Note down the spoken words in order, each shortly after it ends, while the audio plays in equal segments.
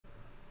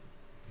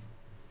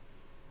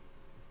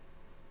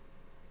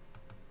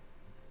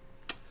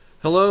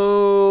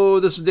Hello,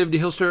 this is David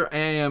Hilster. I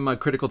am a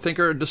critical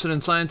thinker,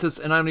 dissident scientist,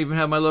 and I don't even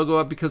have my logo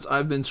up because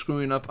I've been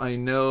screwing up. I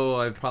know,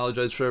 I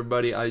apologize for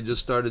everybody. I just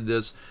started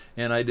this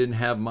and I didn't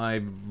have my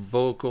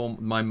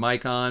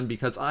mic on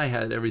because I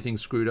had everything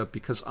screwed up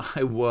because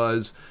I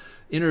was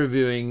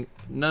interviewing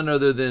none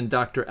other than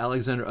Dr.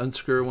 Alexander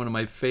Unsker, one of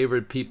my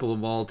favorite people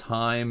of all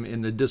time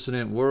in the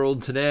dissident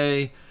world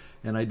today.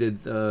 And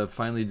I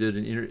finally did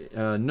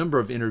a number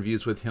of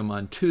interviews with him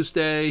on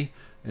Tuesday,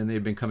 and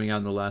they've been coming out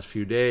in the last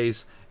few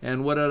days.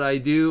 And what did I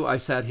do? I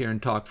sat here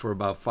and talked for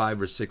about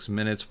 5 or 6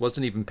 minutes.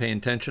 Wasn't even paying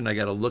attention. I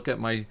got to look at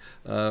my.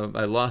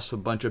 I lost a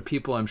bunch of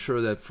people. I'm sure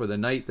that for the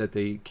night that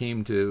they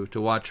came to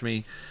watch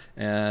me,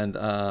 and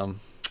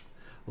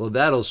well,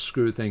 that'll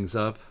screw things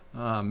up.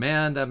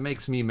 Man, that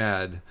makes me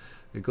mad.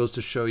 It goes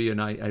to show you,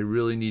 and I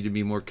really need to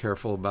be more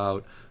careful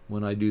about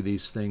when I do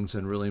these things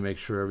and really make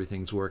sure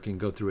everything's working.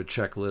 Go through a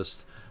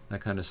checklist, that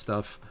kind of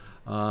stuff.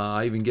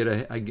 I'm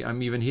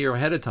even here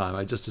ahead of time.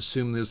 I just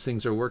assume those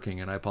things are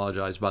working, and I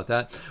apologize about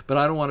that. But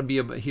I don't want to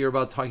be here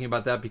about talking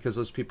about that because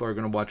those people are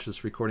going to watch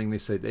this recording. They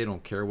say they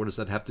don't care. What does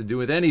that have to do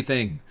with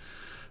anything?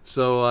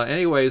 So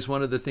anyways,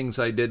 one of the things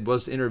I did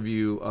was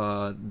interview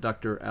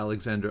Dr.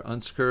 Alexander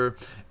Unsker,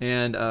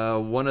 and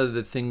one of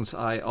the things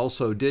I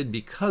also did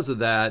because of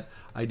that,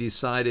 I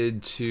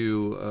decided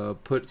to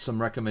put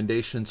some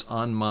recommendations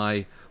on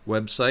my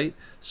website.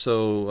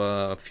 So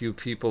a few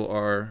people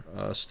are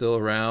still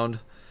around,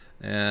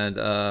 and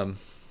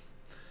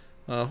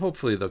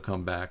hopefully they'll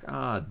come back.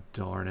 Ah,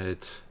 darn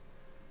it.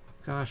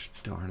 Gosh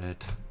darn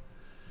it.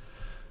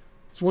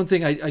 It's one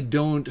thing I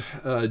don't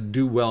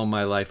do well in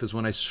my life is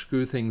when I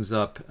screw things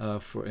up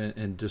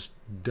and just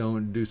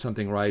don't do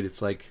something right.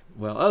 It's like,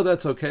 well, oh,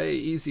 that's okay,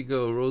 easy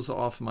go, rolls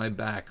off my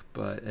back,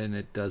 and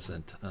it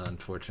doesn't,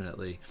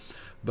 unfortunately.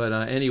 But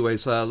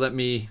anyways, let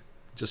me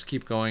just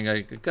keep going.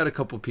 I got a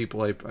couple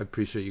people. I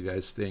appreciate you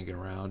guys staying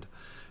around.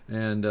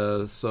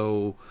 And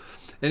so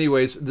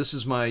anyways, this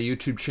is my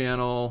YouTube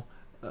channel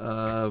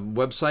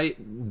website,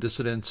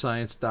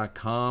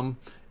 dissidentscience.com.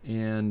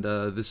 And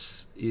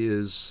this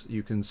is,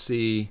 you can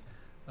see,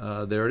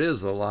 there it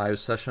is, the live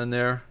session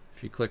there.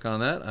 If you click on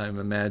that, I'm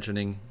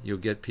imagining you'll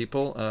get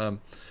people.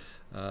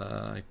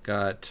 I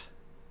got,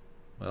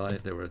 well,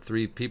 there were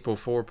 3 people,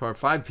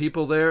 5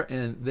 people there,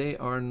 and they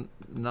are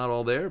not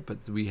all there,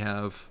 but we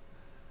have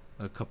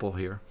a couple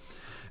here.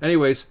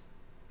 Anyways,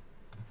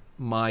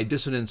 my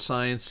Dissident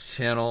Science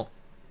channel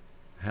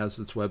has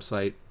its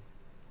website,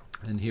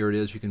 and here it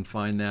is. You can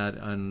find that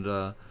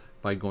and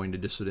by going to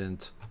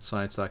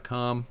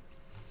dissidentscience.com.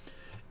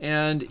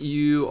 And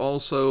you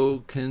also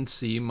can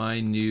see my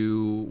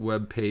new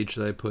web page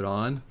that I put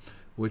on,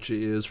 which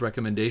is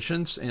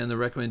recommendations. And the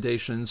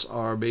recommendations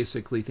are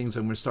basically things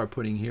I'm going to start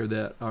putting here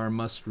that are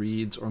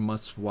must-reads or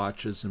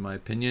must-watches, in my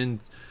opinion,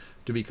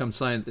 to become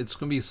science. It's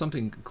going to be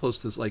something close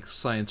to like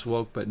Science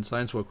Woke, but in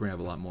Science Woke we're going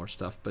to have a lot more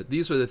stuff. But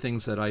these are the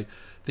things that I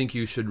think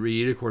you should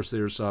read. Of course,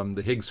 there's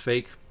the Higgs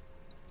fake.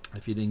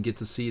 If you didn't get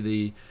to see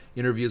the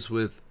interviews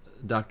with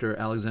Dr.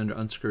 Alexander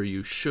Unsker,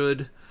 you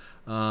should.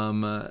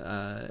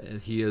 That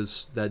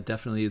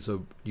definitely is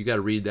you got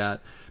to read that,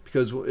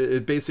 because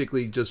it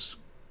basically just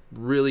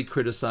really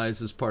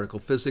criticizes particle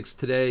physics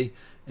today,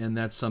 and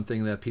that's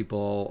something that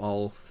people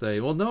all say,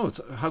 well, no,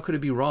 how could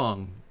it be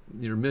wrong?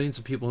 There are millions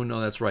of people who know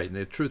that's right, and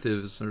the truth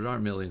is there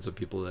aren't millions of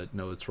people that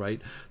know it's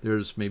right.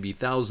 There's maybe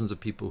thousands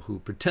of people who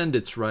pretend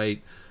it's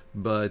right,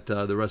 but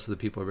the rest of the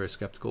people are very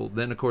skeptical.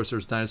 Then, of course,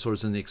 there's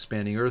Dinosaurs in the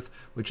Expanding Earth,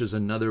 which is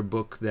another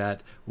book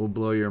that will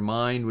blow your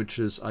mind, which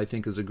is, I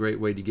think, is a great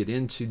way to get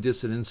into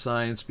dissident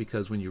science,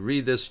 because when you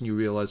read this and you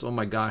realize, oh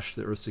my gosh,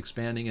 the Earth's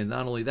expanding, and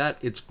not only that,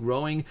 it's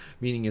growing,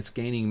 meaning it's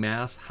gaining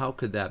mass. How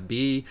could that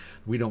be?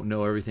 We don't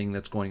know everything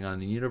that's going on in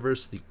the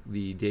universe.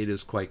 The data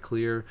is quite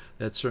clear.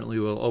 That certainly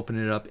will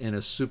open it up in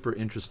a super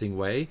interesting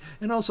way,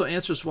 and also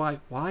answers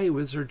why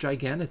was there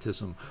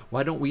gigantism?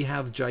 Why don't we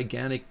have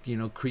gigantic,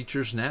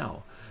 creatures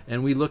now?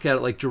 And we look at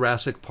it like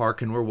Jurassic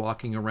Park, and we're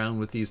walking around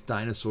with these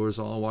dinosaurs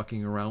all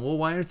walking around. Well,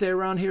 why aren't they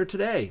around here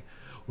today?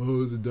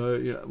 Oh,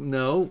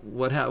 no.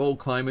 What happened? Oh,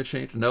 climate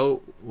change?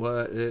 No.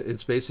 What?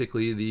 It's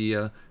basically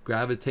the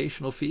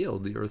gravitational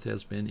field. The Earth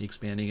has been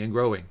expanding and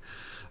growing.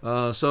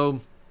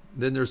 So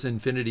then there's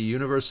infinity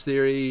universe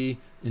theory.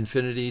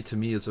 Infinity, to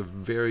me, is a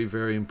very,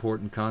 very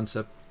important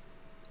concept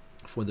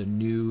for the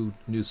new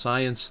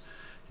science.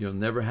 You'll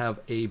never have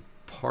a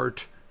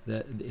part,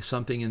 that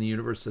something in the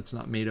universe that's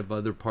not made of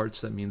other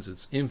parts. That means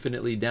it's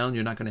infinitely down.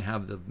 You're not going to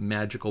have the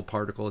magical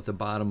particle at the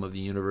bottom of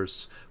the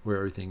universe where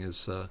everything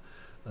is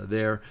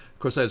there. Of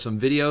course, I have some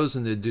videos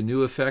in the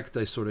Denis effect.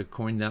 I sort of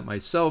coined that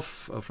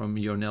myself from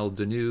Lionel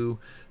Denis.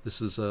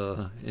 This is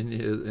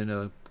in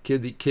a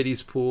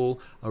kiddies pool,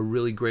 a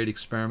really great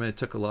experiment. It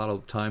took a lot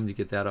of time to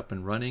get that up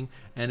and running,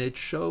 and it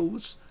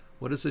shows,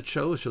 what does it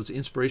show? It shows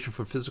inspiration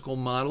for physical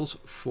models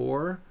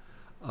for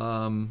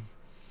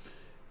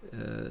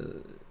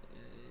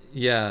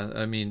yeah,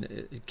 I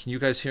mean, can you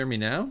guys hear me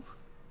now?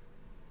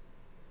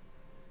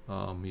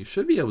 You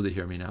should be able to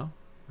hear me now.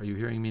 Are you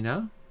hearing me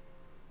now?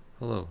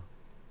 Hello.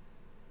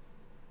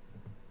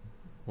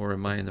 Or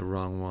am I in the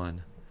wrong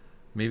one?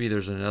 Maybe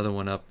there's another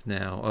one up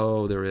now.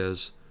 Oh, there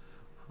is.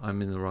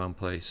 I'm in the wrong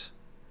place.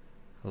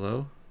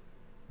 Hello?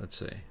 Let's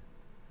see.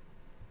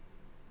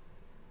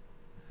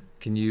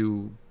 Can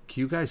you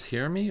guys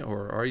hear me,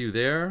 or are you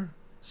there?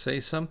 Say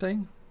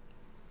something.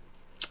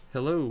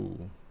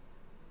 Hello.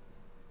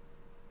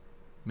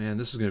 Man,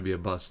 this is going to be a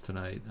bust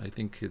tonight. I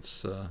think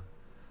it's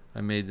I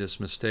made this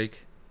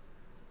mistake.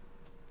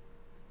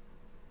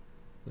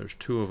 There's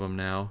 2 of them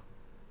now.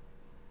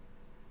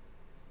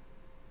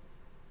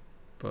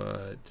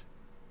 But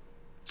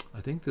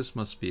I think this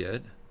must be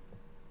it.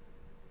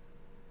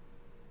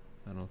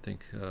 I don't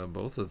think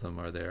both of them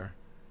are there.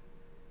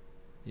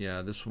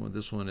 Yeah, this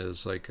one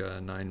is like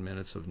 9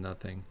 minutes of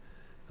nothing.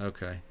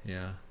 Okay,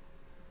 yeah.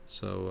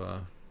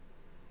 So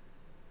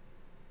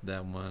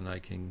that one I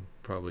can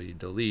probably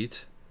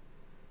delete.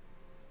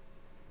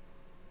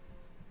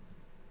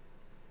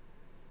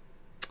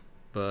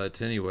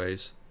 But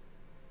anyways,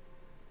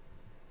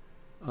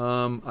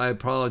 I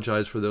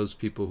apologize for those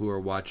people who are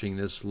watching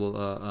this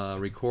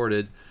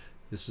recorded.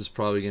 This is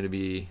probably going to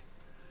be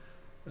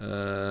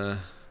well,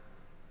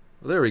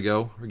 there we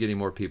go. We're getting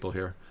more people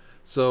here.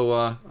 So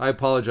I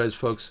apologize,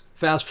 folks.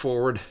 Fast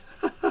forward.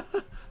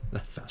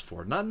 Fast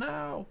forward, not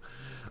now.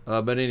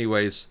 But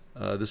anyways,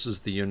 this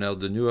is the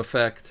Deneu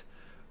effect,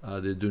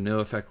 the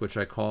Deneu effect, which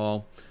I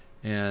call.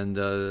 And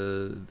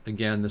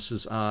again, this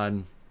is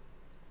on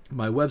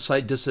my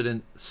website,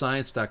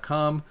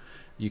 dissidentscience.com.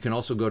 You can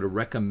also go to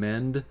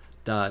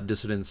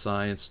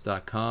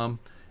recommend.dissidentscience.com,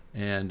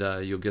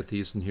 and you'll get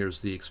these. And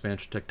here's the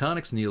expansion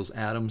tectonics, Niels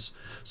atoms.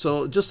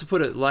 So just to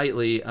put it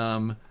lightly,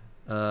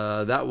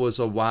 that was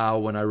a wow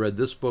when I read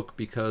this book,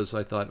 because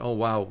I thought, oh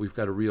wow, we've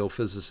got a real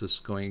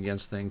physicist going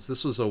against things.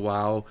 This was a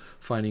wow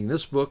finding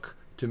this book.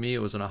 To me, it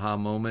was an aha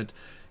moment.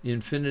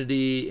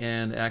 Infinity,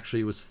 and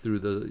actually it was through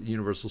the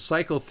universal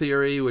cycle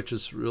theory, which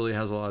really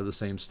has a lot of the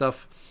same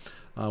stuff.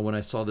 When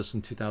I saw this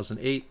in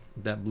 2008,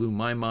 that blew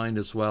my mind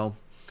as well.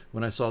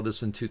 When I saw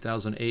this in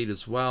 2008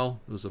 as well,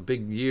 it was a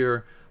big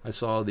year. I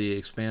saw the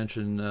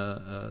expansion,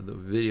 the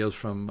videos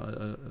from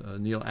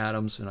Neil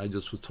Adams, and I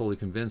just was totally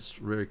convinced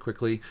very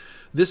quickly.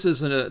 This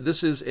is a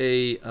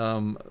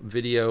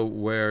video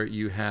where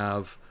you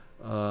have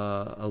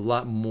a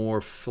lot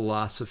more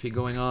philosophy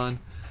going on.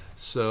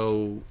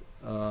 So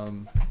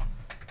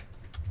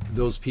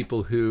those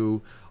people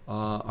who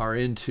are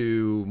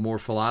into more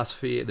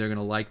philosophy, they're going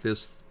to like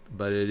this.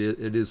 But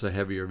it is a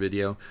heavier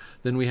video.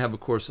 Then we have, of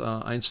course,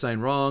 Einstein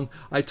wrong.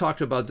 I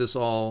talked about this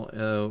all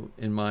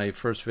in my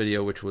first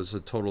video, which was a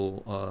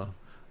total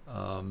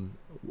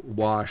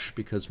wash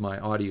because my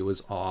audio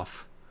is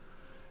off.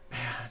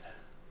 Man,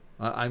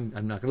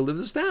 I'm not going to live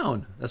this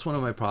down. That's one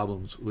of my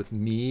problems with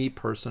me,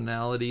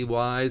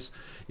 personality-wise,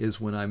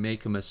 is when I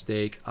make a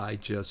mistake, I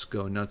just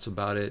go nuts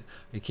about it.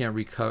 I can't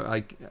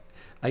recover.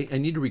 I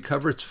need to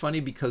recover. It's funny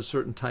because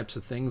certain types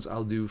of things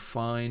I'll do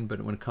fine,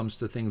 but when it comes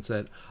to things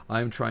that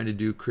I'm trying to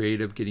do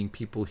creative, getting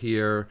people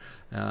here,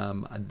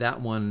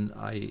 that one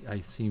I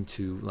seem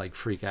to like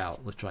freak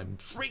out, which I'm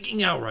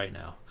freaking out right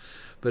now.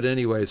 But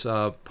anyways,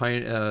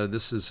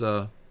 this is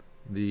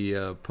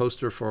the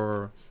poster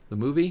for the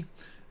movie,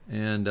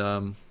 and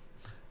then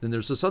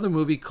there's this other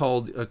movie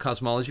called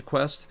Cosmology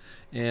Quest,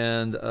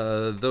 and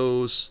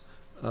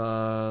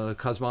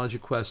Cosmology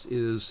Quest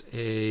is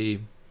a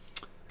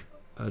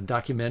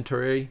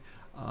documentary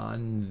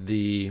on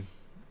the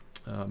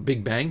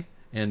Big Bang,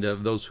 and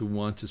of those who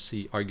want to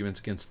see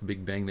arguments against the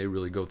Big Bang, they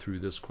really go through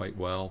this quite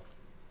well.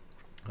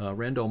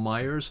 Randall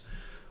Myers,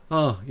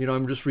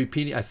 I'm just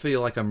repeating. I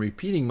feel like I'm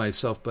repeating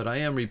myself, but I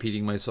am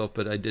repeating myself,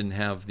 but I didn't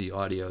have the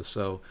audio.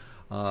 So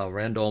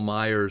Randall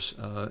Myers,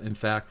 in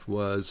fact,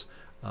 was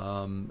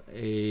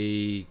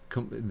the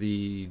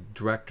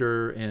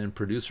director and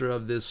producer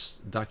of this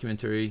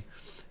documentary,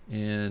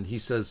 and he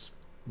says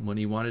when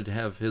he wanted to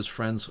have his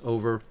friends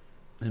over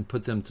and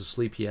put them to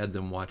sleep, he had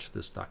them watch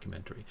this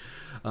documentary.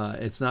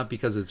 It's not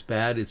because it's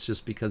bad, it's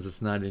just because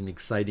it's not an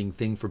exciting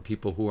thing for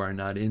people who are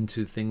not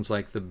into things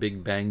like the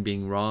Big Bang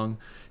being wrong.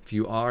 If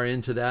you are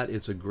into that,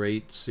 it's a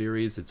great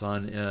series. It's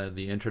on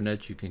the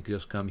internet. You can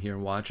just come here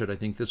and watch it. I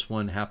think this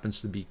one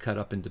happens to be cut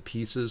up into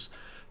pieces.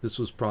 This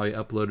was probably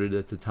uploaded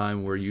at the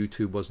time where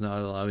YouTube was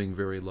not allowing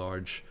very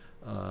large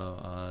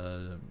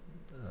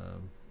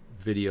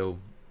video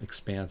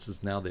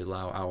expanses. Now they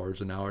allow hours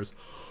and hours.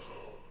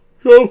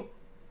 So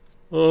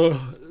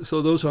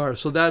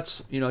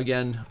that's,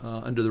 again,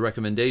 under the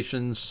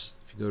recommendations.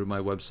 If you go to my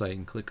website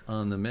and click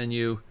on the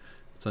menu,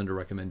 it's under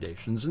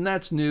recommendations, and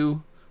that's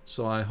new.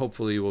 So I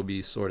hopefully will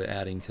be sort of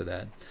adding to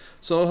that.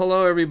 So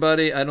hello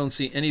everybody. I don't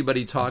see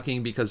anybody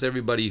talking because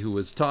everybody who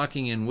was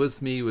talking and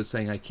with me was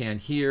saying I can't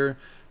hear.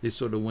 They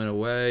sort of went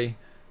away,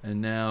 and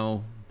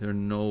now they're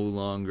no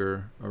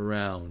longer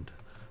around.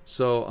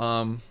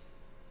 So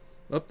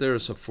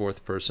there's a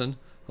fourth person.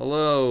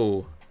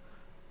 Hello.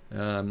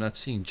 I'm not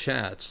seeing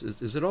chats.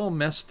 Is it all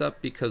messed up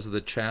because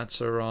the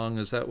chats are wrong?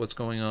 Is that what's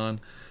going on?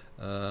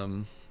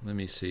 Let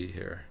me see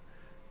here.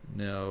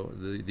 No,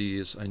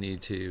 these, I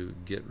need to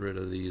get rid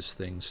of these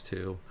things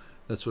too.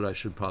 That's what I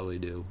should probably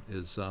do,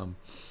 is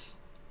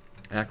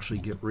actually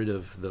get rid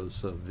of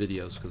those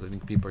videos, because I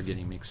think people are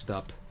getting mixed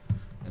up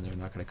and they're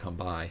not going to come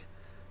by.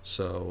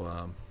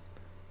 So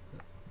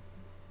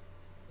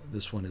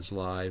this one is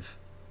live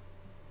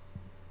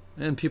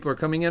and people are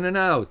coming in and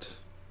out.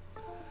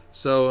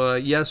 So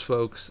yes,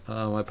 folks,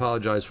 I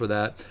apologize for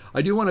that.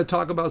 I do want to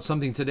talk about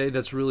something today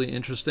that's really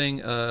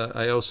interesting.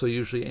 I also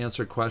usually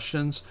answer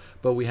questions,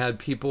 but we had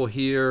people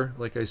here,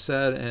 like I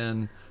said,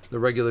 and the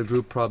regular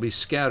group probably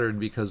scattered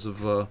because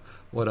of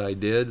what I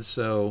did.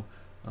 So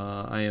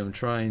I am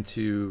trying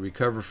to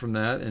recover from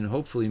that, and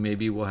hopefully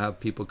maybe we'll have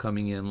people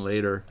coming in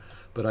later.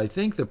 But I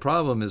think the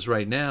problem is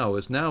right now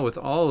is with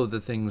all of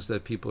the things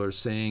that people are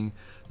saying,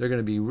 they're going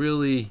to be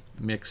really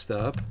mixed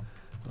up.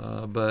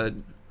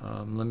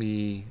 Let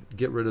me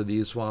get rid of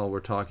these while we're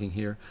talking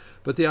here.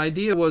 But the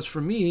idea was,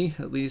 for me,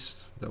 at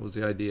least, that was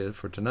the idea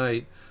for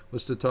tonight,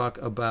 was to talk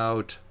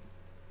about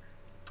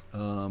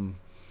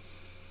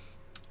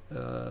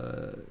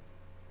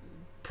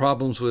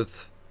problems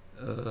with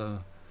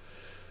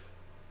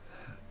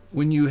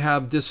when you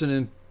have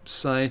dissident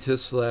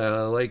scientists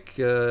like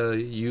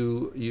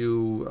you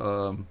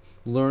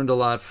learned a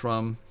lot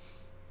from,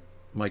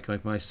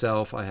 like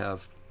myself. I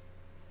have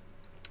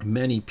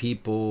many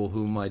people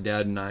who my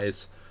dad and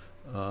I's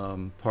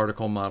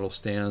particle model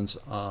stands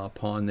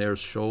upon their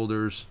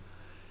shoulders,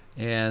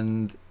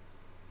 and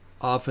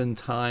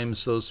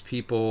oftentimes those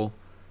people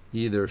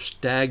either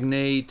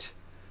stagnate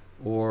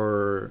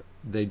or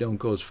they don't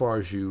go as far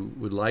as you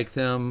would like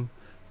them.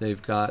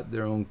 They've got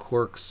their own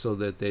quirks so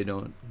that they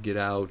don't get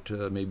out.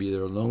 Maybe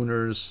they're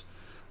loners.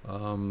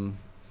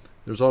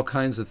 There's all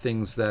kinds of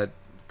things that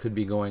could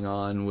be going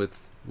on with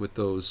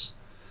those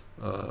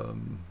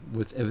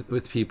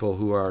with people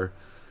who are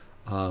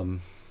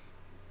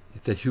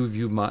that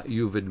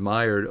you've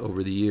admired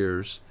over the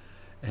years,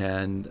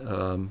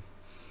 and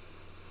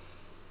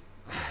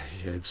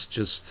it's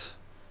just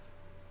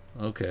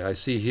okay. I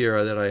see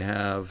here that I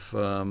have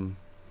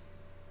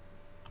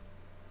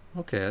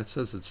okay. It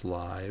says it's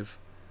live.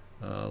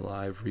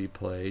 Live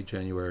replay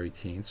January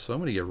 18th. So I'm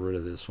going to get rid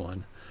of this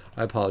one.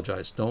 I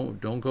apologize. Don't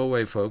go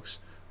away, folks.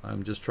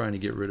 I'm just trying to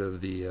get rid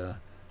of the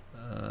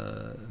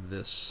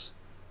this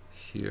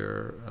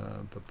here.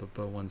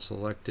 One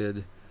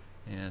selected,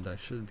 and I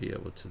should be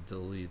able to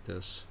delete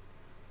this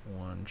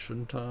one,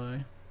 shouldn't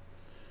I?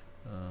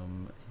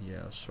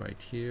 Yes, right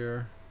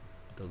here.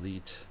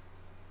 Delete,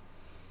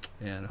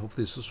 and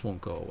hopefully this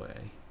won't go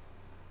away.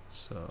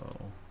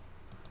 So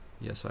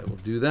yes, I will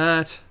do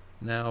that.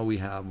 Now we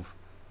have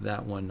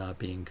that one not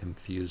being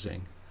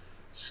confusing.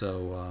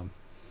 So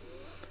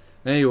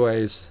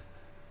anyways,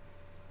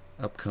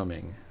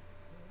 upcoming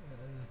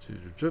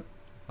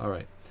all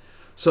right,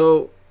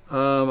 so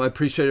I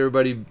appreciate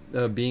everybody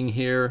being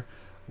here.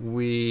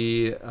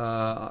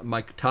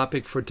 My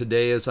topic for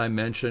today, as I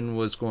mentioned,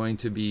 was going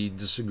to be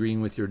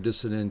disagreeing with your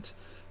dissident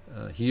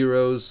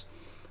heroes.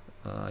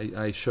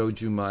 I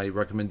showed you my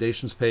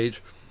recommendations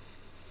page,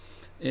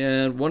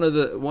 and one of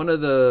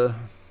the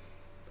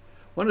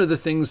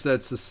things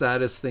that's the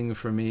saddest thing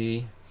for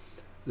me,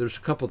 there's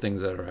a couple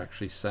things that are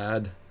actually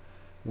sad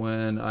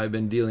when I've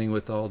been dealing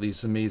with all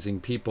these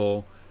amazing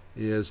people,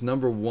 is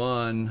number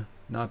one,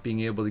 not being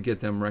able to get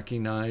them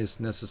recognized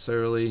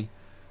necessarily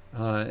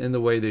in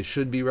the way they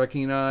should be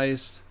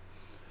recognized.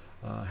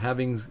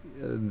 Having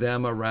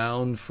them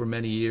around for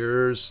many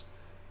years.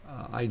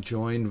 I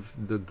joined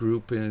the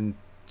group in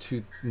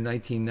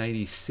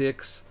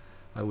 1996.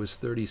 I was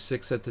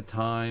 36 at the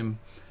time.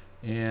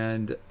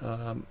 And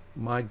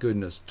my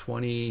goodness,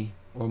 20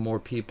 or more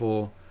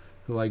people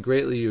who I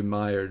greatly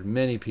admired,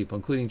 many people,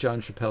 including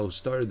John Chappelle, who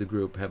started the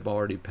group, have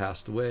already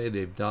passed away.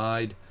 They've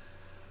died.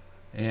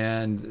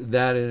 And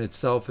that in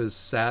itself is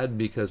sad,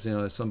 because, you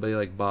know, somebody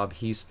like Bob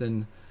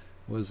Heaston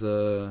was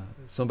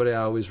somebody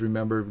I always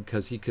remember,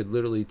 because he could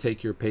literally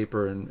take your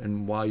paper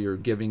and while you're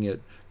giving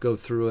it, go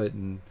through it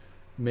and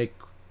make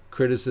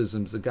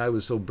criticisms. The guy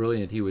was so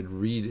brilliant, he would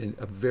read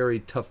a very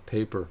tough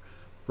paper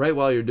right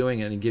while you're doing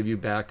it and give you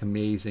back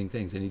amazing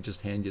things, and he'd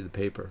just hand you the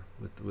paper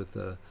with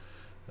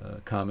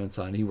comments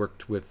on. He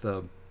worked with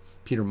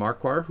Peter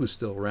Marquardt, who's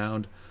still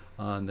around,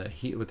 on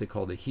what they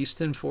call the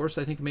Heaston force,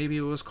 I think maybe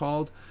it was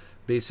called.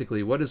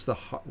 Basically, what is the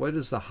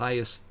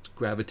highest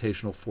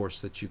gravitational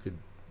force that you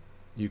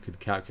could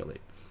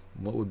calculate?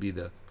 What would be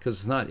because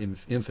it's not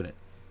infinite.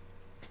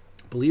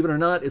 Believe it or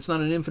not, it's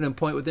not an infinite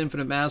point with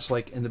infinite mass,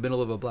 like in the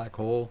middle of a black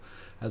hole,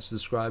 as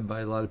described by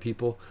a lot of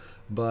people.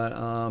 But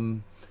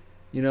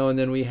you know, and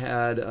then we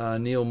had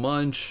Neil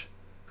Munch,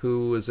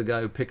 who was the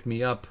guy who picked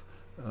me up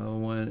in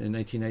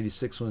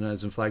 1996 when I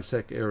was in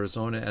Flagstaff,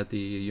 Arizona, at the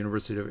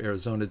University of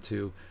Arizona,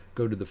 to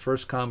go to the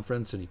first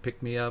conference, and he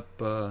picked me up.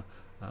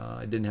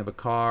 I didn't have a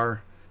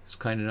car. He was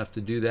kind enough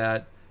to do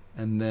that.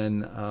 And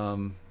then,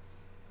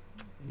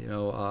 you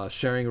know,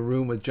 sharing a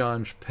room with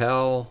John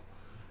Chappelle,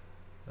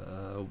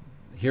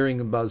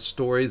 hearing about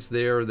stories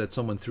there that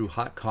someone threw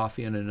hot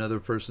coffee on another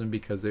person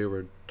because they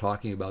were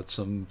talking about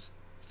some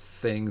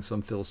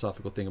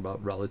philosophical thing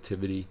about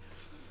relativity.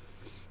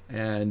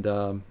 And,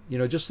 you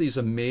know, just these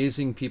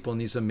amazing people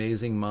and these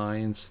amazing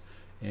minds.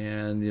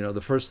 And you know,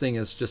 the first thing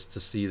is just to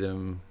see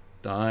them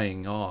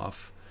dying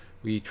off.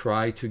 We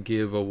try to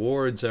give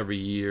awards every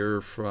year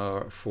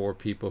for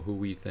people who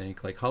we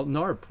think, like Halton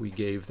Arp, we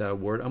gave that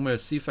award. I'm going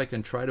to see if I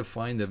can try to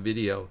find the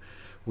video.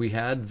 We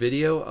had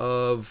video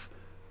of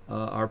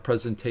our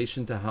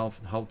presentation to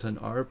Halton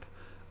Arp,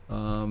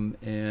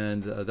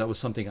 and that was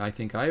something I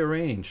think I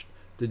arranged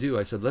to do.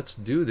 I said, let's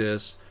do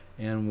this,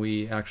 and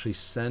we actually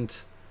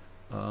sent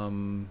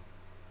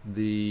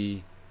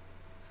the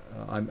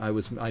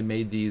I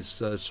made these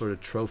sort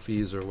of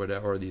trophies or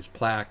whatever, or these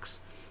plaques.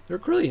 They're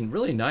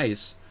really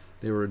nice.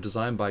 They were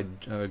designed by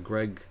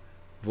Greg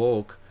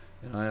Volk,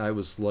 and I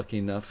was unlucky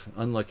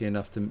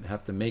enough to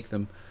have to make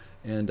them.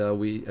 And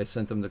I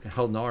sent them to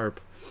Halton Arp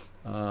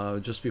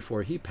just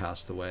before he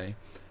passed away.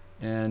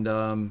 And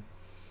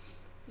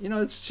you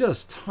know, it's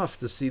just tough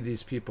to see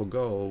these people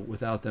go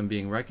without them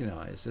being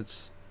recognized.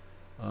 It's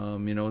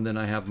you know, and then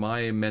I have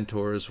my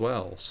mentor as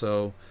well.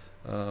 So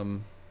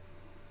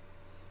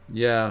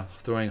yeah,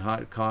 throwing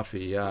hot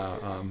coffee.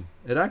 Yeah,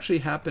 it actually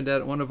happened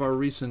at one of our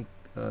recent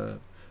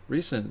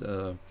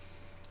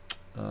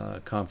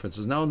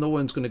conferences. Now no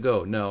one's going to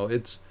go. No,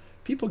 it's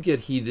people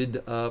get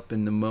heated up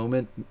in the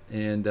moment,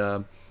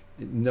 and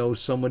no,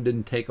 someone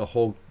didn't take a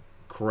whole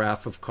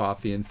carafe of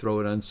coffee and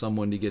throw it on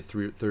someone to get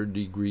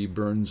third-degree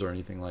burns or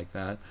anything like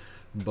that.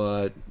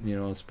 But you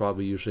know, it's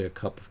probably usually a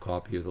cup of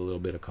coffee with a little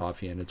bit of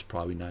coffee, and it's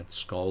probably not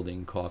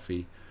scalding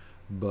coffee.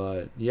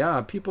 But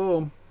yeah,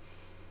 people,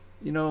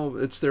 you know,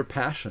 it's their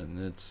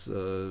passion. It's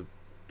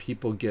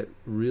people get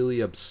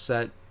really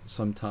upset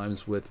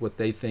sometimes with what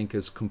they think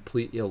is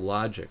complete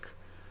illogic,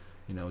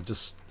 you know,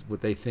 just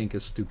what they think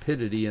is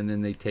stupidity, and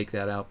then they take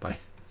that out by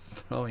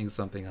throwing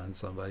something on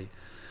somebody.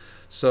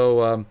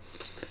 So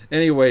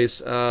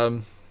anyways,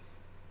 what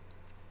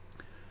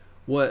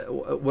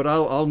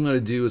I'm going to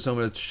do is I'm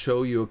going to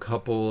show you a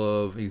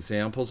couple of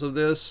examples of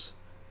this,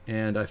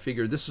 and I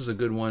figured this is a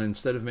good one.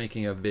 Instead of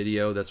making a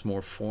video that's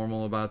more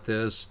formal about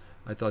this,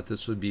 I thought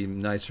this would be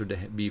nicer to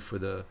be for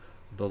the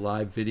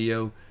live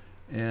video,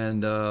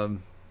 and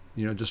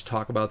you know, just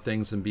talk about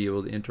things and be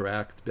able to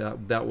interact.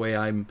 That way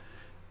I'm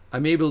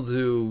able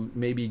to,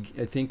 maybe,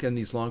 I think in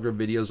these longer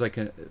videos I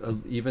can,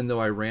 even though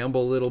I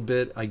ramble a little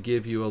bit, I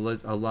give you a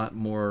lot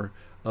more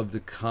of the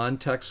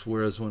context,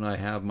 whereas when I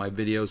have my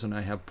videos and I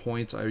have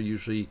points, I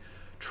usually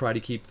try to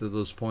keep to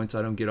those points.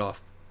 I don't get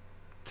off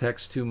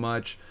text too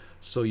much,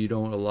 so you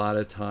don't a lot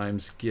of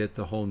times get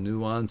the whole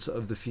nuance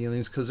of the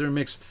feelings, because they're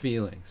mixed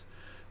feelings.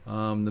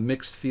 The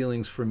mixed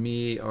feelings for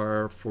me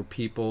are for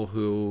people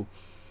who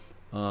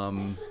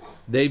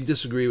they've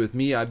disagreed with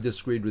me, I've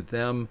disagreed with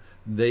them,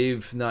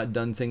 they've not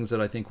done things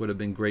that I think would have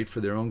been great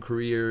for their own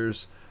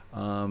careers.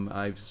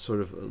 I've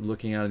sort of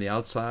looking out on the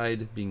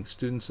outside, being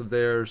students of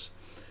theirs.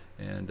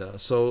 And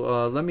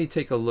so let me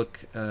take a look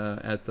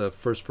at the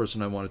first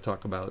person I want to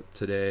talk about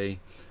today,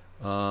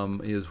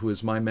 who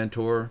is my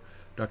mentor,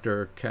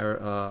 Dr.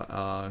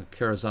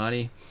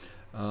 Karazani.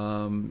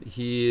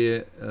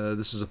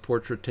 This is a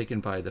portrait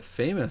taken by the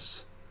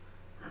famous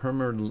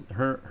Herman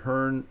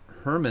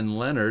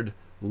Leonard.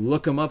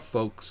 Look him up,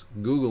 folks.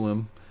 Google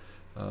him.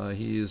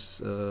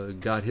 He's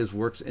got his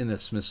works in the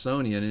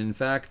Smithsonian. And in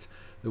fact,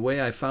 the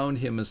way I found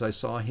him is I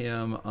saw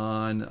him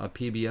on a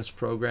PBS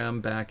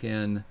program back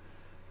in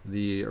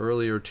the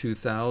earlier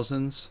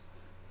 2000s.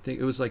 I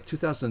think it was like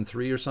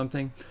 2003 or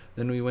something.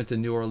 Then we went to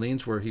New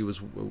Orleans where he was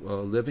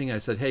living. I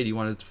said, hey, do you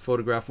want to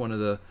photograph one of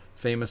the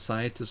famous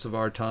scientists of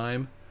our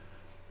time?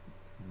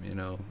 You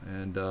know,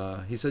 and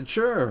he said,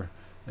 sure.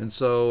 And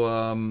so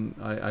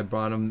I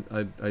brought him,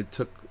 I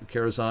took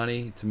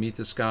Karazani to meet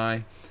this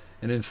guy.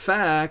 And in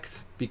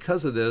fact,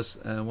 because of this,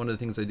 one of the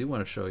things I do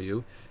want to show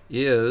you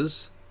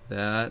is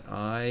that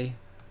I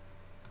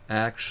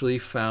actually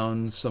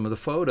found some of the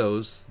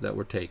photos that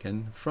were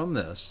taken from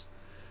this.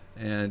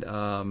 And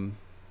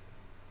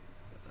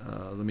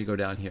let me go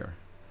down here.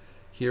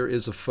 Here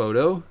is a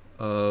photo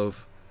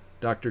of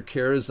Dr.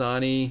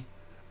 Karazani.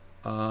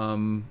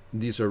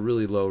 These are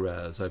really low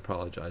res. I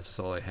apologize. That's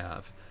all I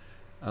have.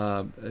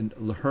 And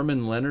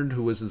Herman Leonard,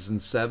 who was in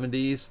his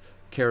 70s,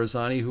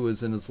 Karazani, who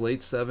was in his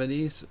late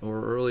 70s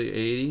or early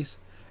 80s,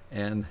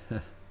 and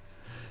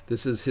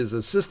this is his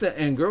assistant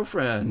and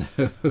girlfriend,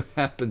 who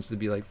happens to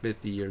be like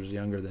 50 years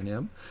younger than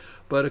him.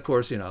 But of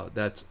course, you know,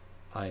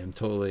 I am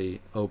totally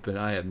open.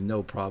 I have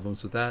no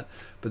problems with that.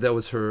 But that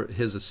was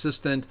his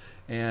assistant,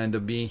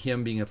 and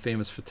being a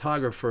famous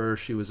photographer,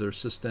 she was her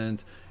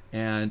assistant.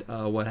 And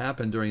what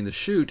happened during the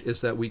shoot is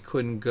that we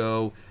couldn't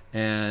go,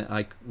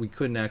 and we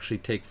couldn't actually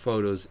take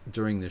photos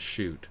during the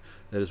shoot.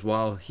 That is,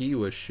 while he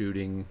was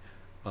shooting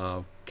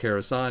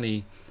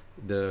Karazani,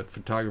 the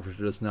photographer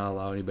does not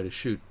allow anybody to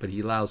shoot, but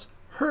he allows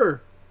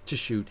her to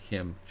shoot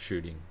him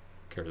shooting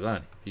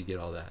Karazani. You get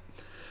all that.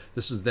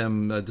 This is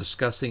them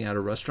discussing at a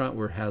restaurant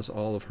where it has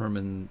all of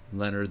Herman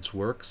Leonard's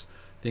works.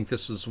 I think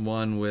this is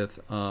one with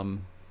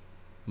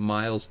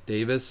Miles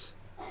Davis,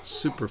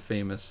 super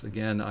famous.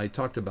 Again, I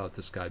talked about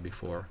this guy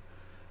before.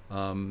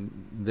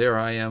 There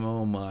I am.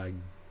 Oh my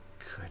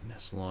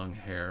goodness, long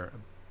hair,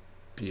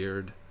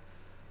 beard,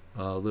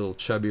 a little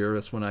chubbier.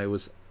 That's when I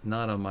was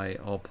not on my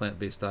all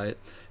plant-based diet.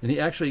 And he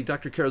actually,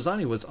 Dr.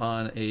 Karazani was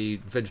on a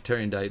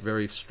vegetarian diet,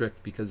 very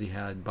strict, because he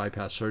had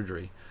bypass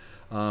surgery.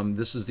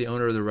 This is the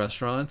owner of the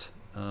restaurant,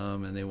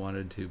 and they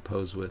wanted to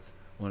pose with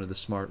one of the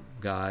smart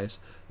guys.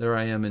 There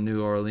I am in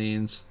New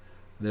Orleans.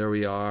 There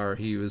we are.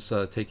 He was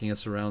taking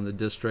us around the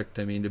district.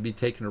 I mean, to be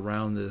taken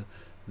around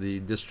the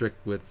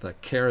district with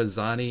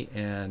Karazani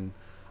and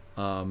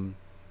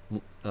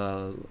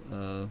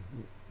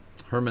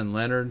Herman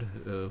Leonard,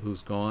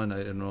 who's gone.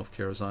 I don't know if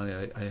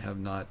Karazani, I have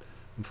not,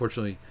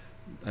 unfortunately,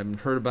 I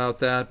haven't heard about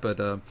that, but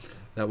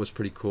that was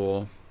pretty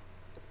cool.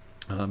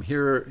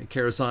 Here,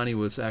 Karazani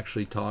was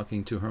actually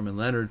talking to Herman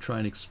Leonard,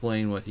 trying to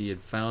explain what he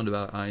had found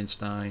about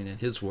Einstein and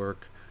his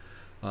work,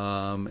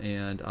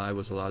 and I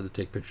was allowed to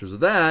take pictures of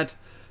that.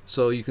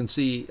 So you can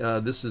see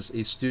this is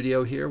a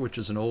studio here, which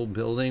is an old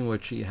building,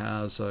 which he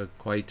has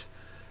quite,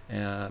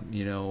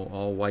 you know,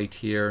 all white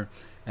here.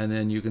 And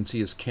then you can see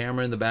his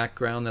camera in the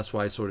background. That's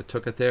why I sort of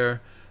took it there.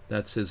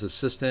 That's his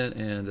assistant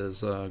and his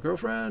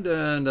girlfriend.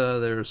 And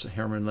there's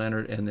Herman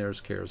Leonard, and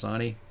there's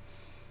Karazani.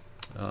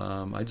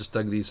 I just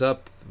dug these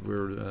up.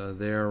 We're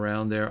there,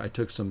 around there. I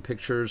took some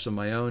pictures of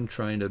my own,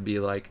 trying to be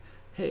like,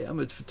 hey, I'm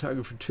a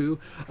photographer too.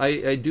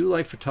 I do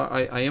like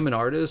photography. I am an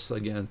artist.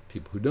 Again,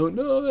 people who don't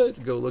know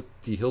it, go look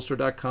at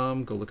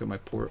Hilster.com. Go look at my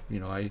you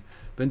know, I've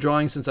been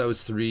drawing since I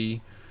was 3.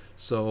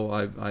 So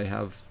I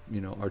have,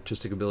 you know,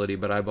 artistic ability,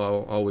 but I've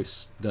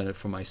always done it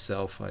for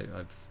myself. I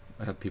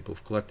have people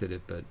who've collected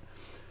it, but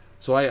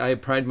so I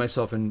pride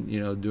myself in, you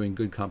know, doing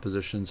good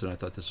compositions, and I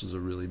thought this was a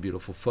really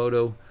beautiful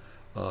photo.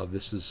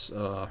 This is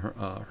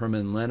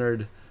Herman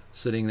Leonard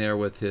sitting there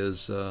with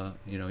his,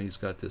 you know, he's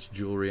got this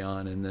jewelry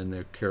on, and then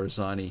there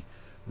Karazani,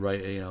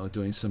 right, you know,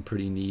 doing some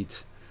pretty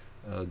neat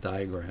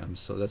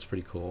diagrams. So that's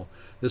pretty cool.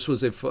 This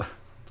was a look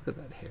at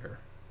that hair.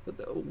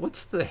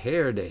 What's the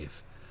hair,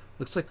 Dave?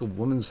 Looks like a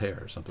woman's hair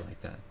or something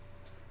like that.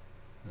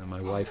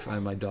 My wife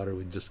and my daughter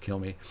would just kill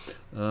me.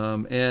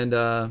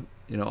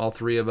 You know, all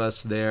 3 of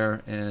us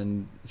there,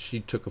 and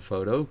she took a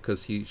photo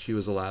because she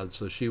was allowed.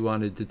 So she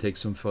wanted to take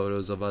some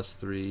photos of us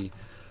 3.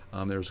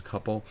 There was a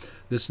couple.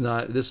 This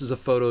is a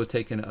photo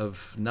taken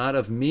of, not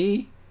of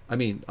me. I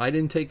mean, I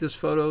didn't take this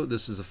photo.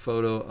 This is a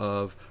photo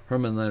of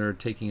Herman Leonard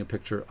taking a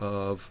picture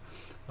of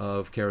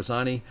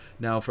Karazani.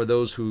 Now, for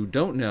those who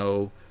don't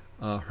know,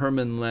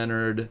 Herman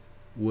Leonard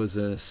was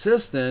an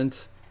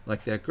assistant,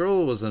 like that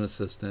girl was an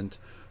assistant,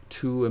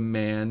 to a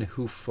man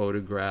who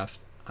photographed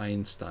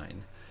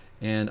Einstein.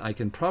 And I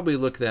can probably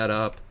look that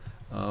up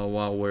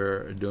while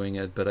we're doing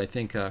it, but I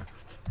think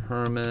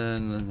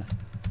Herman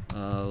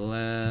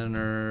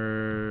Leonard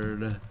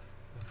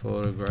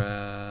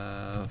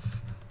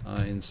photograph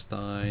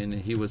Einstein.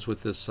 He was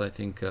with this, I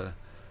think,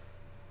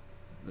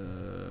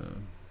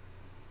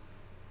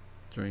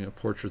 during a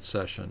portrait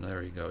session.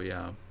 There you go,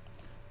 yeah.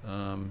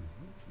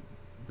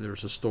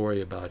 There's a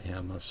story about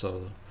him,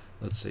 so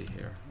let's see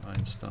here.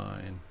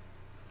 Einstein.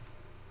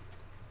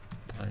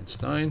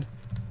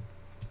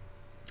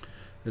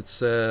 It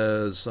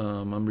says,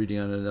 I'm reading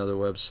on another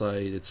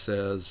website, it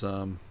says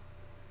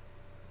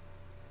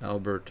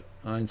Albert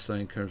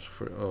Einstein,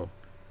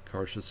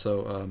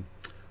 so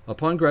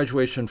upon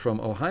graduation from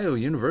Ohio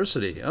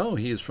University,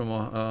 he is from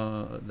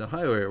the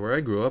Ohio area where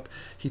I grew up,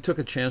 he took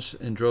a chance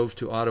and drove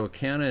to Ottawa,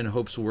 Canada in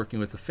hopes of working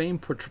with the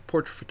famed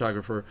portrait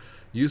photographer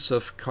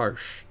Yusuf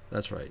Karsh.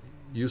 That's right,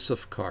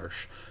 Yusuf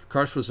Karsh.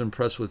 Karsh was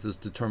impressed with his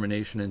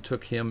determination and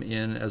took him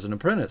in as an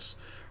apprentice.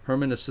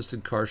 Herman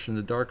assisted Karsh in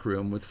the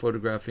darkroom with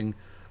photographic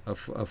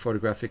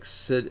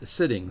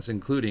sittings,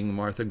 including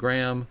Martha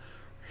Graham,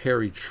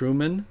 Harry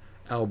Truman,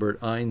 Albert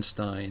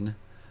Einstein,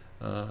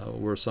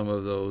 were some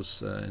of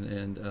those,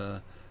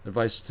 and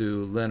advice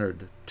to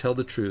Leonard: tell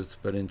the truth,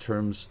 but in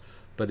terms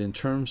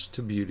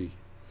to beauty.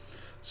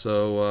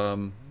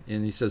 So,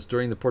 and he says,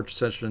 during the portrait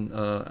session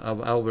of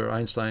Albert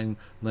Einstein,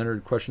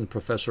 Leonard questioned the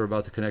professor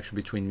about the connection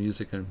between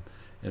music and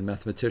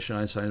mathematician.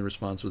 Einstein's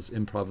response was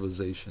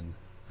improvisation,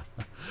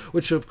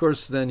 which of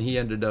course then he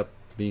ended up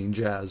being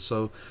jazz.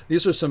 So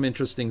these are some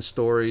interesting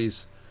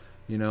stories,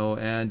 you know,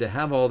 and to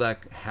have all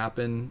that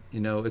happen, you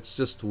know, it's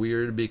just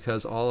weird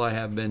because all I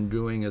have been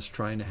doing is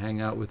trying to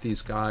hang out with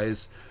these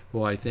guys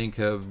who I think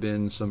have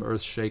been some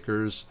earth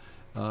shakers.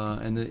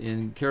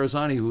 And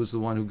Karazani, who was the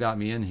one who got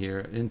me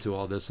into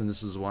all this, and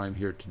this is why I'm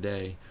here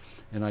today.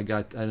 And I've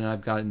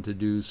gotten to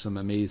do some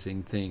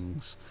amazing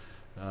things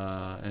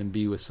and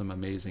be with some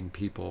amazing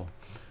people.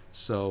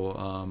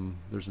 So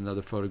there's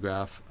another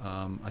photograph.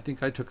 I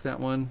think I took that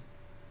one.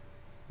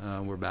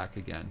 We're back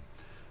again.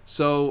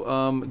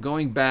 So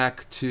going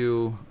back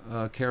to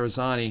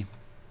Karazani,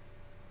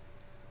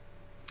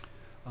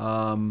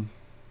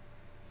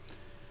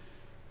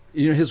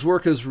 you know, his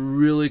work is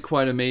really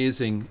quite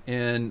amazing,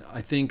 and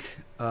I think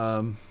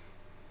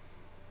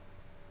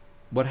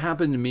what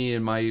happened to me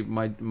and my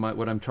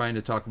what I'm trying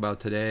to talk about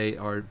today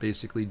are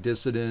basically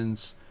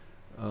dissidents,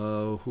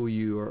 who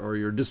you are, or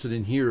your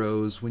dissident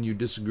heroes when you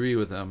disagree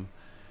with them.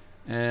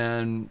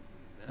 And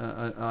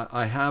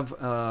I have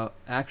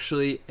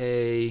actually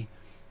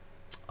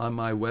on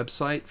my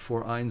website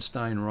for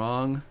Einstein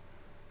Wrong,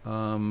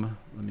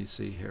 let me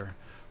see here,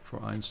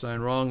 for Einstein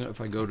wrong. If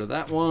I go to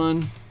that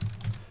one,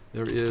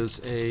 there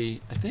is a,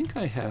 I think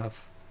I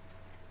have,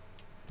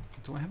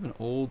 do I have an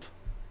old,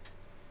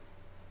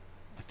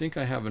 I think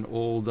I have an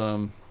old,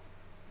 I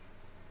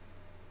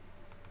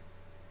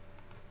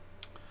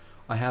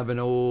have an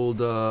old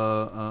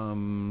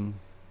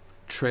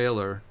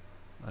trailer.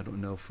 I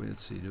don't know if we,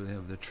 let's see, do we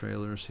have the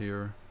trailers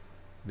here?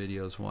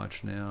 Videos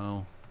watch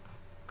now.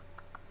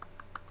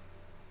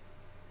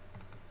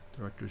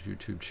 Director's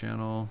YouTube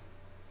channel.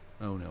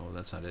 Oh no,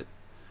 that's not it.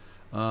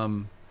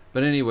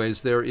 But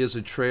anyways, there is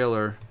a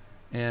trailer,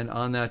 and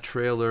on that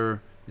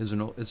trailer is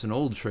it's an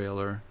old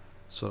trailer.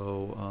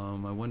 So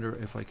I wonder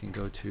if I can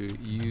go to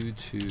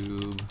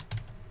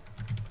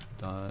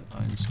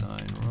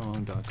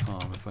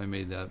youtube.einsteinwrong.com. If I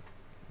made that,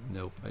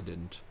 nope, I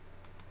didn't.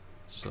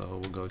 So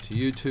we'll go to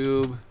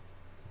YouTube.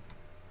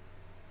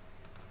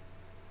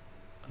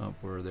 Up,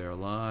 we're there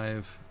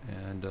live,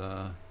 and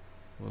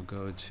we'll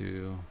go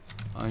to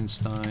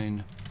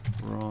Einstein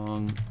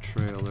wrong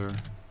trailer.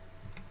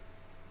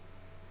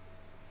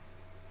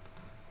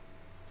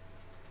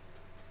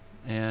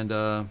 And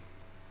hello,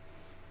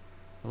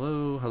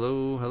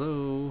 hello,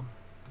 hello.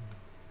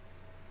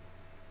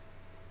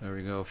 There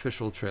we go,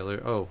 official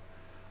trailer. Oh,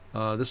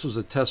 this was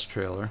a test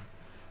trailer,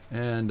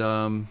 and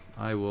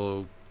I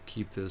will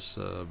keep this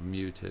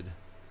muted.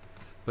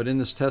 But in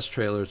this test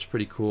trailer, it's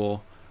pretty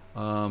cool.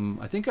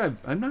 I think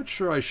I'm not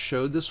sure I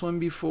showed this one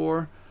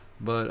before,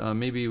 but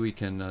maybe we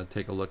can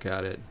take a look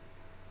at it.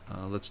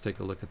 Let's take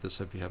a look at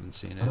this if you haven't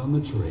seen it. On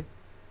the tray.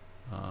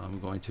 I'm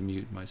going to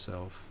mute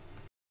myself.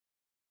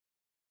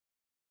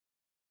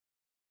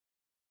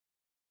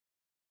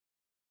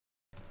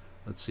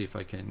 Let's see if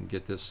I can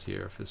get this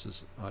here, if this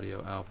is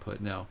audio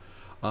output. Now,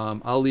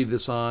 I'll leave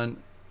this on,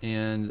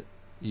 and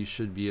you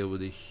should be able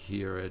to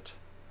hear it.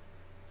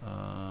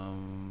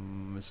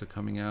 Is it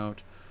coming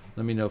out?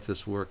 Let me know if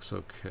this works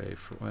okay.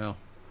 Well,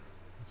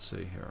 let's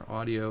see here.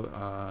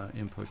 Audio,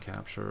 input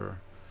capture,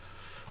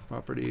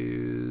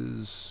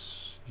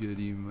 properties,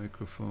 Yeti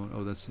microphone.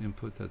 Oh, that's the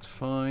input. That's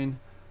fine.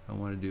 I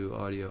want to do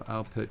audio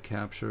output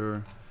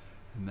capture,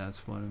 and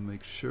that's want to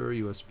make sure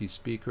USB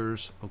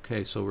speakers.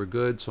 Okay, so we're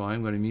good. So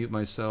I'm going to mute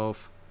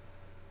myself,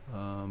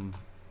 and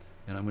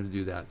I'm going to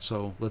do that.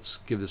 So let's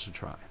give this a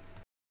try.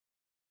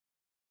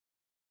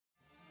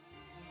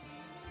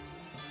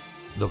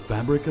 The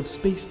fabric of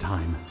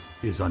space-time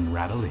is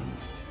unraveling.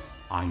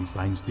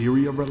 Einstein's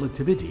theory of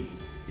relativity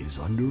is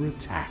under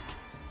attack,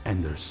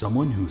 and there's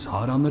someone who's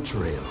hot on the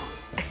trail.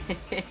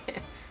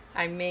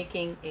 I'm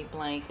making a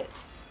blanket,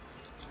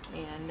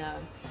 and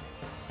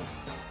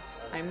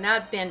I'm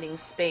not bending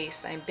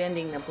space, I'm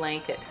bending the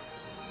blanket.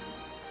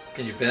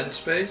 Can you bend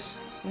space?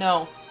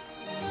 No.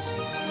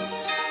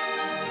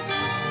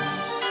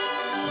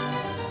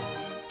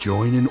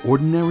 Join an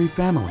ordinary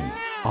family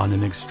on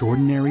an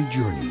extraordinary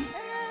journey.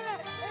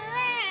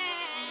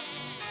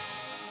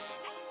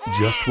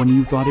 Just when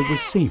you thought it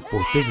was safe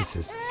for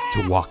physicists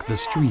to walk the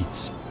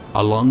streets,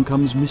 along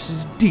comes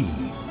Mrs. D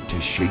to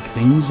shake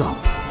things up.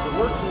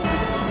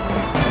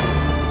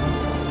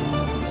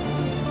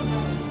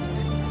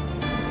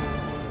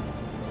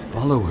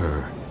 Follow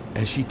her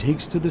as she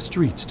takes to the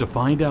streets to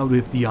find out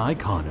if the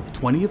icon of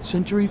 20th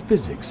century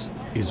physics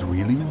is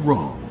really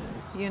wrong.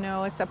 You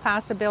know, it's a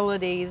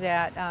possibility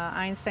that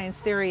Einstein's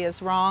theory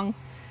is wrong,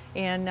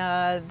 and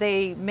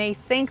they may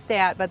think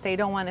that, but they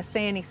don't want to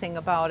say anything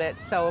about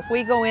it. So if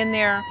we go in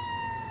there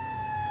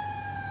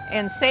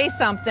and say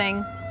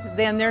something,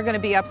 then they're going to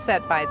be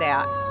upset by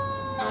that.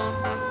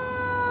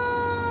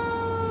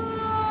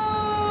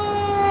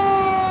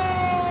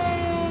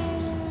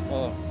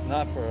 Oh,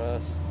 not for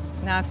us.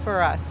 Not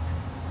for us.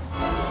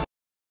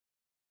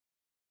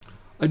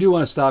 I do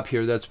want to stop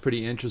here. That's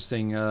pretty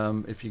interesting.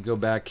 If you go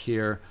back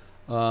here,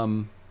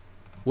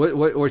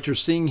 what you're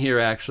seeing here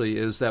actually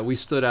is that we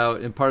stood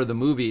out, and part of the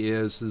movie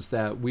is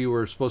that we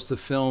were supposed to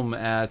film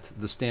at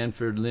the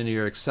Stanford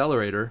Linear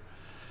Accelerator,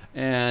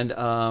 and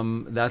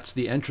that's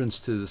the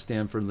entrance to the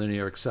Stanford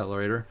Linear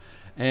Accelerator.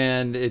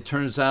 And it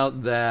turns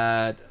out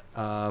that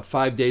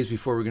 5 days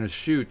before we're going to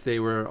shoot, they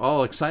were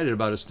all excited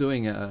about us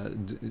doing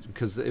it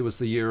because it was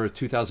the year of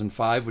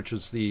 2005, which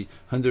was the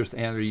 100th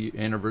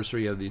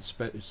anniversary of the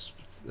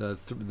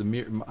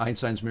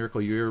Einstein's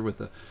miracle year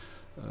with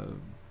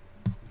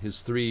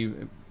his 3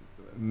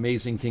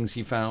 amazing things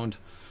he found.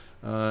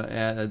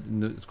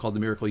 It's called the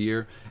Miracle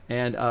Year,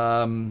 and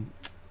I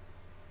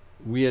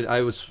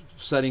was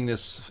setting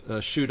this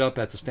shoot up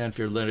at the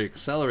Stanford Linear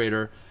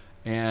Accelerator,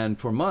 and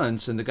for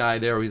months, and the guy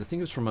there, I think he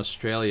was from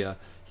Australia.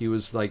 He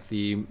was like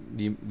the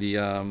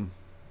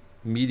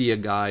media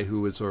guy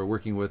who was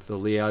working with the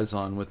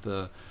liaison with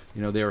the,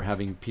 they were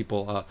having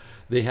people.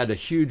 They had a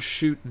huge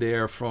shoot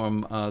there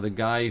from the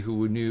guy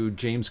who knew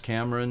James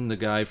Cameron, the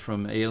guy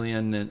from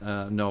Alien, and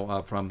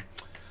from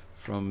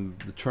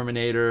the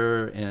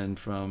Terminator, and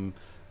from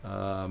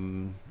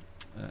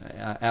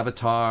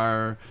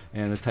Avatar,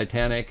 and the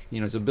Titanic.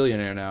 He's a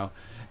billionaire now,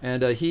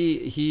 and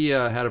he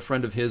had a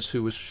friend of his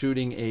who was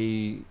shooting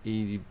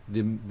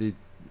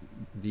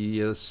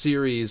the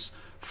series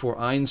for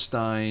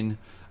Einstein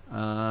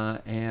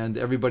and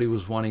everybody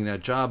was wanting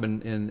that job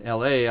in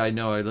LA. I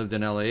know I lived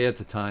in LA at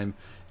the time,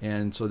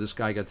 and so this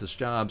guy got this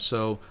job.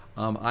 So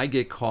I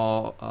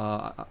called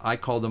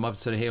them up and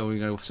said, hey, are we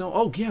going to film?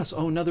 Oh, yes.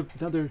 Oh,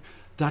 another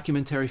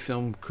documentary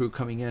film crew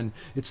coming in.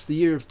 It's the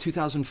year of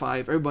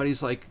 2005.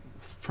 Everybody's like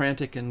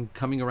frantic and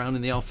coming around,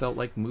 and they all felt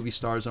like movie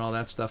stars and all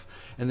that stuff.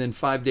 And then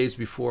 5 days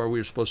before we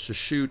were supposed to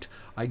shoot,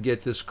 I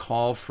get this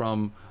call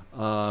from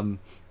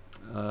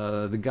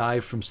the guy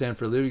from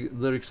Stanford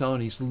Lyric Cell,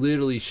 and he's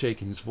literally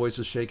shaking. His voice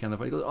is shaking on the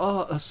phone. He goes,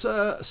 "Oh,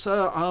 sir,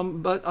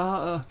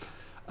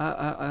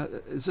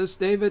 is this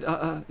David?"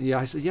 Yeah,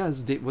 I said, "Yeah,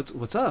 it's Dave.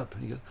 What's up?"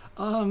 And he goes,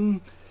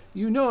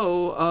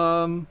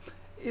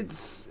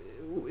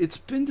 it's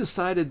been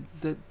decided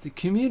that the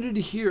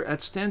community here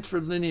at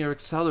Stanford Linear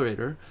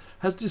Accelerator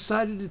has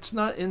decided it's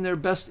not in their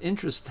best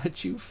interest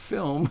that you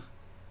film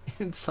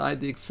inside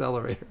the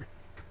accelerator."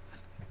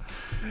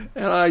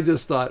 And I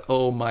just thought,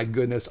 oh my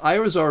goodness, I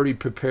was already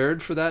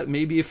prepared for that,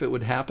 maybe if it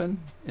would happen.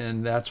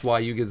 And that's why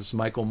you get this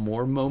Michael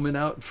Moore moment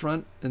out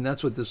front. And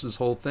that's what this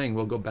whole thing.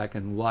 We'll go back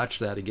and watch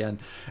that again.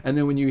 And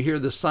then when you hear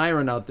the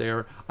siren out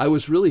there, I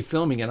was really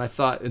filming, and I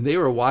thought, and they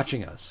were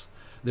watching us.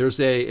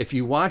 If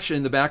you watch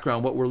in the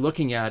background, what we're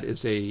looking at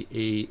is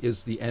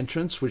the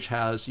entrance, which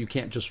has, you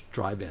can't just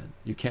drive in.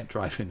 You can't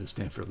drive into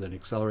Stanford Linear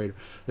Accelerator.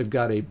 They've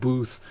got a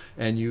booth,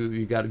 and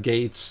you got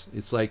gates.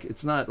 It's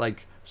not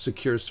like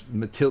secure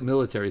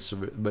military,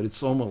 but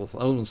it's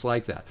almost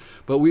like that.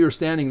 But we were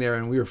standing there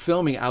and we were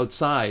filming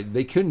outside.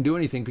 They couldn't do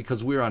anything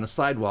because we were on a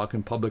sidewalk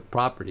in public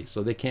property,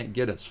 so they can't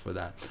get us for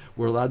that.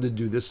 We're allowed to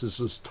do this.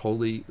 This is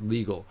totally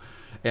legal.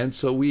 And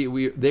so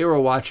they were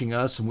watching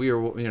us, and we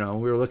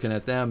were looking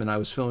at them, and I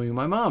was filming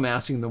my mom,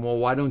 asking them, well,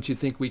 why don't you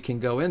think we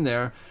can go in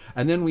there?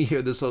 And then we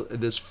hear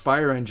this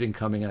fire engine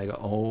coming, and I go,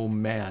 oh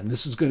man,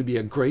 this is going to be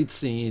a great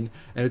scene.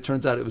 And it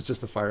turns out it was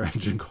just a fire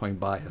engine going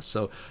by us.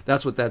 So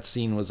that's what that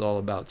scene was all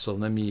about. So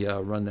let me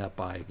run that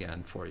by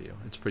again for you.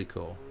 It's pretty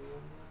cool.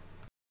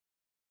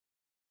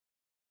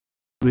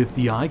 If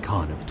the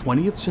icon of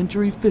 20th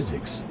century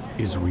physics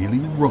is really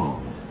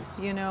wrong.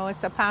 You know,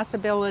 it's a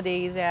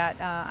possibility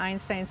that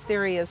Einstein's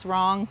theory is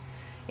wrong,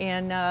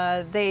 and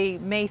they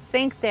may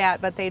think that,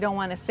 but they don't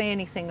want to say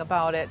anything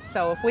about it.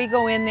 So if we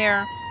go in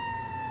there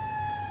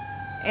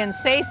and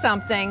say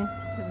something,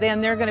 then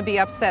they're going to be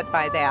upset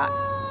by that.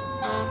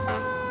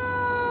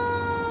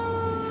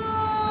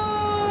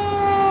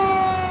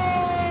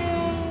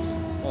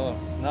 Oh,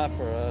 not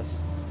for us.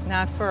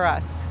 Not for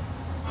us.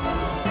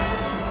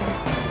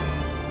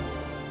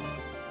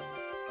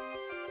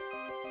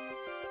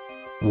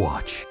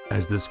 Watch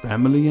as this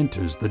family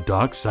enters the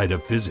dark side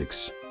of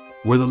physics,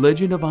 where the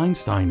legend of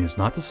Einstein is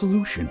not the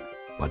solution,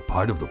 but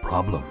part of the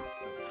problem.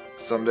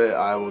 Someday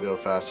I will go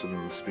faster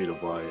than the speed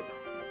of light.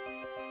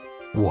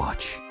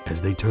 Watch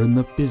as they turn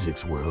the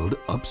physics world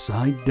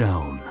upside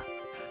down.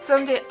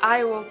 Someday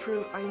I will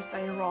prove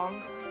Einstein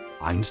wrong.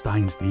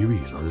 Einstein's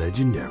theories are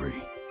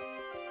legendary.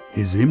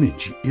 His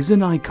image is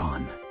an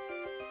icon.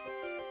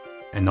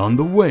 And on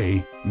the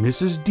way,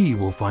 Mrs. D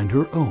will find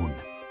her own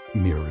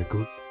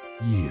miracle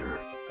year.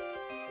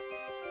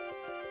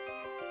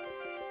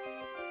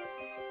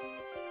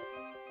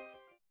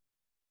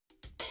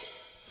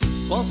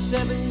 For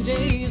 7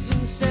 days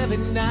and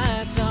 7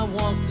 nights I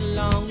walked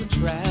along the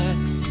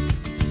tracks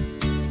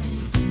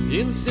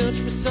in search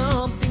for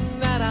something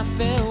that I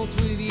felt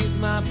would ease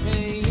my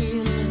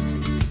pain.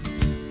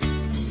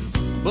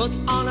 But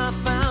all I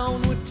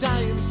found were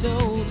dying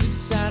souls who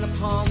sat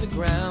upon the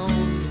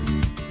ground.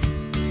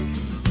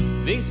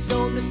 They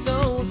sold their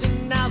souls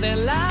and now their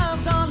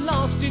lives are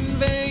lost in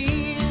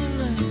vain.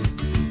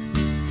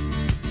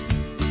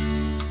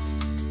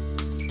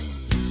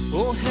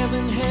 Oh,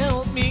 heaven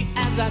help me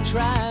as I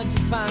try to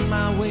find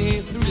my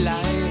way through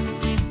life.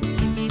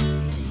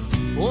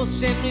 Oh,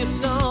 send me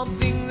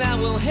something that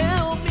will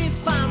help me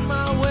find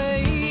my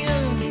way.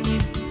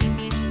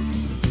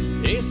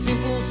 A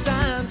simple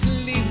sign to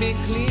lead me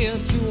clear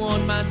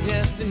toward my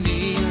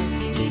destiny.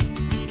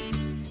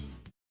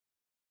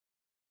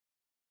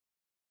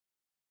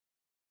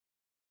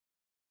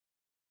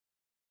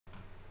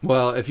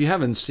 Well, if you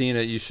haven't seen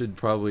it, you should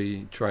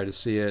probably try to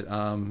see it.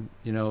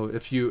 You know,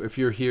 if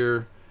you're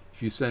here,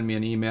 if you send me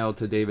an email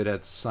to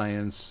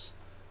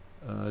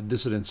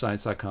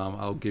david@dissidentsscience.com,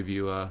 I'll give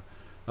you a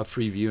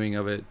free viewing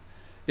of it.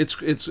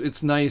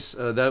 It's nice.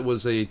 That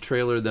was a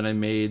trailer that I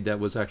made. That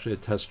was actually a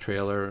test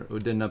trailer.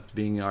 It ended up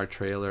being our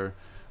trailer.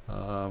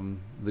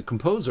 The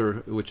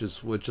composer, which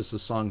is a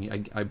song,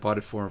 I bought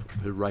it for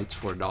the rights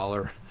for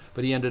 $1.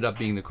 But he ended up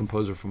being the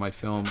composer for my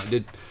film. I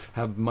did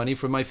have money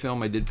for my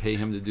film. I did pay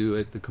him to do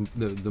it.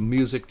 The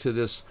music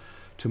to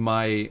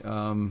my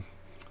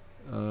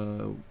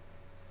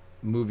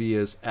movie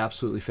is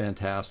absolutely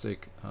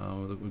fantastic.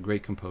 A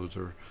great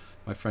composer,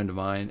 my friend of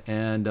mine.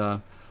 And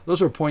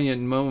those are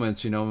poignant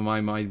moments. You know,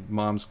 my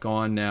mom's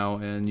gone now,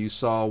 and you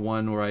saw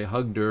one where I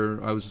hugged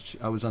her. I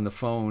was on the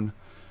phone,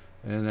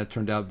 and that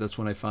turned out that's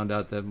when I found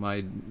out that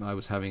I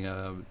was having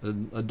a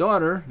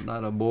daughter,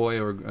 not a boy,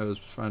 or I was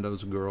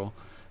a girl.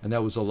 And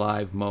that was a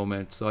live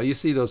moment. So you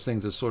see those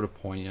things as sort of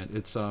poignant.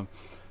 It's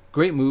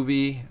great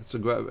movie.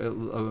 It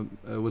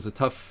was a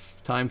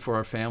tough time for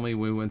our family.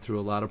 We went through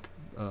a lot of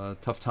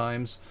tough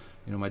times.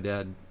 You know, my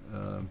dad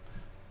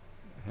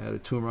had a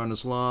tumor on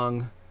his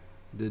lung,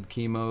 did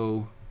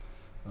chemo.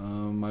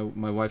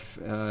 My wife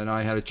and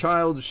I had a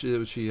child.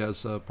 She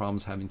has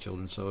problems having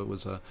children, so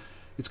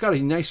it's got a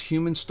nice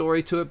human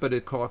story to it, but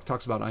it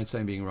talks about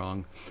Einstein being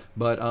wrong.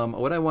 But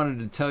what I wanted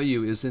to tell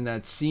you is in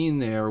that scene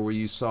there where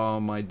you saw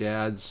my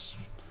dad's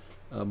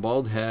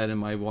bald head and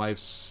my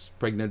wife's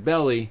pregnant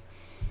belly,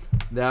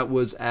 that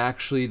was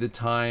actually the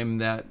time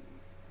that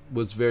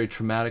was very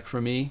traumatic for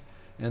me.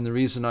 And the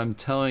reason I'm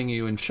telling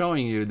you and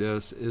showing you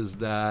this is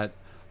that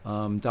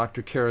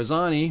Dr.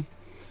 Karazani,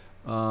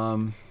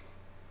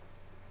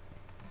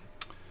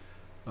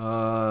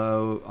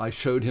 I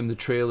showed him the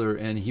trailer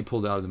and he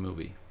pulled out of the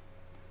movie.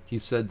 He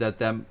said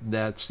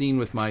that scene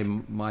with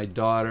my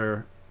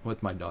daughter, well,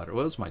 it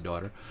was my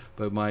daughter,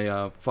 but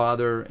my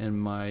father and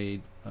my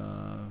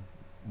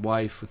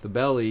wife with the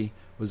belly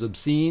was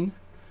obscene,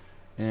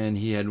 and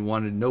he had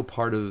wanted no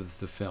part of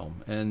the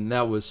film, and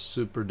that was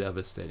super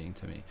devastating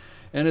to me.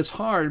 And it's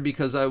hard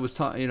because I was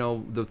you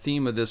know, the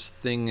theme of this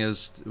thing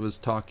was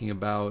talking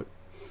about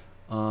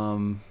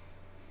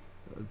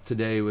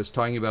today was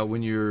talking about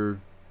when your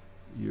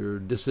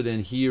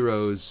dissident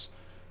heroes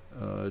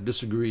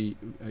disagree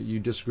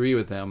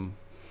with them,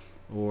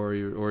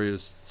 or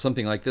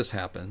something like this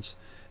happens,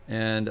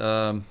 and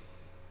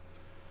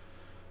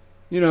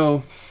you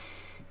know,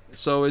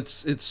 so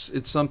it's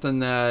something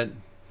that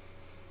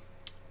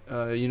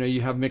you know,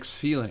 you have mixed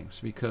feelings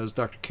because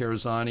Dr.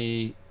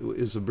 Karazani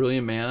is a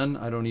brilliant man.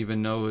 I don't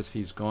even know if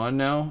he's gone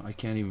now. I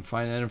can't even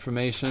find that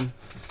information.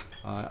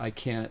 I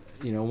can't,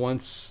 you know,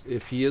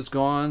 if he is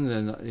gone,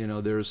 then, you know,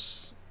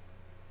 there's,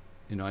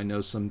 you know, I know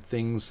some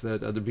things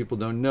that other people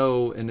don't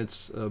know, and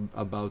it's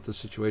about the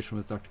situation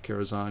with Dr.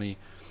 Karazani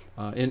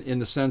in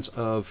the sense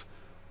of,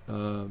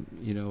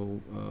 you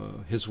know,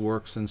 his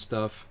works and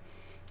stuff.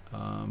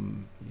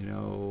 You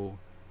know,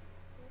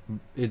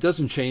 it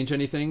doesn't change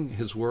anything.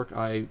 His work,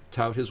 I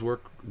tout his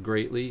work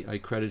greatly. I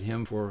credit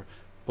him for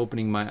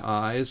opening my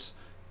eyes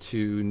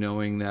to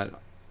knowing that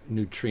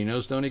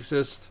neutrinos don't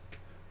exist,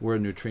 where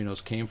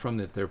neutrinos came from,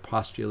 that they're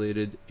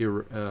postulated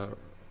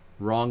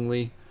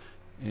wrongly,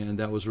 and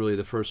that was really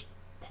the first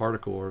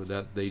particle, or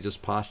that they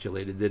just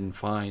postulated, didn't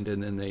find,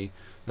 and then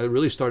that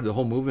really started the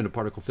whole movement of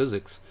particle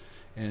physics.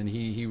 And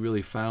he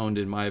really found,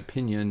 in my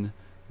opinion,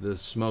 the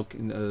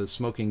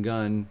smoking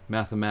gun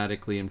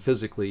mathematically and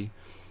physically,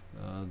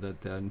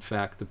 that in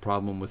fact the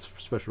problem with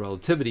special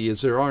relativity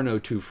is there are no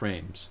two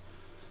frames.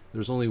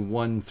 There's only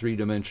one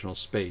three-dimensional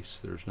space.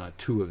 There's not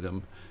two of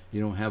them.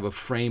 You don't have a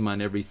frame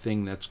on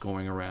everything that's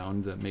going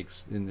around. That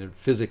makes, and the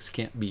physics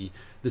can't be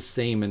the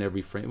same in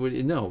every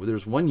frame. No,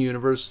 there's one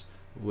universe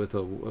with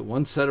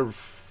one set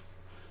of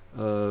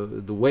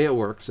the way it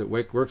works. It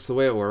works the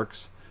way it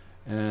works,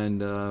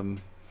 and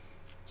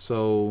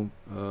so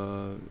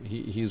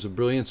he's a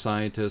brilliant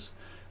scientist.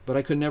 But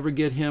I could never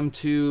get him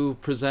to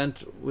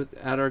present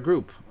at our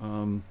group.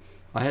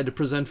 I had to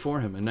present for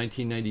him in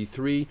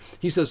 1993.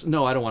 He says,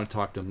 no, I don't want to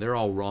talk to them. They're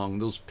all wrong.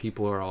 Those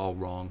people are all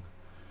wrong.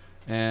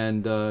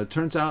 And it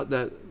turns out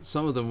that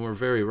some of them were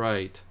very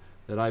right,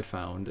 that I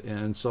found.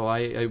 And so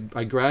I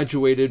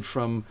graduated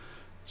from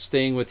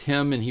staying with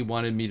him, and he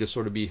wanted me to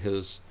sort of be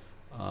his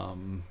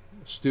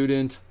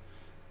student.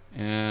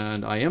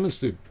 And I am a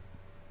student.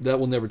 That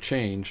will never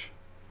change.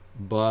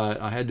 But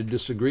I had to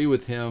disagree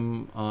with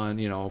him on,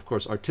 you know, of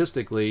course,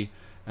 artistically.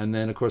 And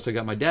then, of course, I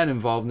got my dad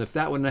involved. And if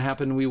that wouldn't have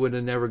happened, we would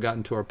have never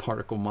gotten to our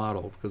particle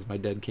model, because my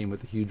dad came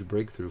with a huge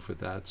breakthrough for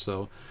that.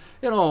 So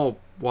it all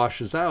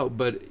washes out.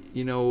 But,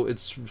 you know,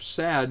 it's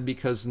sad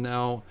because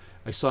now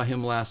I saw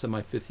him last at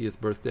my 50th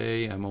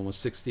birthday. I'm almost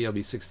 60. I'll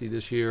be 60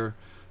 this year.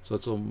 So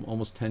it's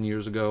almost 10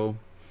 years ago.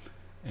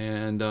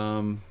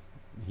 And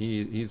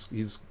he's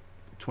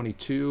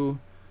 22.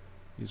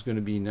 He's going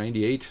to be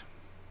 98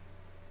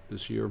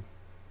 this year,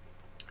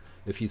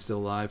 if he's still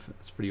alive.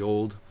 It's pretty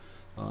old.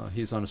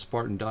 He's on a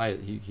Spartan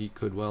diet. He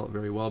could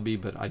very well be,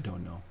 but I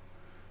don't know.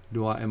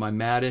 Am I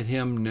mad at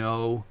him?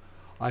 No.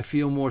 I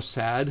feel more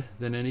sad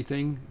than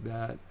anything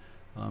that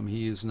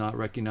he is not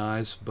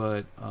recognized,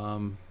 but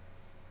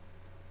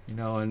you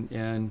know,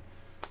 and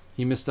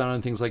he missed out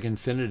on things like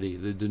infinity,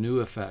 the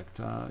Denou effect.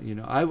 You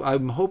know,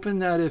 I'm hoping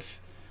that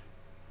if,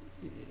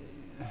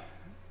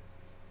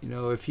 you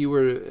know, if he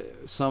were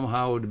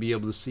somehow to be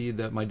able to see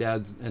that my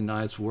dad and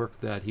I's work,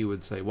 that he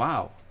would say,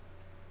 wow,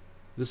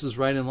 this is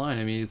right in line.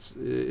 I mean,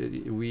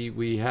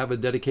 we have a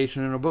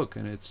dedication in our book,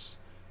 and it's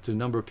to a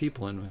number of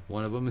people, and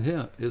one of them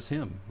is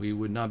him. We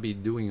would not be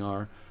doing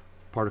our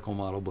particle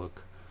model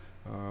book,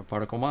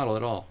 particle model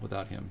at all,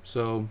 without him.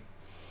 So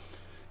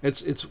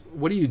it's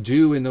what do you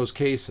do in those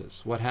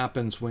cases? What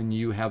happens when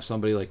you have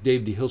somebody like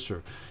Dave D.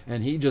 Hilster,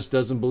 and he just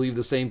doesn't believe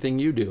the same thing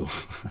you do?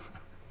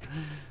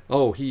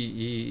 Oh,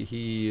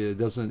 he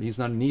doesn't. He's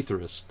not an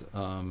etherist.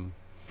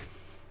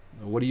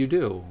 What do you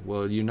do?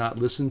 Well, do you not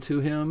listen to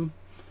him?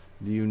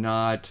 Do you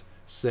not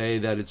say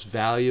that it's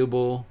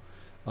valuable?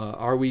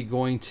 Are we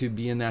going to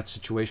be in that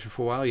situation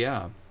for a while?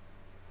 Yeah.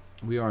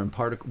 We are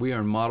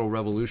in model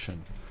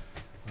revolution.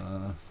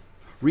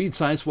 Read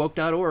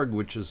ScienceWoke.org,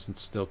 which is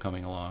still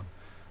coming along.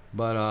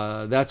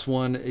 But that's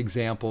one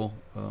example.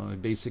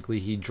 Basically,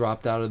 he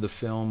dropped out of the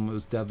film. It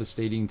was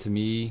devastating to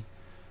me.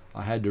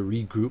 I had to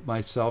regroup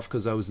myself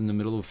because I was in the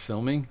middle of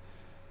filming,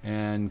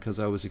 and because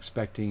I was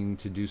expecting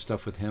to do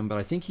stuff with him. But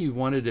I think he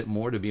wanted it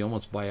more to be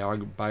almost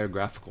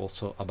biographical,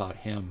 so about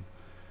him.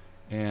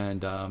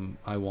 And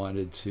I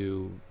wanted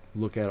to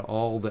look at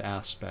all the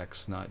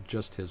aspects, not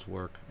just his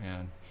work.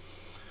 And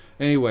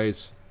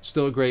anyways,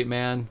 still a great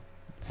man.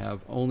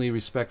 Have only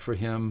respect for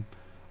him.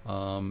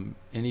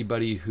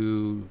 Anybody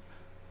who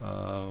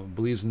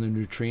believes in the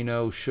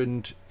neutrino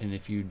shouldn't, and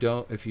if you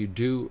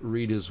do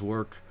read his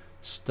work,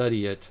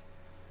 study it,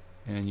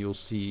 and you'll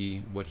see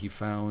what he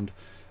found.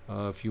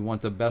 If you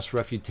want the best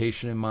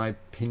refutation, in my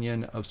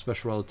opinion, of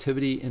special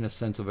relativity in a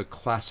sense of a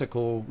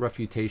classical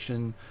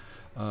refutation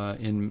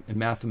in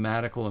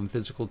mathematical and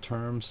physical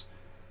terms,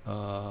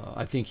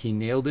 I think he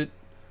nailed it.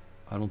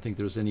 I don't think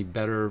there's any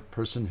better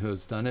person who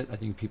has done it. I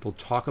think people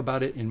talk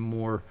about it in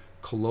more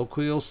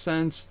colloquial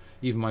sense.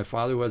 Even my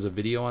father, who has a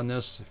video on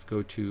this, if you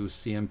go to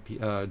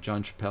CMP,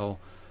 John Chappell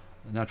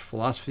Natural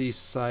Philosophy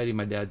Society,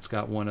 my dad's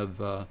got one of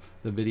the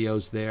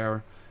videos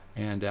there,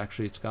 and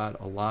actually it's got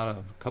a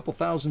couple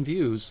thousand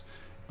views.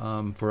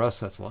 For us,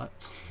 that's a lot.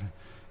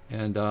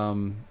 And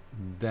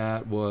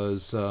that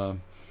was, but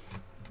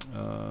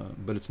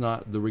it's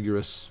not the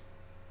rigorous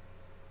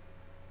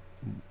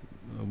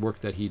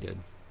work that he did.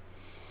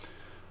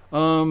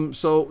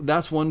 So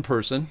that's one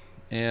person,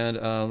 and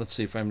let's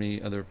see if I have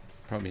any other.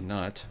 Probably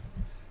not.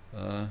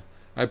 I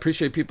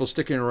appreciate people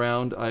sticking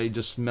around. I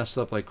just messed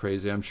up like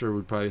crazy. I'm sure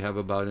we'd probably have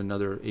about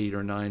another 8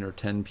 or 9 or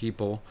 10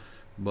 people,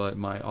 but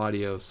my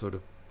audio sort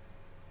of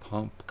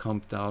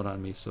pumped out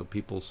on me, so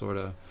people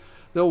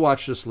they'll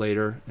watch this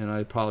later, and I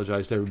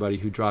apologize to everybody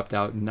who dropped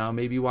out and now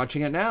may be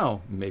watching it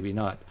now, maybe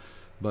not.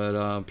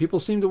 But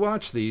people seem to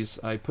watch these.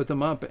 I put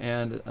them up,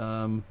 and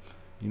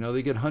you know,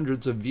 they get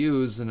hundreds of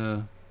views in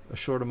a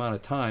short amount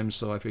of time,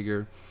 so I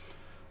figure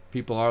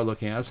people are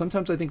looking at it.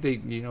 Sometimes I think they,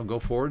 go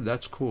forward.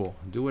 That's cool.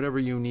 Do whatever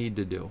you need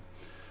to do.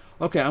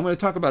 Okay, I'm going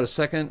to talk about a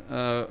second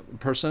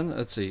person.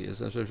 Let's see.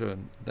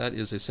 That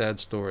is a sad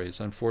story. It's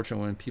unfortunate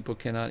when people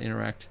cannot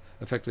interact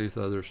effectively with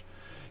others.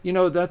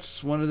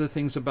 That's one of the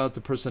things about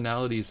the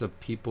personalities of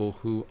people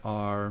who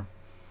are,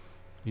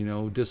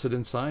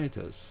 dissident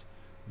scientists.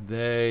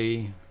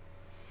 A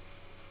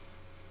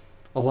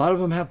lot of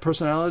them have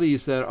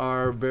personalities that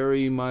are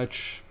very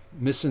much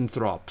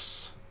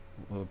misanthropes.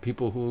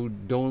 People who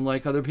don't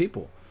like other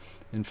people.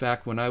 In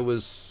fact, when I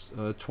was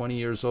 20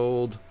 years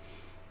old,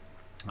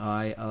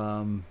 I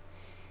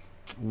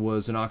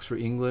was in Oxford,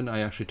 England.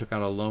 I actually took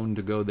out a loan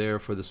to go there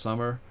for the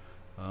summer.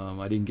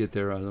 I didn't get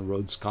there on a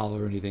Rhodes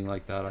Scholar or anything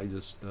like that. I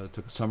just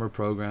took a summer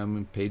program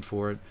and paid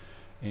for it.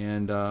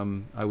 And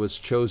I was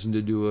chosen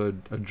to do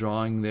a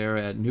drawing there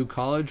at New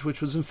College,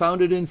 which was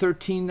founded in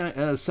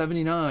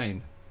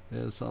 1379.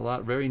 It's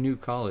a very new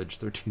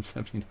college,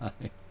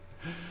 1379.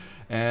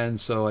 And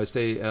so I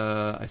stayed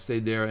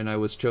there, and I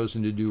was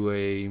chosen to do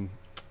a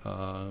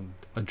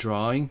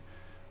drawing.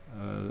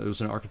 There was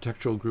an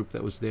architectural group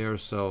that was there,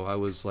 so I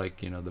was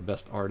like, the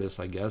best artist,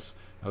 I guess.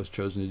 I was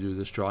chosen to do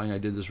this drawing. I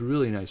did this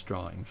really nice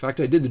drawing. In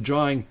fact, I did the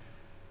drawing,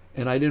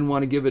 and I didn't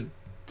want to give it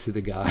to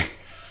the guy.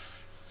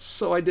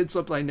 So I did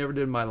something I never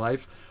did in my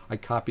life. I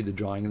copied the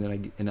drawing,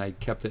 and then I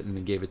kept it and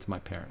then gave it to my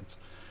parents.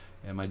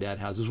 And my dad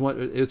has.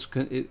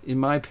 In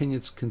my opinion,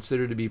 it's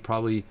considered to be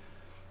probably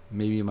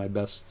maybe my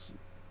best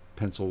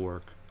pencil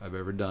work I've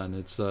ever done.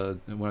 It's when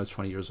I was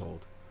 20 years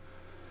old.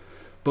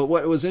 But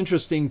what was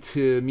interesting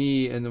to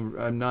me, and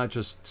I'm not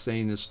just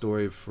saying this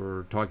story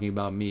for talking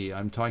about me,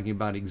 I'm talking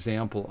about an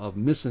example of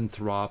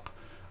misanthrope,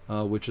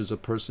 which is a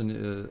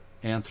person,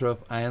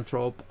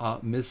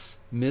 mis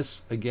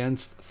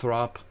against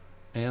throp,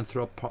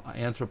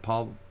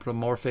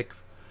 anthropomorphic,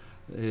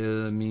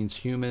 means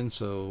human,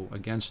 so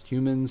against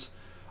humans.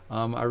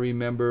 I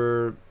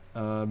remember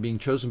being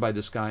chosen by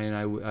this guy,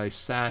 and I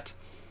sat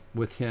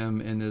with him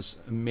in this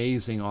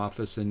amazing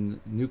office in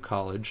New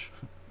College,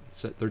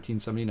 it's at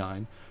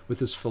 1379, with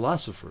this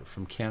philosopher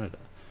from Canada.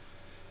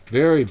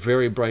 Very,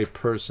 very bright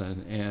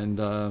person, and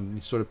he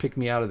sort of picked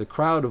me out of the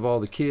crowd of all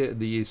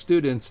the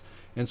students,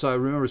 and so I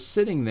remember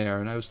sitting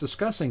there, and I was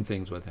discussing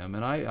things with him,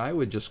 and I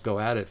would just go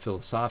at it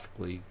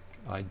philosophically.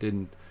 I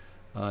didn't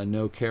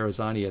know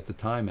Karazani at the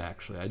time,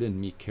 actually. I didn't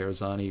meet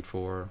Karazani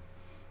for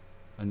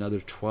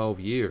another 12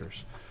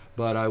 years,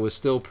 but I was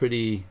still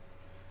pretty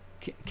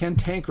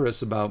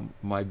cantankerous about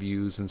my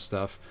views and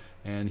stuff,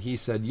 and he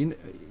said,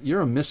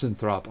 you're a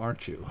misanthrope,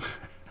 aren't you?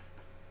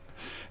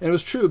 And it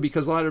was true,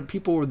 because a lot of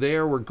people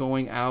were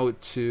going out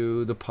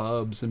to the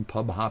pubs and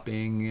pub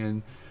hopping,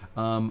 and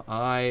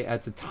I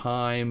at the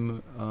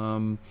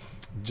time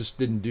just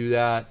didn't do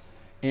that.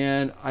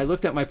 And I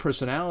looked at my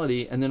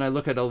personality, and then I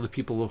look at all the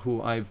people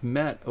who I've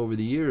met over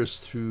the years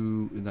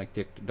through, like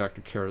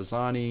Dr.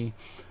 Karazani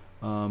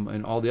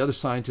and all the other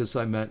scientists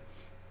I met.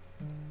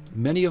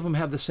 Many of them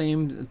have the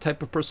same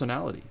type of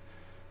personality.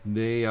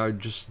 They are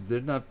just,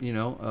 they're not, you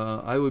know,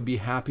 I would be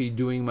happy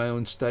doing my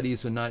own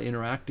studies and not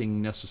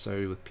interacting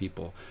necessarily with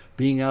people.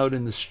 Being out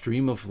in the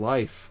stream of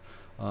life.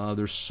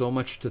 There's so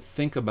much to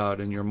think about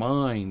in your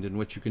mind and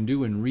what you can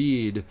do and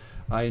read.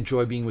 I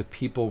enjoy being with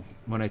people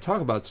when I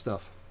talk about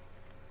stuff.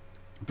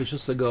 But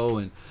just to go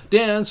and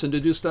dance and to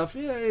do stuff,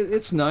 yeah,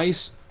 it's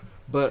nice.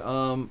 But,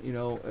 you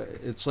know,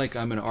 it's like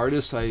I'm an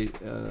artist. I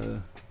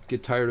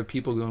get tired of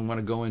people who want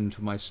to go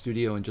into my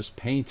studio and just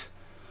paint.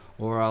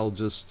 Or I'll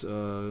just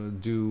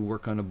do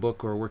work on a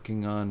book or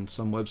working on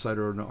some website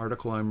or an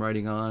article I'm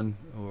writing on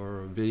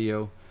or a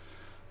video.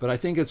 But I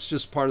think it's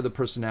just part of the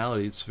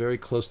personality. It's very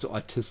close to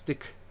autistic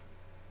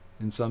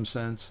in some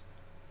sense.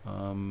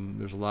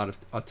 There's a lot of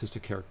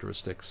autistic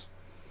characteristics.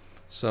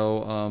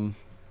 So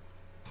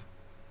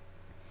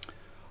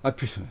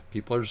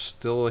people are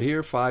still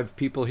here, 5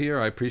 people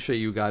here. I appreciate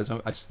you guys.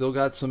 I still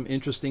got some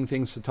interesting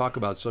things to talk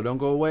about. So don't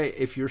go away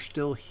if you're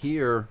still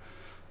here.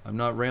 I'm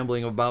not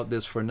rambling about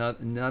this for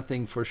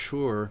nothing for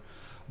sure.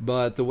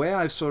 But the way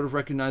I've sort of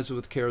recognized it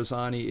with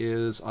Karazani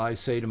is I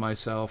say to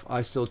myself,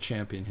 I still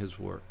champion his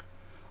work.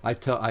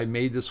 I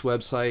made this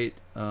website.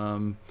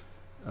 I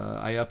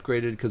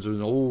upgraded because it was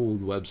an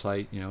old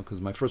website, you know, because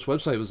my first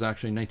website was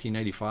actually in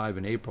 1995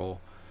 in April.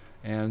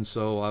 And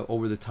so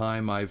over the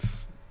time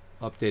I've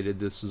updated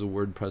this as a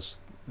WordPress,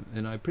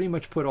 and I pretty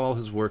much put all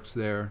his works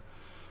there.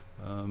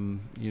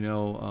 You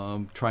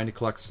know, trying to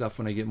collect stuff.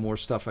 When I get more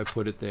stuff, I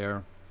put it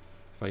there.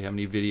 If I have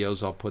any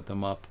videos, I'll put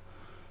them up.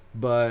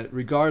 But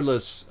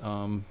regardless,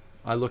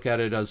 I look at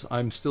it as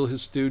I'm still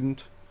his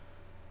student.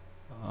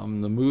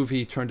 The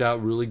movie turned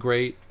out really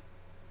great.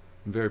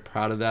 I'm very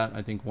proud of that.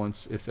 I think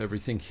if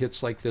everything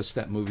hits like this,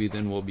 that movie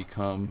then will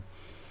become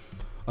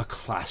a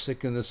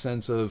classic in the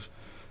sense of,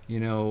 you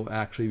know,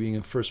 actually being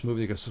a first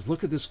movie that goes,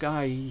 look at this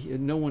guy.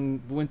 No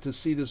one went to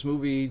see this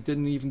movie,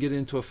 didn't even get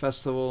into a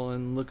festival,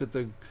 and look at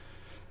the...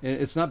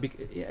 It's not...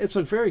 It's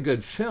a very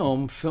good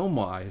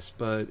film-wise,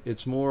 but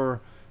it's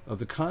more of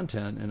the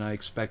content, and I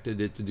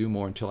expected it to do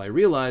more until I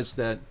realized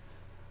that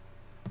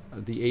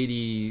the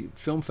 80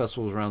 film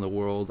festivals around the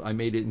world, I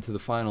made it into the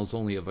finals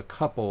only of a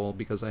couple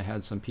because I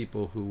had some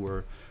people who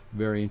were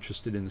very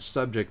interested in the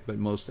subject, but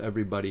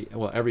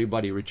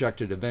everybody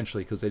rejected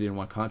eventually because they didn't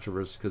want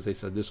controversy, because they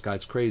said, this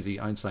guy's crazy,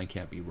 Einstein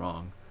can't be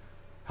wrong.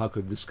 How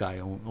could this guy,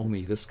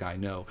 only this guy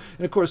know?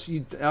 And of course,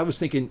 I was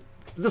thinking,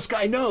 this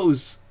guy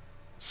knows,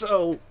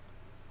 so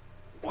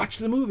watch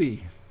the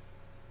movie.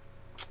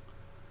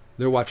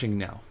 They're watching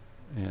now.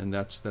 And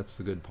that's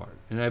the good part.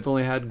 And I've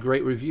only had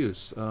great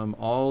reviews.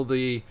 All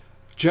the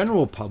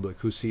general public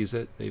who sees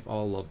it, they've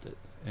all loved it.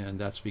 And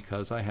that's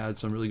because I had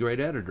some really great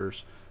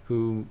editors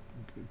who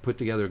put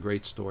together a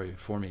great story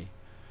for me.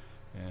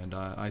 And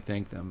I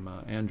thank them.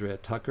 Andrea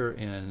Tucker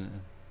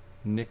and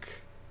Nick...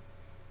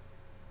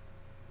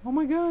 Oh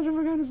my gosh, I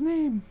forgot his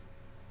name.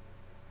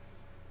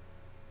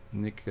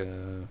 Nick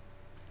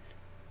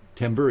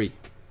Tamburi.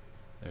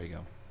 There you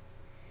go.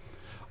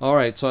 All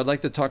right, so I'd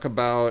like to talk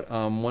about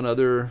one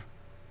other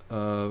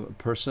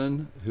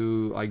person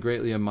who I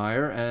greatly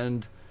admire,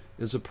 and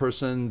is a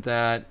person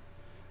that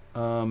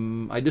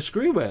I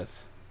disagree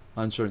with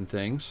on certain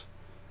things.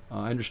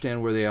 I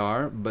understand where they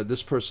are, but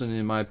this person,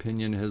 in my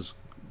opinion, has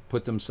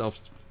put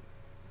themselves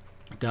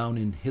down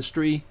in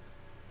history,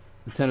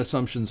 the 10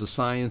 assumptions of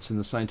science and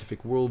the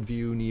scientific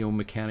worldview,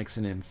 neo-mechanics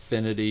and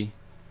infinity.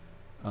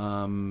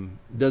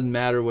 Doesn't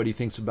matter what he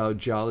thinks about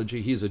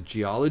geology. He's a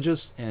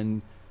geologist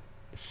and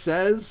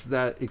says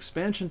that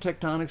expansion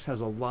tectonics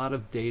has a lot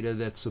of data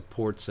that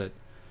supports it,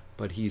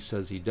 but he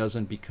says he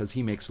doesn't because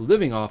he makes a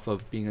living off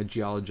of being a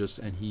geologist,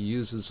 and he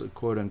uses a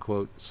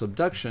quote-unquote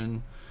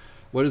subduction.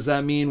 What does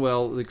that mean?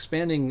 Well, the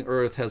expanding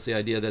Earth has the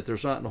idea that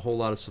there's not a whole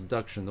lot of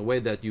subduction. The way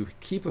that you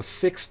keep a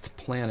fixed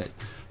planet,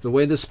 the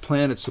way this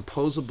planet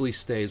supposedly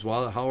stays,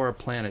 how our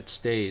planet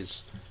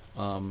stays,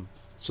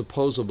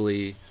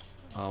 supposedly,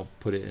 I'll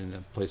put it in a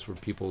place where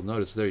people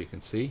notice. There you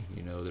can see,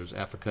 you know, there's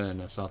Africa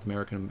and South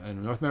America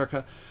and North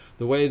America.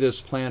 The way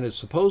this planet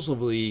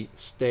supposedly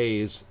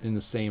stays in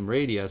the same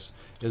radius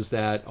is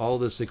that all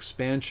this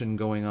expansion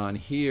going on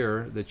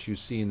here that you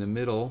see in the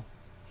middle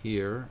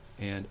here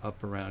and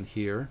up around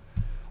here,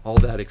 all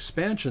that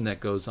expansion that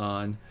goes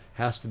on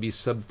has to be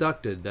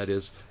subducted. That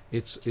is,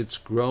 it's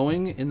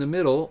growing in the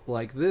middle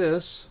like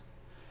this,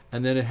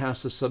 and then it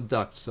has to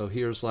subduct. So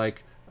here's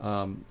like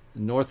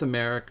North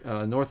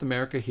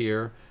America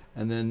here,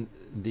 and then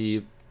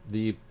the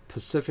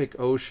Pacific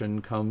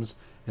Ocean comes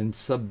and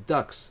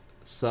ducks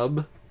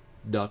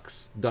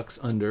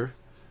under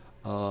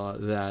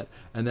that,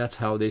 and that's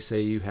how they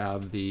say you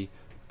have the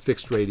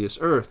fixed radius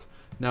Earth.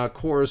 Now, of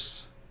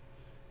course,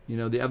 you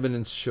know, the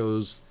evidence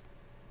shows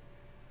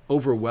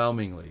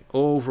overwhelmingly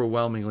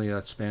that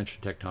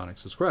expansion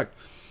tectonics is correct.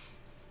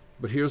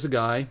 But here's a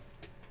guy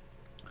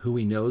who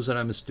he knows that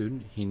I'm a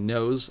student. He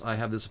knows I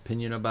have this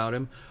opinion about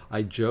him.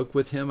 I joke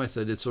with him. I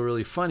said, it's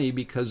really funny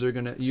because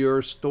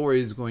your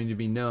story is going to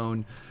be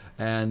known,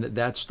 and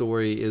that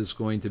story is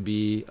going to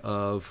be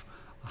of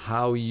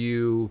how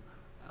you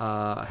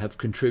have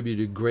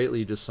contributed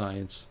greatly to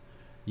science,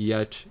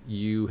 yet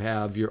you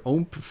have your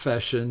own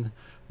profession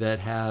that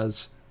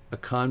has a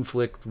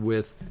conflict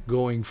with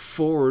going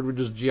forward, which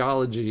is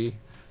geology.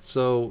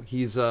 So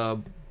he's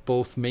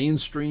both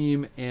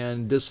mainstream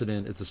and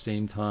dissident at the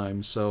same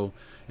time. So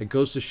it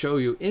goes to show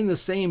you, in the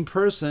same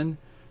person,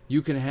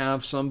 you can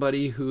have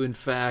somebody who, in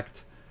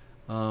fact,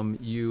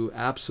 you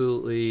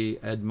absolutely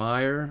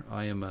admire.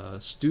 I am a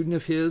student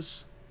of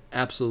his,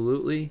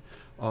 absolutely.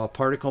 A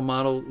particle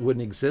model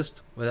wouldn't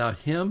exist without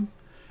him.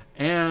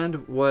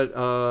 And what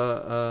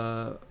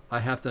I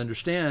have to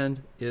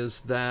understand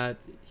is that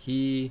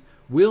he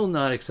will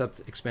not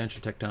accept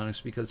expansion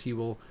tectonics because he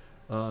will,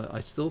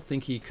 I still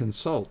think he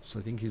consults.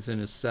 I think he's in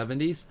his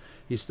 70s.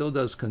 He still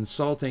does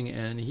consulting,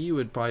 and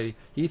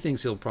he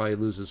thinks he'll probably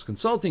lose his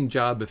consulting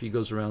job if he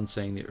goes around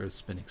saying the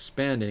Earth's been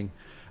expanding.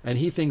 And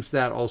he thinks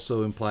that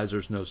also implies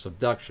there's no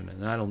subduction,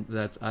 and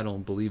I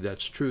don't believe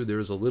that's true. There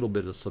is a little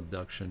bit of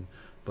subduction,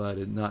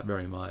 but not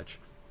very much.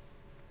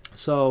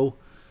 So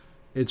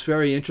it's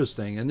very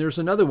interesting. And there's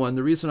another one.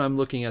 The reason I'm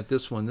looking at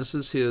this one, this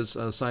is his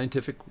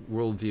scientific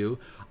worldview.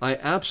 I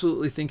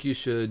absolutely think you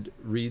should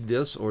read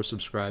this or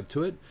subscribe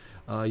to it.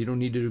 You don't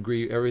need to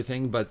agree with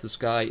everything, but this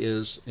guy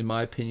is, in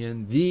my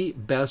opinion, the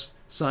best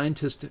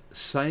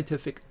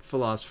scientific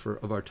philosopher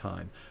of our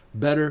time.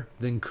 Better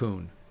than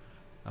Kuhn.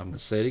 I'm going to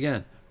say it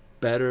again.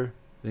 Better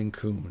than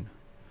Kuhn.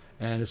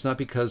 And it's not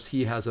because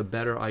he has a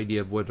better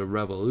idea of what a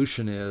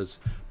revolution is,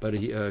 but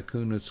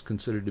Kuhn is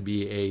considered to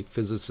be a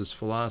physicist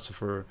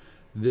philosopher.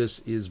 This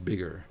is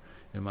bigger,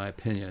 in my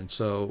opinion.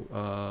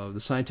 So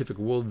the Scientific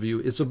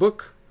Worldview is a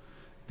book,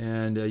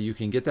 and you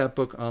can get that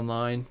book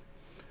online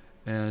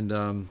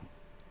and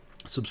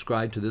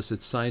subscribe to this.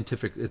 It's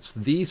scientific. It's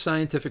the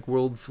Scientific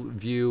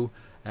Worldview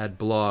at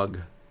blog.com,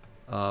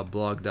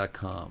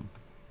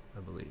 I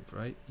believe,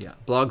 right? Yeah,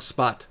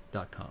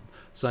 blogspot.com.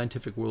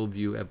 Scientific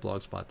Worldview at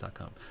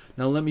blogspot.com.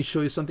 Now let me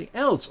show you something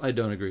else I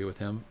don't agree with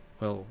him.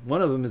 Well,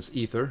 one of them is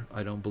ether.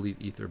 I don't believe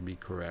ether to be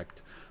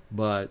correct,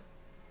 but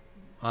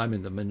I'm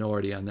in the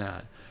minority on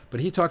that.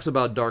 But he talks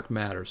about dark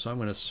matter, so I'm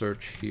going to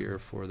search here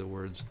for the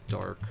words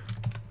dark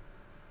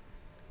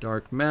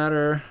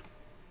matter.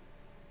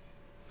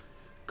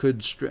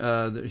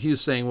 He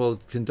was saying, well,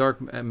 can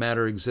dark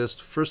matter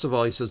exist? First of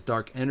all, he says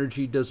dark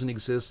energy doesn't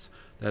exist.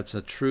 That's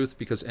a truth,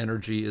 because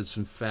energy is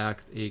in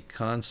fact a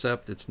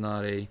concept. It's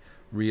not a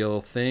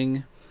real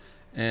thing.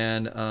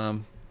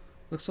 And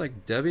looks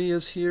like Debbie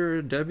is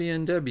here. Debbie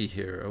and Debbie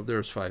here. Oh,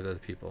 there's 5 other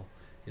people.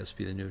 ESP,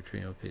 the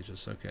neutrino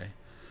pages. Okay.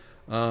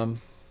 I'll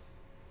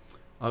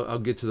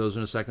get to those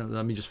in a second.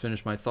 Let me just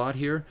finish my thought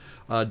here.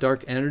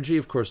 Dark energy,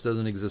 of course,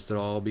 doesn't exist at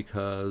all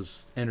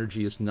because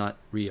energy is not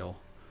real.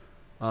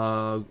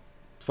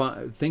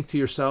 Think to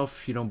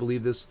yourself, if you don't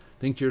believe this,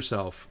 think to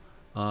yourself,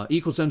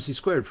 equals MC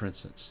squared, for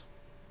instance.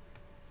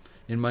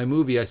 In my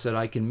movie, I said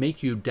I can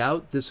make you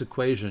doubt this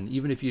equation,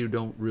 even if you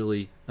don't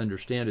really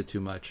understand it too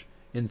much,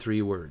 in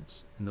 3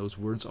 words. And those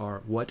words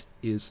are, what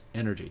is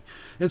energy?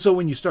 And so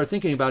when you start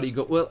thinking about it, you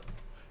go,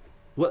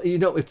 well, you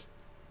know, it's,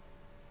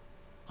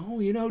 oh,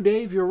 you know,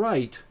 Dave, you're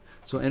right.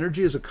 So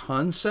energy is a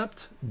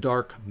concept.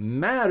 Dark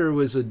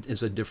matter is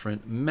a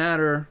different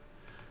matter.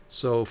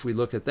 So if we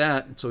look at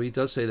that, so he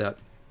does say that.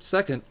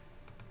 Second,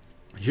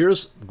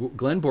 here's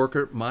Glenn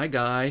Borkert, my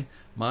guy,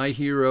 my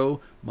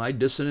hero, my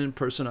dissident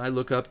person I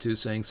look up to,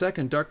 saying,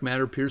 second, dark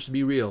matter appears to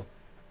be real.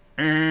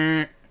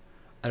 I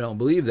don't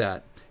believe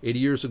that. 80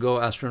 years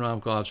ago,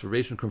 astronomical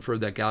observation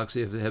confirmed that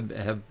galaxies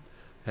have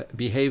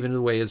behave in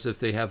a way as if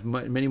they have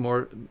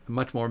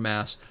much more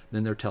mass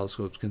than their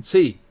telescopes can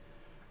see.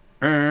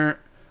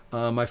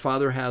 My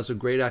father has a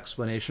great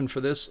explanation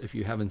for this. If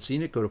you haven't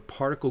seen it, go to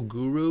Particle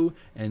Guru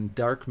and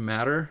Dark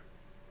Matter.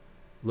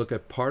 Look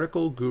at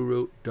Particle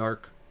Guru,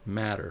 Dark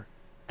Matter.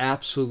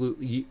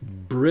 Absolutely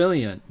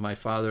brilliant. My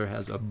father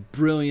has a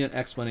brilliant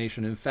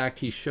explanation. In fact,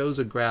 he shows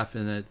a graph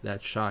in it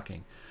that's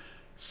shocking.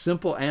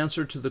 Simple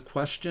answer to the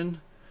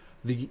question.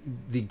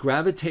 The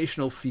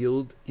gravitational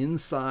field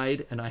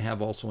inside, and I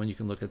have also one, you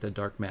can look at the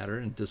dark matter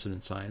in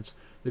dissident science,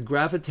 the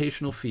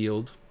gravitational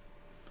field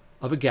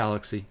of a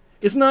galaxy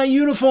is not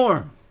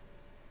uniform.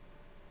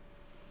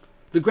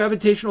 The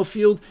gravitational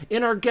field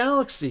in our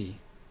galaxy,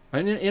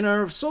 in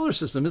our solar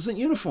system, isn't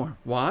uniform.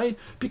 Why?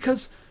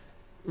 Because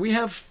we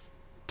have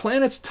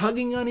planets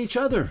tugging on each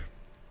other.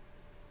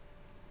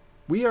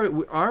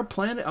 Our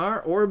planet,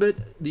 our orbit,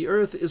 the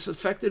Earth, is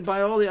affected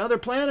by all the other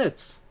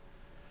planets.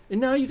 And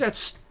now you got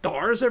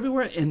stars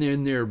everywhere, and they're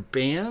in their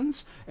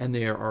bands, and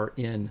they are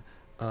in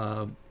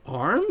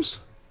arms.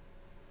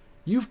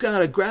 You've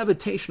got a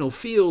gravitational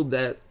field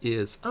that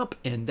is up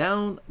and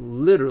down,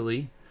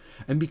 literally.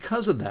 And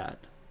because of that,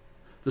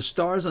 the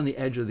stars on the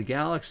edge of the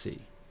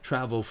galaxy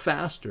travel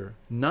faster,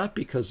 not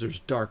because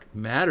there's dark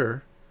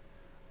matter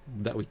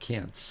that we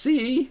can't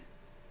see.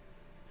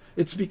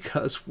 It's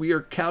because we are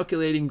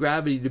calculating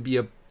gravity to be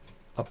a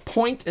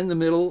point in the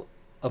middle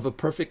of a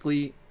perfect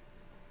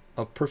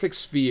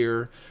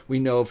sphere. We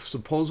know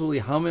supposedly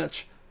how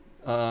much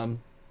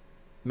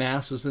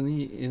mass is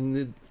in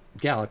the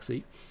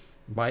galaxy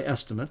by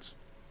estimates.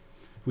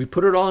 We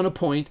put it all in a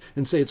point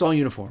and say it's all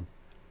uniform.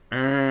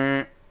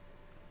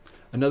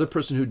 Another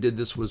person who did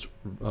this was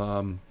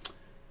Cameron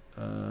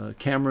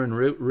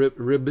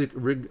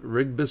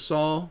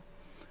Rigbisall.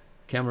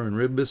 Cameron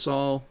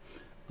Rigbisall.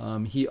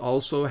 He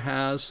also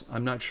has,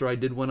 I'm not sure I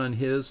did one on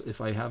his.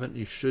 If I haven't,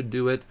 you should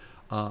do it.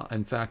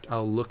 In fact,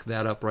 I'll look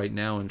that up right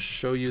now and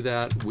show you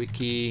that.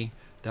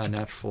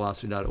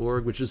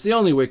 wiki.naturalphilosophy.org, which is the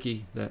only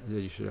wiki that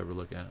you should ever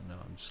look at. No,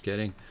 I'm just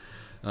kidding.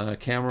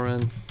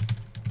 Cameron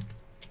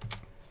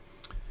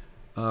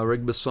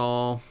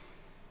Rigbisall.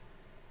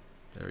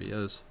 There he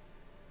is.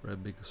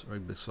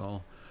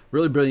 Rigbisall.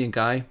 Really brilliant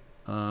guy.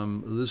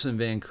 Lives in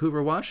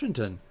Vancouver,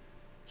 Washington.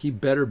 He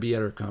better be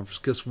at our conference.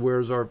 Guess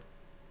where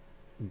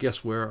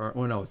our,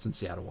 oh no, it's in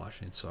Seattle,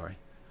 Washington, sorry.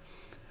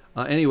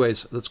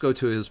 Anyways, let's go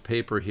to his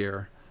paper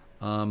here.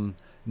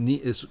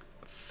 It's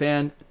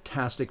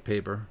fantastic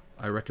paper.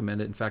 I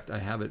recommend it. In fact, I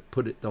have it,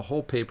 the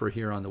whole paper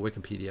here on the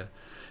Wikipedia.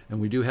 And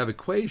we do have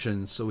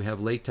equations, so we have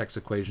latex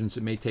equations.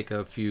 It may take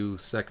a few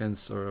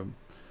seconds or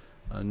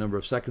a number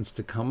of seconds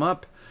to come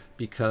up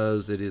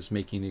because it is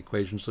making the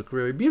equations look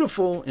very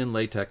beautiful in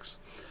latex.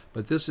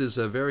 But this is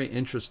a very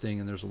interesting,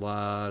 and there's a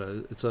lot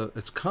of, it's a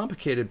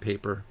complicated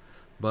paper.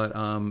 But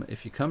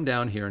if you come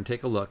down here and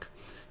take a look,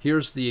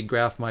 here's the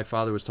graph my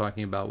father was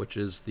talking about, which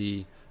is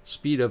the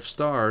speed of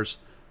stars.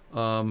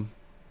 Guess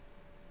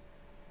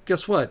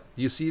what?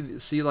 You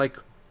see like,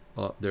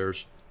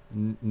 there's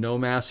no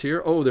mass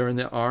here. Oh, they're in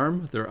the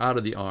arm. They're out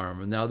of the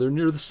arm. And now they're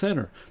near the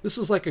center. This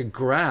is like a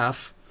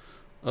graph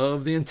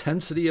of the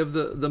intensity of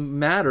the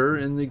matter,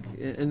 and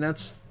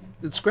it's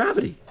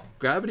gravity.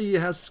 Gravity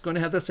is going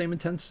to have that same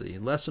intensity,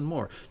 less and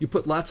more. You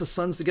put lots of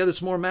suns together,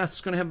 it's more mass, it's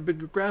going to have a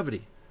bigger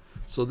gravity.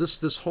 So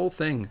this whole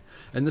thing,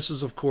 and this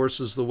is, of course,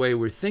 is the way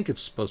we think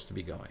it's supposed to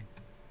be going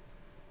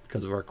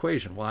because of our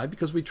equation. Why?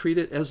 Because we treat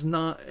it as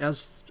not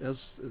as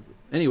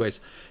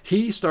anyways,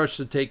 he starts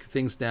to take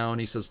things down.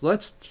 He says,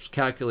 let's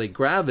calculate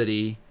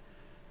gravity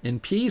in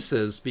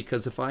pieces,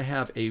 because if I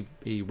have a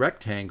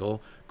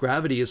rectangle,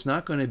 gravity is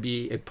not going to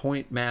be a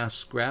point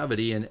mass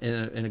gravity in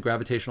a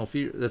gravitational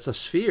field. That's a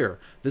sphere.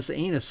 This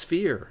ain't a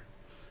sphere.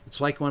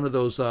 It's like one of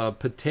those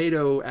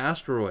potato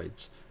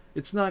asteroids.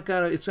 It's not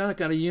got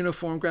a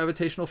uniform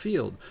gravitational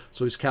field.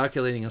 So he's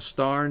calculating a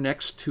star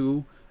next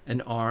to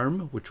an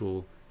arm, which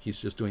will,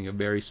 he's just doing a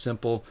very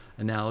simple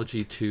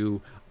analogy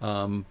to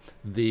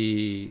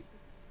the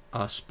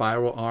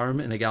spiral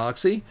arm in a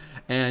galaxy.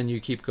 And you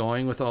keep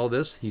going with all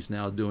this. He's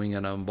now doing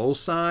it on both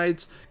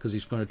sides because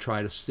he's going to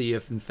try to see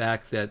if, in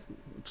fact, that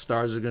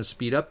stars are going to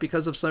speed up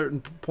because of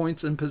certain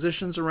points and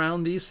positions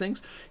around these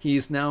things.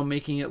 He's now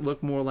making it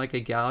look more like a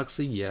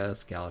galaxy.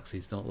 Yes,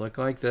 galaxies don't look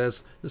like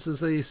this. This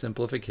is a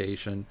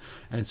simplification.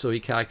 And so he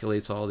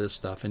calculates all this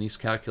stuff, and he's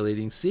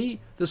calculating, see,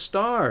 the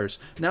stars.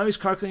 Now he's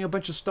calculating a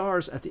bunch of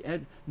stars at the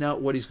end. Now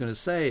what he's going to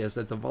say is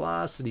that the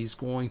velocity is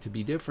going to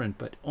be different,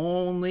 but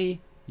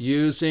only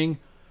using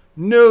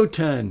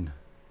Newton.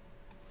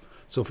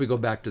 So if we go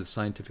back to the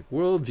scientific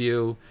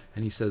worldview,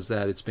 and he says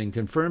that it's been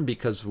confirmed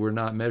because we're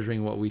not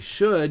measuring what we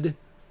should,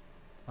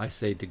 I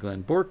say to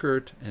Glenn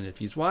Borkert, and if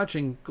he's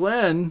watching,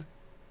 Glenn,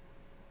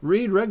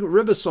 read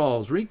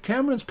Ribisall's, read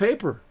Cameron's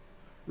paper,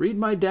 read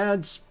my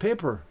dad's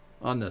paper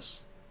on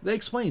this. They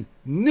explain.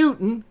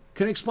 Newton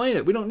can explain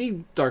it. We don't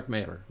need dark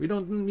matter. We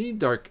don't need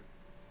dark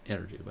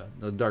energy,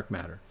 but dark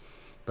matter.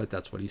 But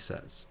that's what he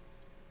says.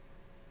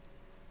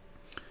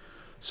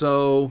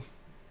 So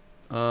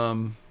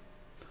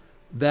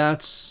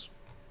that's,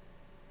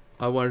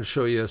 I wanted to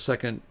show you a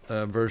second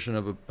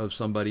version of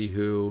somebody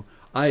who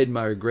I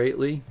admire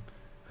greatly,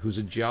 who's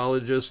a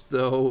geologist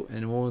though,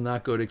 and will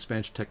not go to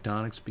expansion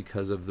tectonics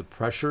because of the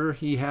pressure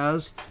he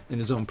has in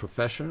his own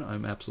profession.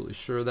 I'm absolutely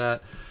sure of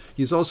that.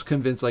 He's also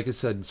convinced, like I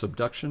said, in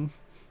subduction.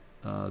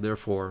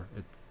 Therefore,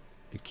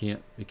 it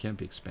can't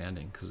be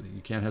expanding because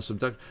you can't have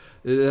subduction.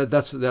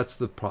 That's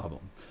the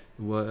problem.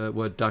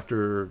 What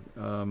Dr.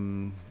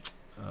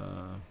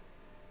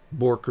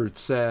 Borkert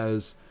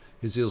says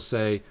is he'll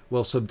say,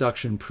 well,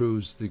 subduction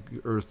proves the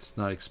Earth's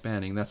not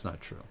expanding. That's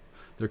not true.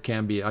 There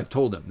can be, I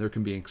told him, there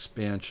can be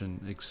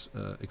expansion,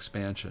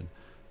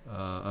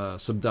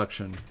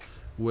 subduction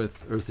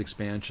with Earth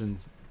expansion.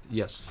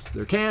 Yes,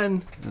 there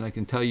can, and I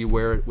can tell you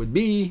where it would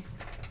be.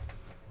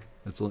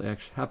 It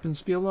actually happens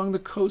to be along the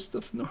coast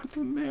of North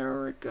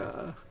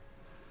America.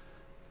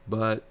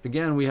 But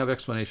again, we have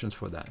explanations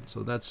for that,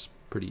 so that's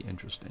pretty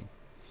interesting.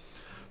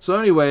 So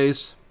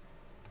anyways,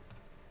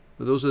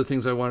 those are the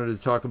things I wanted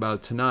to talk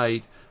about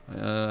tonight.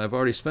 I've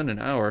already spent an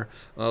hour.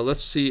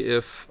 Let's see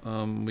if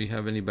we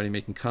have anybody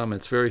making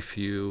comments. Very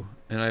few,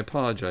 and I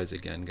apologize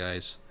again,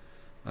 guys.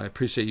 I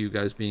appreciate you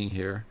guys being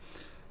here.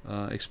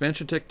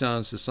 Expansion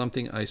tectonics is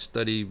something I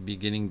studied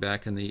beginning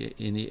back in the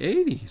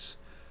 80s,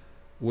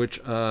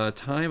 which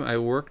time I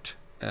worked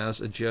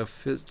as a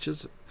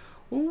geophysicist.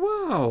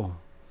 Oh,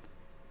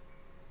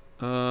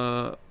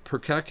 wow. Per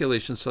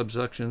calculation,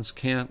 subductions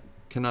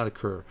cannot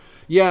occur.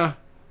 Yeah.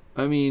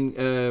 I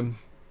mean,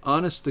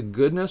 honest to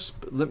goodness,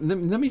 let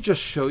me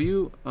just show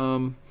you.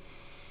 Where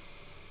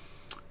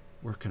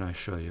can I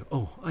show you?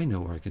 Oh, I know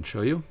where I can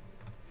show you.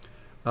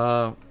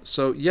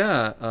 So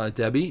yeah,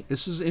 Debbie,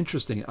 this is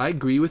interesting. I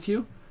agree with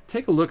you.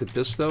 Take a look at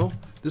this though.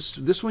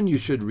 This one you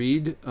should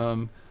read.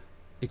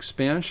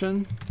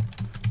 Expansion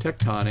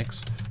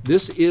Tectonics.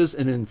 This is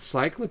an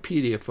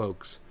encyclopedia,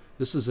 folks.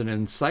 This is an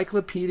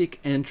encyclopedic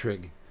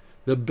entry,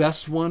 the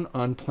best one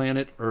on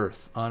planet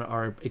Earth, on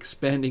our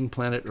expanding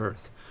planet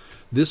Earth.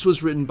 This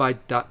was written by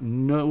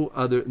none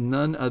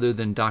other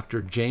than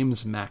Dr.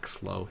 James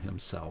Maxlow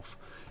himself.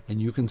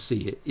 And you can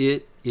see it.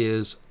 It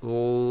is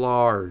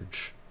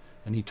large.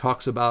 And he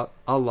talks about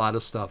a lot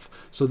of stuff.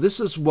 So this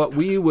is what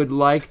we would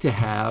like to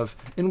have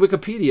in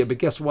Wikipedia. But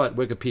guess what?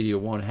 Wikipedia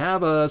won't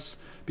have us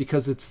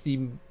because it's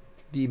the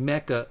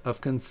mecca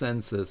of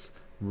consensus,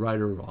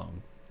 right or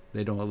wrong.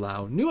 They don't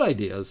allow new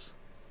ideas.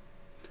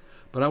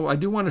 But I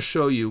do want to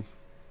show you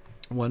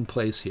one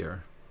place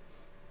here.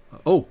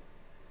 Oh,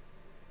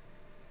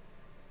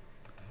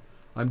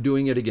 I'm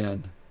doing it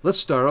again. Let's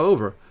start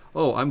over.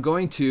 Oh, I'm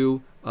going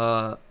to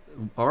our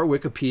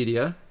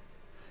Wikipedia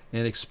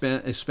and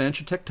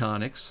expansion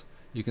tectonics.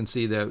 You can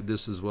see that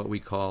this is what we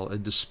call a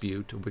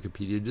dispute, a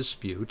Wikipedia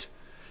dispute.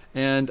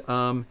 And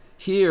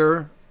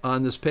here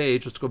on this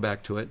page, let's go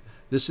back to it.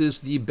 This is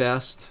the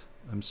best,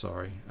 I'm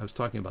sorry, I was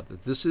talking about this.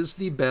 This is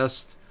the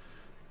best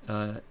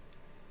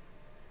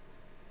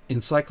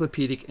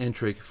encyclopedic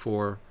entry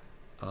for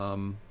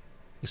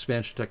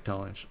expansion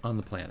tectonics on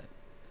the planet.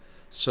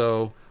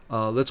 So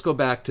let's go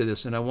back to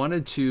this. And I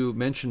wanted to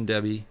mention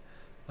Debbie.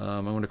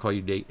 I want to call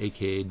you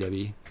AKA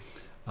Debbie.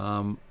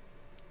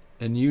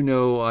 And you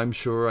know, I'm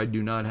sure I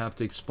do not have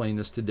to explain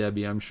this to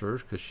Debbie, I'm sure,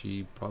 because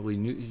she probably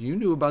knew, you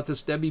knew about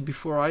this, Debbie,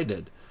 before I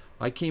did.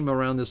 I came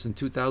around this in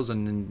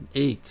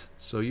 2008,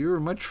 so you're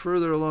much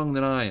further along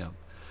than I am.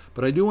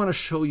 But I do want to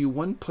show you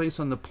one place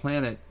on the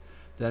planet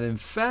that, in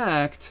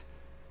fact,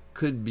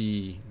 could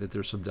be that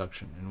there's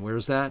subduction. And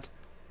where's that?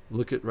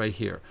 Look at right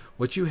here.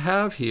 What you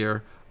have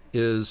here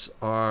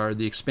are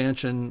the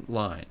expansion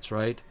lines,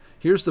 right?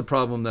 Here's the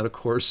problem that, of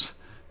course,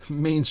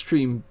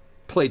 mainstream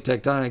plate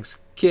tectonics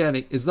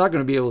is not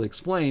going to be able to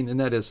explain, and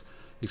that is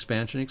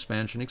expansion,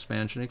 expansion,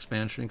 expansion,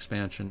 expansion,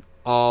 expansion,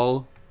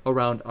 all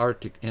around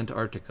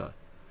Antarctica.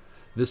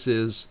 This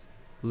is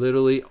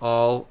literally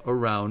all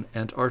around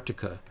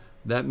Antarctica.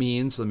 That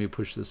means, let me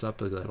push this up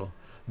a little,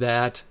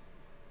 that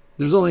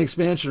there's only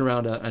expansion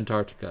around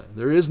Antarctica.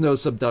 There is no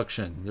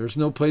subduction. There's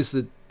no place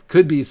that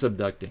could be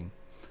subducting.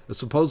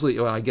 Supposedly,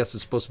 well, I guess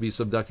it's supposed to be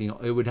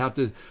subducting. It would have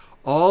to,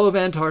 all of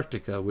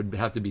Antarctica would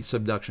have to be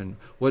subduction.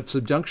 What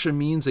subduction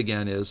means,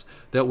 again, is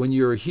that when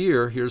you're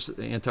here, here's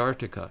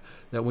Antarctica,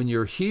 that when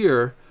you're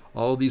here,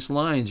 all these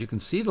lines, you can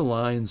see the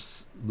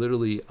lines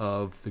literally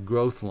of the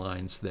growth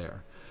lines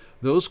there.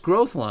 Those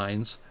growth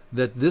lines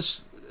that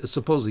this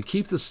supposedly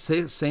keep the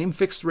same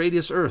fixed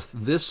radius Earth.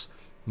 This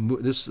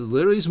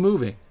literally is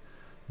moving.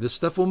 This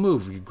stuff will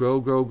move. You grow,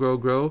 grow, grow,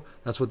 grow.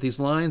 That's what these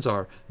lines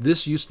are.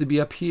 This used to be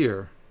up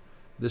here.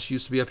 This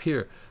used to be up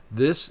here.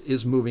 This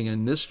is moving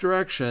in this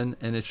direction,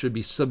 and it should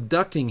be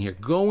subducting here,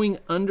 going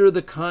under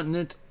the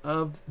continent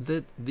of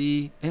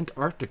the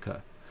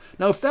Antarctica.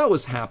 Now, if that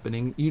was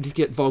happening, you'd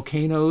get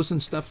volcanoes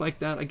and stuff like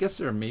that. I guess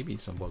there may be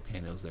some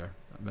volcanoes there,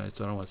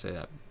 so I don't want to say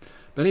that.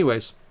 But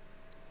anyways,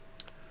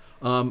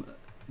 let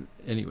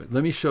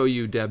me show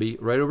you, Debbie,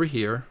 right over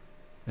here.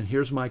 And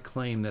here's my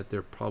claim that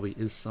there probably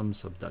is some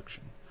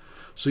subduction.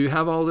 So you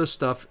have all this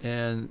stuff,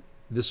 and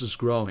this is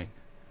growing.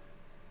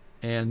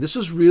 And this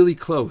is really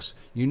close.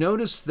 You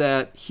notice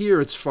that here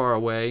it's far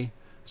away,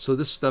 so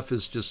this stuff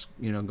is just,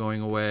 you know,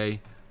 going away.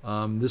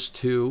 This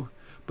too.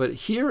 But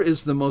here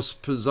is the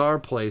most bizarre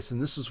place,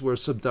 and this is where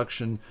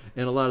subduction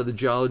and a lot of the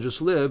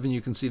geologists live, and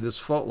you can see this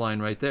fault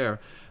line right there.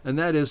 And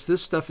that is,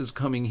 this stuff is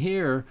coming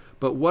here,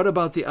 but what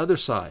about the other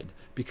side?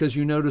 Because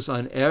you notice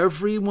on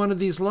every one of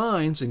these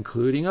lines,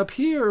 including up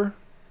here,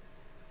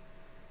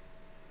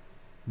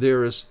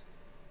 these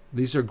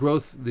are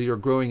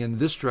growing in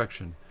this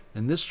direction,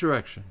 in this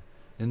direction,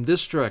 in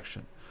this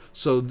direction.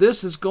 So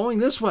this is going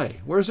this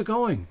way. Where's it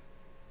going?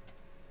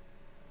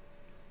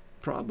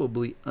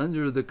 Probably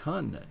under the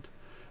continent.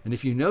 And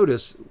if you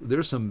notice,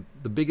 there's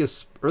the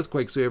biggest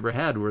earthquakes we ever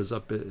had was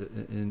up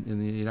in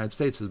the United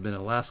States, has been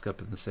Alaska,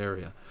 up in this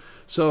area.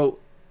 So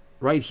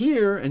right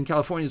here in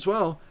California as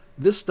well,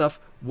 this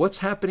stuff, what's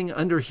happening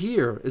under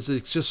here? Is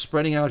it just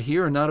spreading out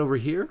here and not over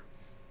here?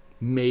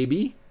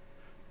 Maybe.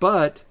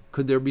 But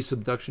could there be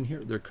subduction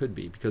here? There could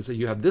be, because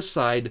you have this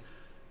side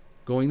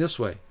going this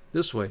way,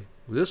 this way,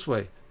 this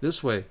way,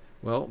 this way.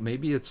 Well,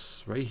 maybe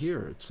it's right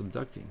here, it's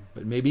subducting,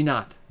 but maybe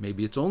not.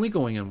 Maybe it's only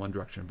going in one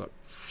direction, but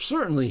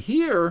certainly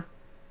here,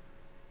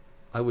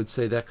 I would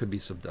say that could be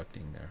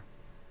subducting there.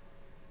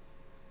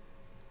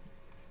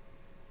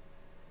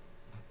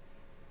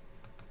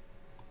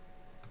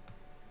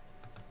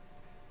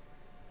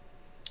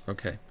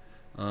 Okay,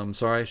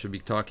 sorry, I should be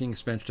talking.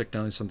 Expansion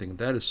technology is something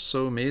that is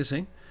so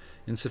amazing.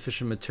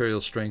 Insufficient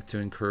material strength to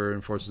incur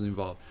and forces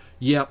involved.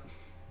 Yep,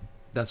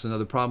 that's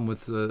another problem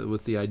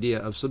with the idea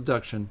of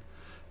subduction.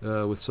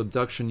 With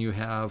subduction, you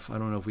have, I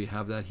don't know if we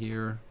have that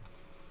here.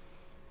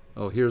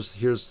 Oh, here's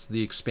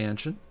the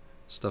expansion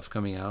stuff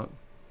coming out.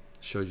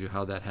 Shows you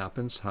how that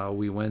happens. How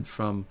we went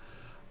from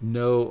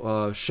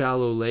no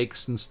shallow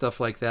lakes and stuff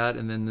like that,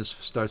 and then this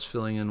starts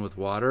filling in with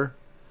water,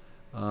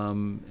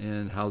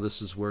 and how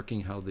this is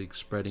working, how the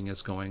spreading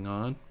is going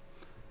on.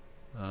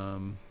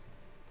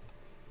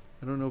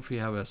 I don't know if we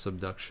have a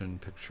subduction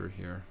picture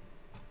here.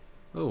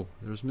 Oh,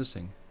 there's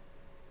missing.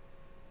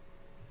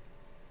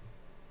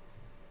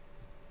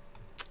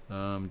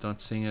 Not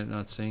seeing it,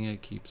 not seeing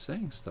it. Keep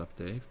saying stuff,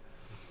 Dave.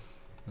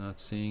 Not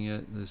seeing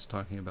it. This is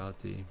talking about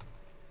the...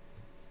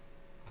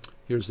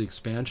 Here's the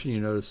expansion. You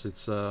notice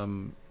it's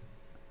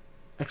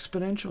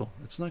exponential.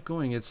 It's not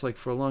going. It's like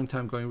for a long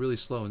time going really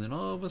slow, and then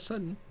all of a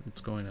sudden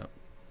it's going up.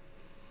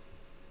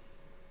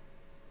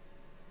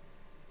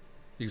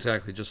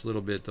 Exactly, just a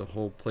little bit. The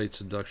whole plate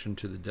subduction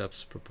to the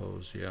depths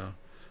proposed. Yeah.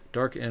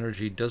 Dark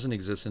energy doesn't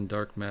exist and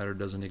dark matter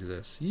doesn't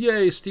exist.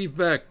 Yay, Steve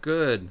Beck.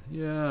 Good.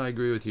 Yeah, I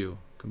agree with you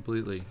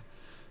completely.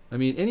 I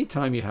mean,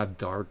 anytime you have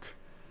dark,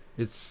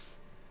 it's...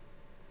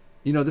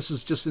 You know, this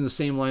is just in the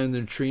same line of the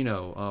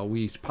neutrino.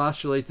 We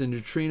postulate the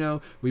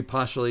neutrino. We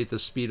postulate the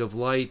speed of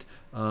light.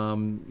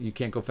 You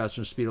can't go faster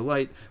than the speed of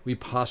light. We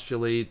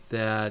postulate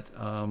that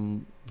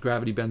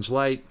gravity bends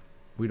light.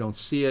 We don't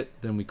see it.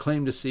 Then we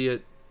claim to see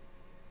it.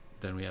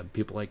 Then we have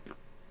people like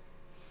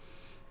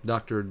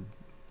Dr.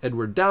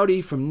 Edward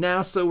Dowdy from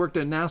NASA, worked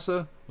at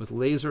NASA with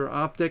laser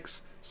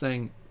optics,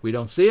 saying, we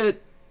don't see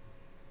it.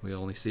 We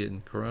only see it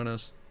in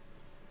coronas.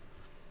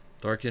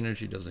 Dark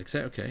energy doesn't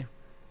exist. Okay,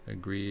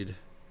 agreed.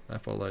 I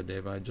follow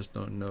Dave. I just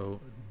don't know.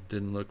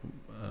 Didn't look.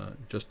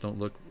 Just don't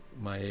look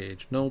my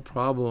age. No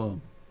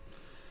problem.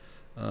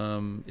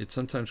 It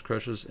sometimes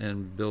crushes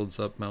and builds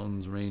up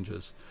mountains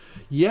ranges.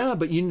 Yeah,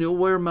 but you know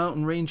where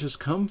mountain ranges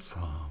come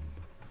from.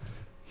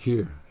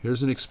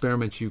 Here's an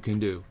experiment you can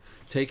do.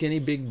 Take any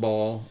big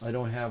ball. I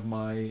don't have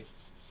my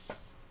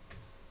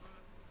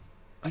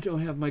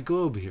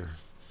globe here.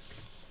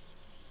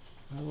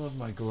 I love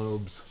my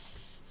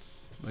globes.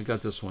 I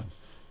got this one.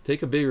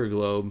 Take a bigger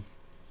globe,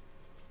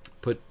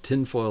 put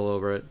tin foil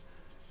over it,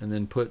 and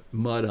then put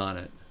mud on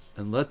it.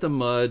 And let the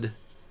mud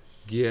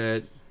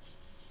get...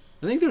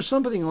 I think there's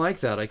something like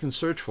that. I can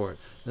search for it.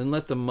 Then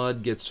let the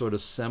mud get sort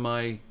of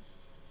semi...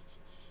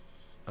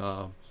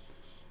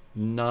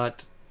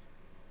 not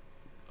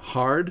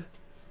hard,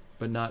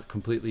 but not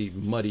completely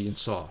muddy and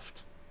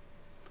soft.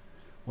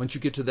 Once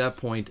you get to that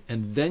point,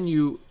 and then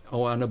you...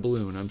 Oh, on a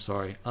balloon. I'm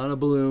sorry. On a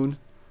balloon.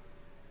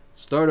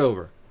 Start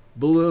over.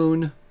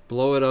 Balloon.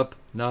 Blow it up.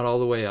 Not all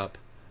the way up.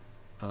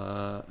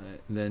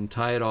 Then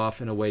tie it off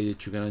in a way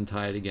that you can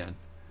untie it again.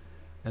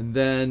 And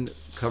then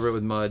cover it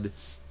with mud.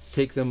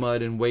 Take the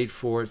mud and wait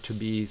for it to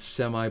be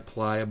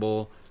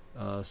semi-pliable,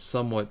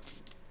 somewhat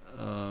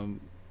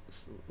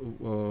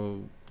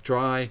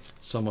dry,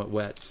 somewhat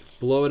wet.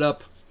 Blow it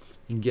up,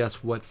 and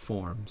guess what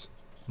forms?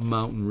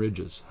 Mountain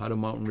ridges. How do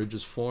mountain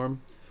ridges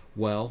form?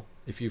 Well,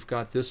 if you've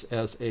got this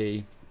as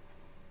a...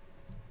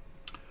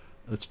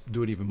 Let's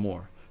do it even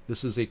more.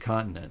 This is a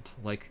continent,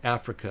 like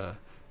Africa,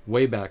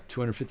 way back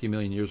 250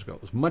 million years ago.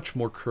 It was much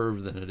more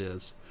curved than it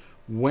is.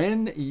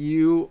 When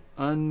you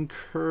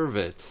uncurve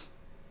it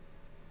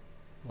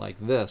like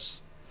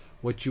this,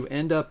 what you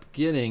end up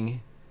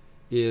getting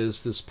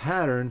is this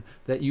pattern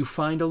that you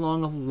find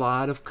along a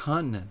lot of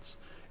continents.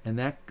 And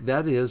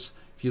that is,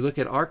 if you look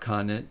at our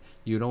continent,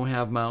 you don't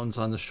have mountains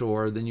on the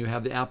shore, then you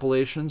have the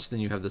Appalachians, then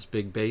you have this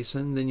big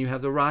basin, then you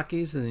have the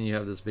Rockies, and then you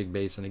have this big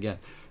basin again.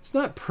 It's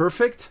not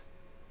perfect,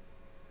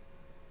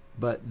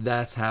 but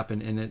that's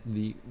happened.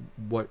 And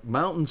what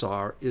mountains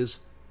are is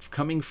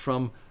coming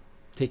from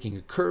taking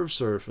a curved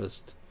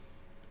surface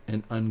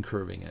and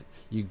uncurving it.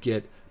 You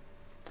get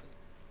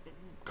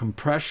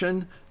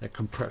compression. That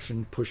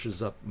compression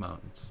pushes up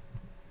mountains.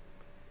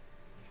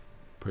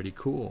 Pretty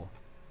cool.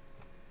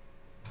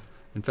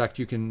 In fact,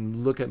 you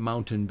can look at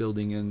mountain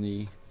building in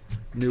the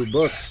new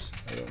books.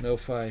 I don't know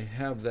if I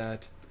have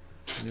that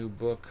new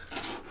book.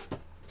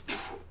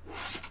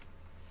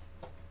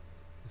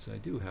 Yes, I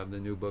do have the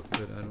new book,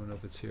 but I don't know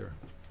if it's here.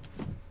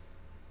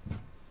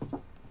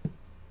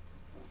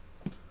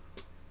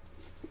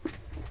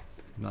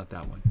 Not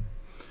that one.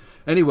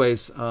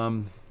 Anyways,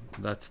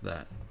 that's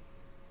that.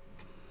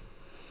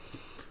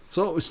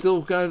 So we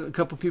still got a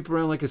couple people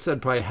around. Like I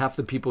said, probably half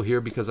the people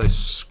here because I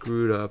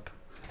screwed up.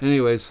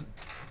 Anyways,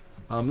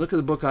 look at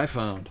the book I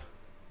found.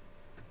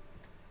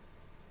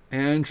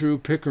 Andrew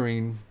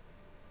Pickering,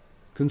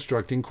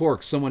 Constructing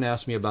Quarks. Someone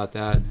asked me about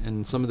that,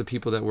 and some of the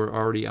people that were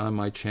already on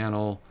my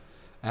channel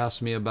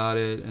asked me about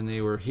it, and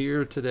they were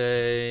here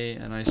today,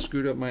 and I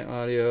screwed up my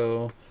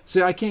audio.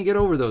 See, I can't get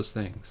over those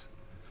things.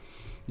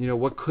 You know,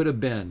 what could have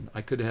been?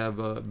 I could have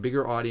a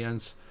bigger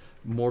audience,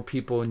 more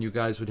people, and you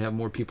guys would have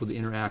more people to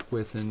interact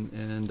with,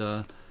 and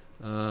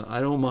I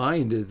don't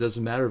mind. It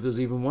doesn't matter if there's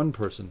even one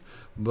person.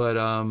 But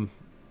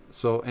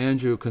so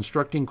Andrew,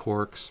 Constructing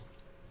Quarks,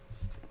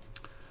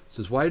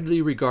 says,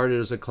 widely regarded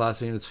as a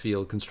classic in its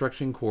field,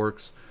 constructing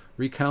quarks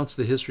recounts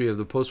the history of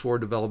the post-war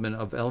development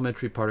of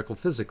elementary particle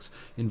physics,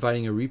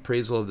 inviting a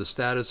reappraisal of the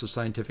status of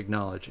scientific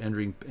knowledge.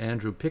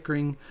 Andrew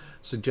Pickering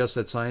suggests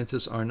that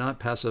scientists are not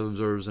passive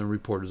observers and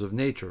reporters of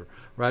nature.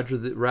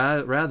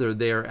 Rather,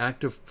 they are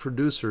active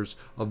producers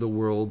of the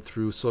world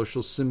through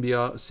social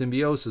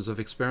symbiosis of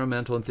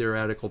experimental and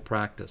theoretical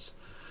practice.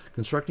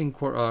 Constructing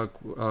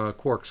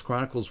quarks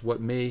chronicles what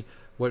many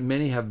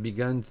have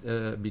begun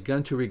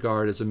to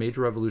regard as a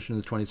major revolution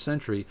in the 20th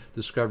century,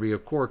 the discovery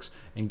of quarks.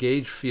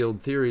 Engaged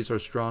field theories are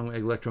strong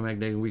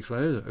electromagnetic weak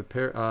field,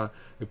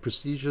 a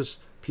prestigious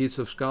piece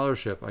of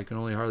scholarship I can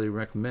only hardly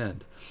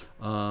recommend.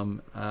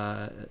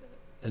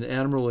 An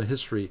admirable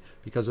history,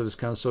 because of its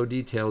kind of so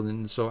detailed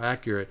and so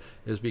accurate,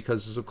 is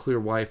because it's so clear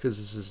why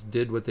physicists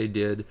did what they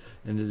did,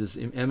 and it is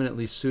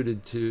eminently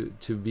suited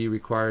to be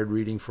required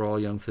reading for all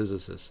young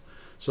physicists.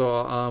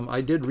 So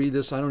I did read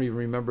this. I don't even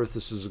remember if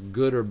this is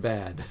good or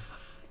bad,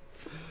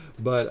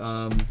 but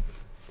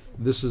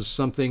this is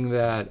something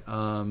that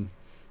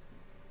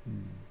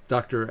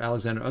Dr.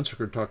 Alexander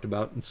Unsecker talked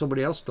about, and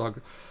somebody else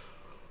talked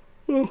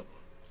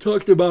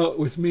about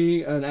with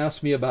me and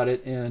asked me about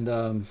it, and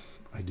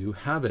I do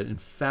have it. In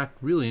fact,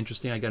 really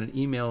interesting, I got an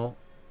email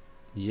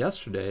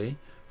yesterday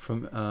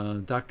from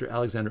Dr.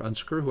 Alexander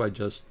Unsecker, who I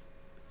just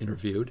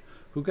interviewed,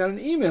 who got an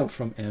email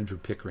from Andrew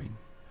Pickering,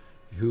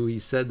 who he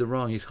said the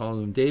wrong. He's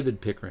calling him David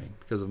Pickering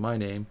because of my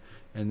name.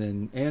 And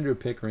then Andrew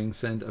Pickering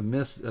sent a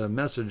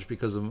message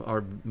because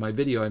of my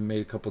video I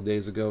made a couple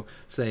days ago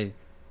saying,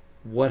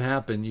 "What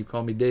happened? You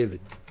call me David."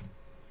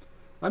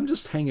 I'm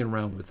just hanging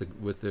around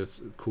with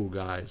this cool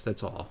guys,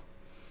 that's all.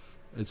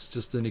 It's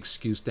just an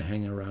excuse to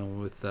hang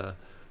around with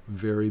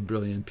very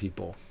brilliant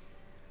people.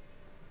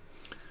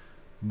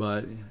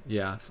 But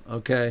yeah,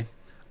 okay.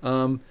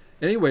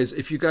 Anyways,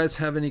 if you guys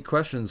have any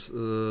questions,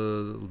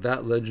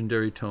 that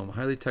legendary tome,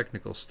 highly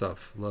technical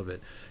stuff, love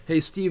it. Hey,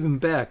 Stephen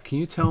Beck, can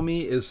you tell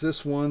me, is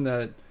this one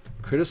that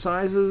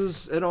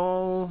criticizes at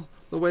all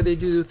the way they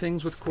do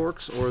things with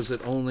quarks, or is it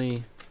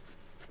only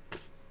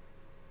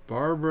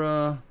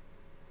Barbara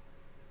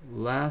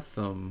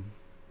Latham,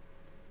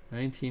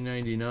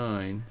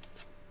 1999?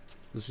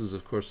 This is,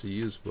 of course, a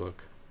used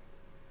book.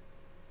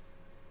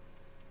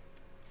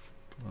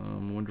 I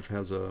wonder if it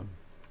has a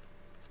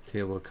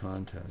table of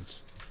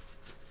contents.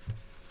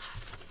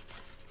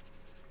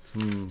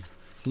 Can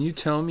you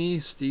tell me,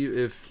 Steve,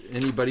 if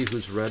anybody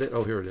who's read it?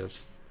 Oh, here it is.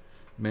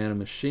 Man of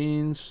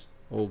Machines,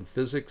 Old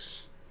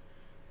Physics,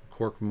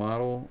 Quark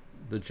Model,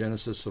 The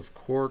Genesis of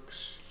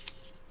Quarks,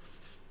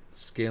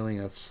 Scaling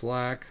a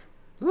Slack.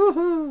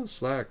 Woohoo!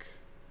 Slack.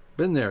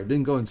 Been there,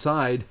 didn't go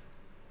inside.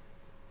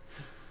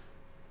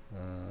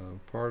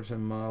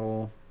 Parton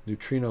Model,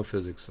 Neutrino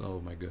Physics.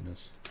 Oh my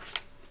goodness.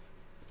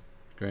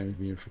 Grand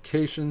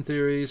unification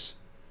theories,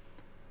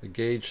 the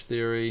gauge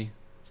theory.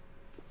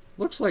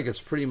 Looks like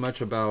it's pretty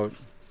much about,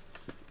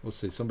 we'll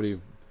see, somebody,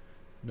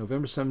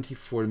 November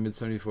 74 to mid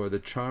 74, the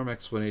charm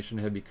explanation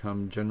had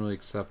become generally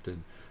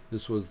accepted.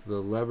 This was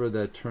the lever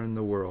that turned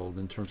the world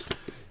in terms of,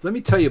 let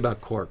me tell you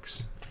about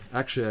quarks.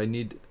 Actually, I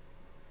need,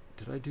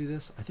 did I do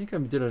this? I think I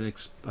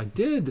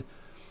did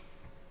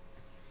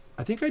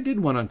I think I did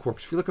one on quarks.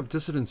 If you look up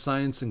dissident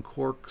science and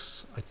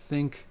quarks, I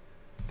think,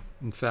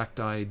 in fact,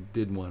 I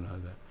did one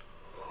on that.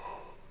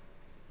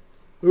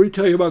 Let me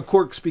tell you about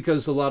quarks,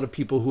 because a lot of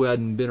people who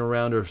hadn't been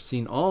around or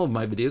seen all of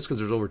my videos, because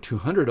there's over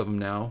 200 of them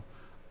now,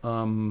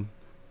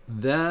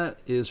 that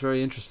is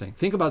very interesting.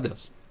 Think about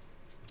this.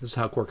 This is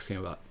how quarks came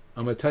about.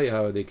 I'm going to tell you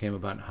how they came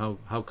about and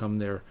how come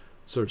they're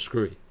sort of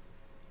screwy.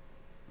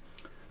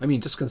 I mean,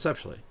 just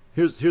conceptually.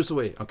 Here's the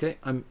way, okay?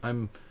 I'm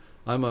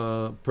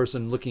a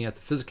person looking at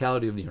the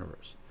physicality of the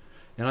universe,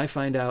 and I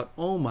find out,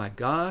 oh my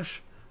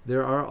gosh,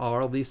 there are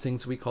all these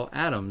things we call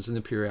atoms in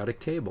the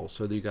periodic table.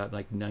 So you got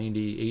like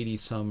 90, 80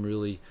 some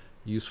really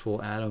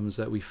useful atoms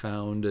that we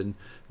found, and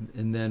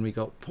then we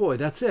go, boy,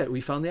 that's it. We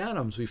found the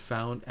atoms. We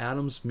found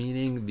atoms,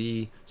 meaning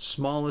the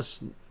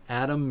smallest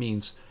atom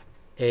means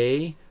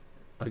A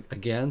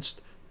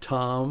against.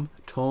 Tome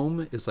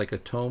is like a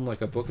tome,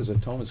 like a book is a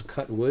tome, is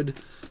cut wood.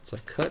 It's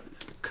like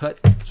cut.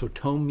 So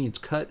tome means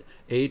cut.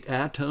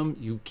 Atom,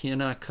 you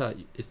cannot cut.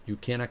 You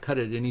cannot cut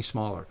it any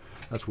smaller.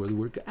 That's where the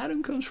word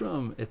atom comes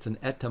from. It's an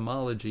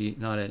etymology,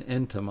 not an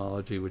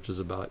entomology, which is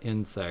about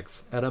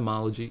insects.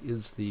 Etymology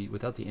is the,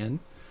 without the N,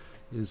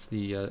 is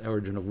the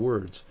origin of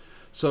words.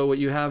 So what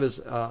you have is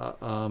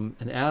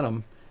an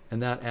atom,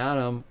 and that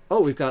atom,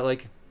 oh, we've got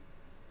like,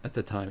 at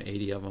the time,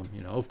 80 of them,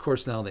 you know. Of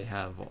course, now they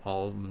have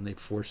all of them, and they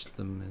forced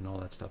them and all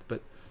that stuff.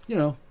 But, you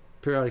know,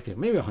 periodic thing,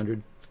 maybe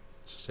 100.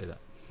 Let's just say that.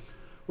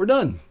 We're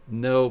done.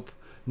 Nope.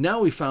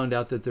 Now we found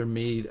out that they're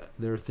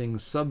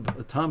things,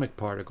 subatomic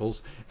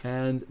particles,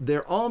 and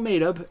they're all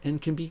made up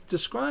and can be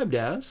described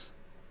as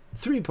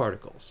 3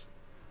 particles.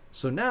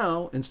 So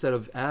now, instead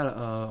of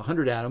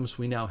 100 atoms,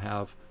 we now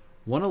have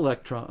an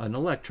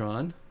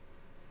electron,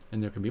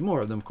 and there can be more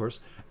of them, of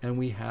course, and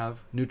we have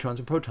neutrons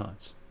and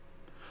protons.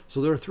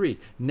 So there are 3.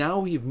 Now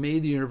we've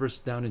made the universe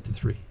down into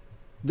 3.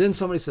 Then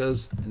somebody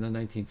says, in the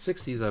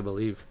 1960s, I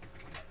believe,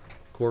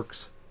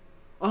 quarks,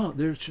 oh,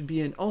 there should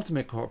be an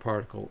ultimate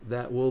particle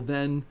that will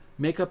then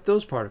make up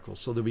those particles.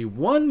 So there'll be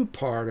one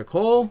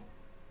particle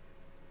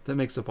that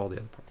makes up all the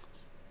other particles.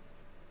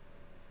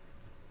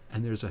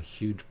 And there's a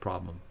huge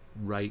problem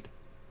right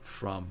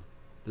from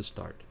the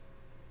start,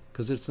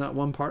 because it's not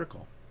one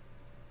particle.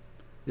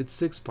 It's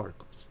 6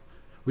 particles.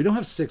 We don't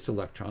have 6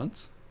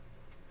 electrons.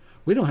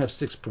 We don't have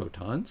 6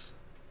 protons.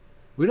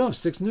 We don't have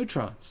 6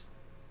 neutrons.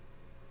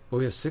 But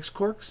we have 6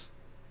 quarks.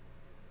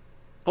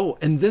 Oh,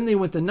 and then they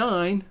went to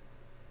 9.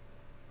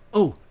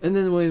 Oh, and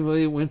then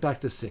we went back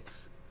to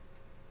 6.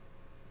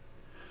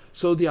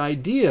 So the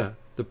idea,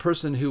 the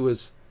person who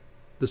was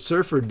the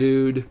surfer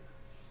dude,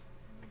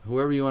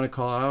 whoever you want to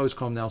call it, I always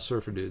call them now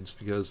surfer dudes,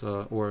 because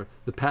or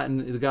the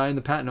guy in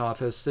the patent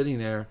office sitting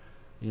there,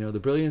 you know, the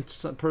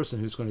brilliant person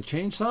who's going to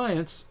change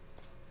science,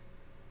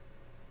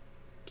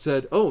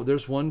 said, oh,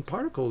 there's one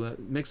particle that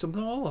makes them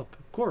all up,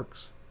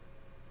 quarks.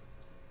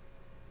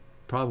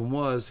 Problem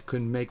was,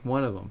 couldn't make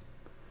one of them.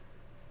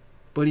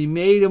 But he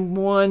made him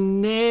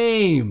one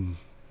name.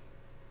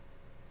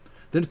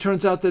 Then it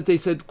turns out that they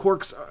said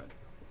quarks,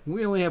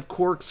 we only have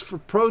quarks for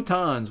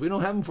protons. We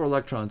don't have them for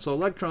electrons. So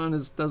electron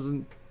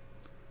doesn't.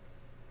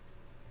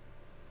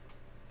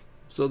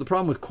 So the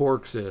problem with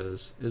quarks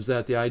is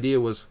that the idea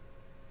was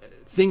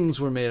things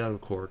were made out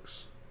of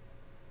quarks.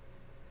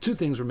 2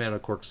 things were made out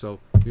of quarks. So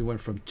we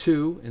went from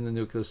 2 in the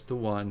nucleus to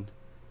 1,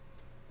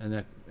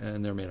 and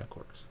they're made out of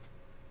quarks.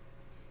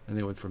 And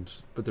they went from,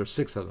 but there's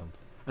 6 of them.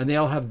 And they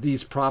all have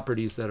these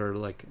properties that are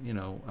like, you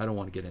know, I don't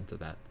want to get into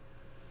that.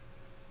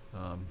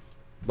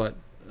 But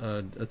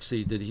let's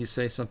see, did he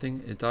say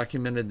something? It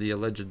documented the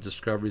alleged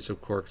discoveries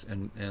of quarks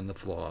and the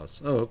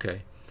flaws. Oh,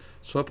 okay.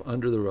 Swept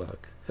under the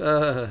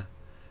rug.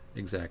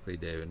 Exactly,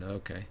 David.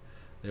 Okay.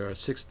 There are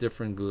 6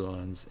 different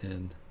gluons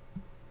in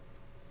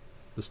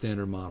the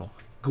standard model.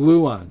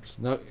 Gluons.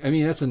 No, I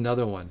mean, that's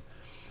another one.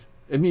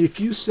 I mean, if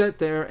you sit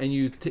there and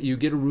you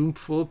get a room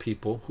full of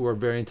people who are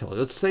very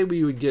intelligent. Let's say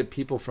we would get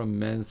people from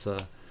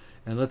Mensa,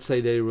 and let's say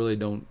they really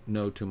don't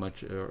know too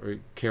much or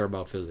care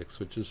about physics,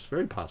 which is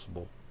very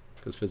possible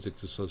because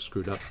physics is so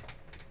screwed up.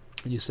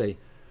 And you say,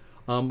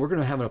 we're going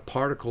to have a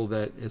particle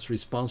that is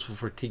responsible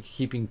for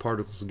keeping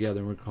particles together,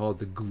 and we're going to call it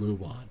the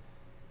gluon.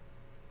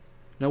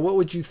 Now, what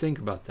would you think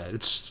about that?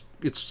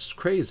 It's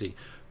crazy.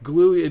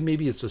 Glue,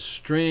 maybe it's a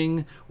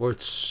string, or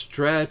it's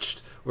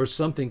stretched, or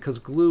something, because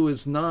glue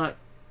is not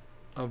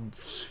a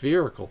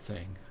spherical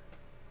thing.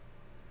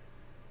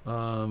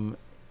 And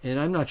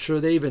I'm not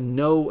sure they even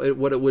know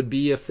what it would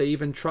be if they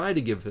even try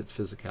to give it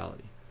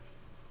physicality.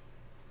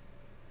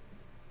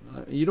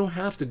 You don't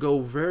have to go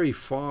very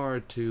far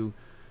to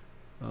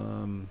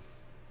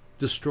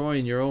destroy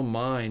in your own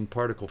mind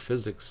particle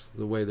physics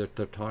the way that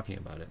they're talking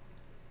about it.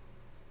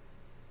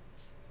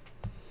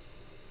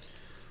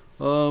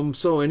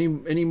 So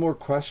any more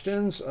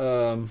questions?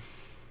 We've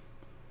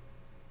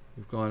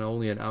gone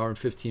only an hour and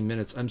 15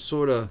 minutes. I'm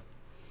sort of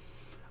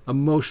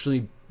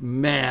emotionally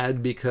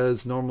mad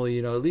because normally,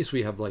 you know, at least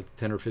we have like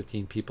 10 or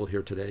 15 people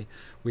here today.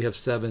 We have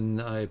 7.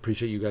 I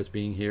appreciate you guys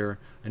being here.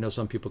 I know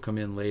some people come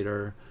in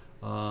later.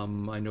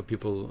 I know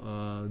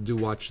people do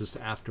watch this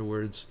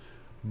afterwards,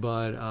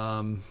 but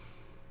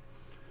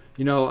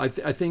you know, I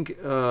think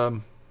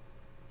you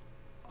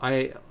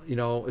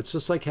know, it's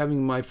just like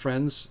having my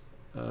friends.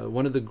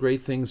 One of the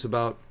great things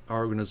about our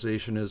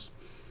organization is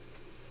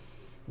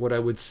what I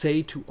would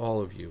say to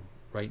all of you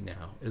right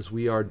now is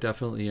we are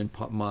definitely in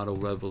model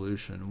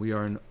revolution. We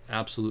are in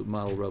absolute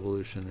model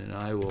revolution, and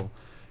I will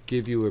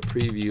give you a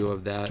preview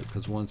of that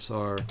because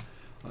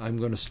I'm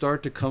going to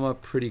start to come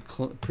up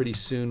pretty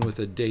soon with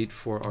a date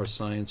for our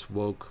Science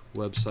Woke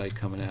website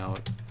coming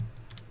out.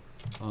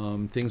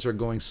 Things are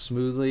going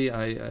smoothly.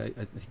 I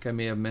think I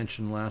may have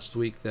mentioned last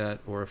week that,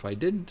 or if I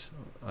didn't,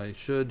 I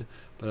should,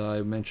 but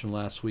I mentioned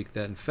last week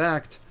that in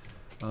fact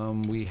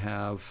we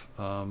have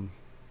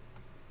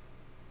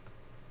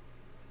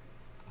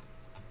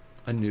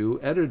a new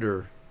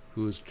editor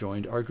who has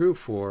joined our group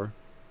for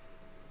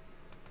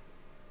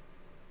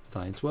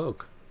Science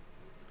Woke.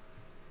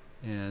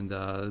 And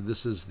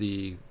this is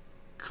the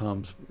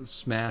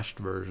smashed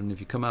version. If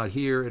you come out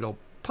here, it'll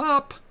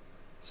pop.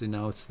 See,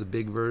 now it's the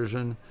big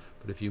version.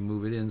 But if you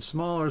move it in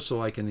smaller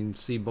so I can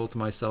see both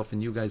myself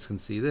and you guys can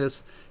see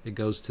this, it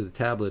goes to the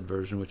tablet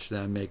version, which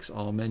then makes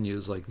all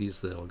menus like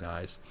these little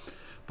guys.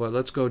 But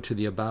let's go to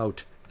the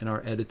About and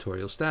our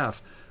editorial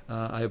staff.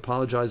 I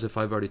apologize if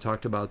I've already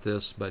talked about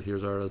this, but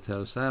here's our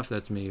editorial staff.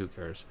 That's me. Who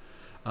cares?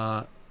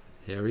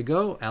 There we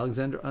go.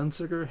 Alexander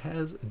Unziger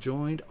has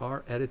joined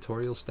our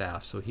editorial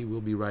staff, so he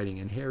will be writing.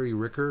 And Harry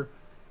Ricker,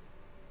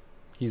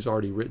 he's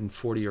already written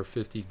 40 or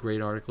 50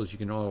 great articles. You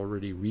can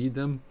already read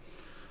them,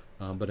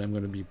 but I'm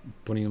going to be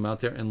putting them out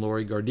there. And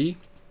Lori Gardy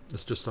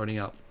is just starting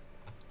out.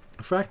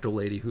 A Fractal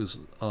lady who's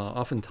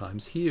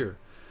oftentimes here,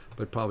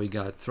 but probably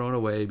got thrown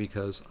away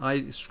because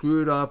I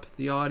screwed up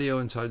the audio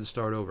and decided to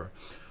start over.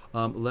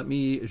 Let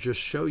me just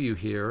show you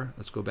here.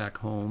 Let's go back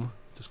home.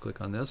 Just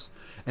click on this.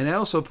 And I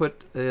also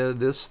put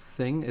this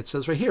thing. It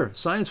says right here,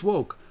 Science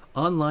Woke,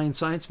 online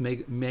science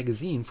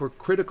magazine for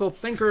critical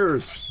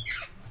thinkers.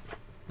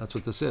 That's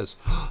what this is.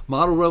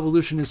 Model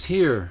Revolution is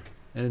here.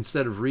 And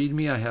instead of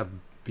README, I have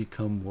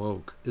become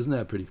woke. Isn't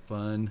that pretty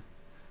fun?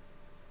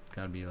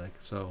 Gotta be like,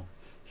 so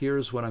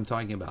here's what I'm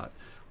talking about.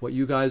 What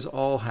you guys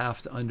all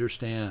have to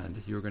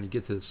understand. You're going to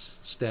get this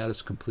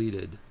status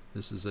completed.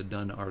 This is a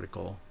done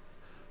article.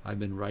 I've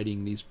been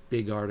writing these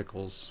big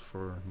articles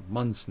for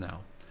months now.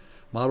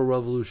 Model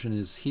revolution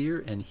is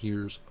here, and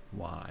here's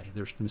why.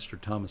 There's Mr.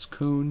 Thomas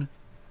Kuhn,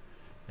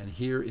 and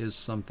here is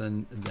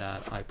something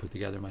that I put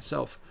together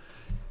myself.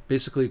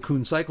 Basically, a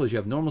Kuhn cycle is you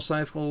have normal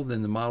cycle,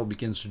 then the model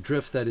begins to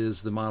drift. That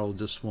is, the model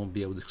just won't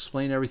be able to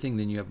explain everything.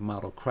 Then you have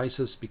model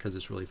crisis because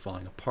it's really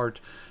falling apart.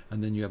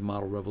 And then you have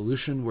model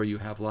revolution where you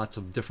have lots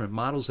of different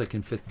models that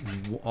can fit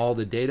all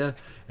the data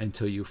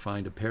until you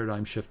find a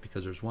paradigm shift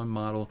because there's one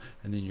model,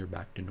 and then you're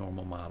back to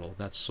normal model.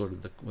 That's sort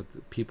of what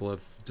the people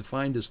have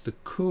defined as the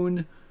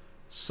Kuhn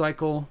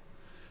cycle.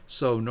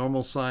 So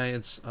normal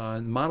science,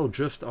 model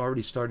drift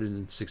already started in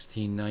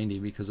 1690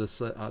 because it's,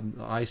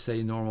 I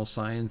say normal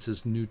science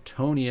is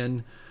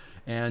Newtonian.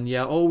 And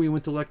yeah, oh, we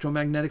went to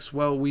electromagnetics.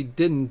 Well, we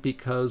didn't,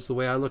 because the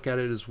way I look at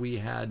it is we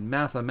had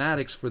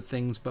mathematics for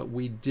things, but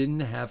we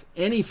didn't have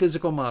any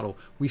physical model.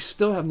 We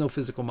still have no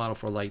physical model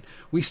for light.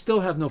 We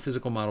still have no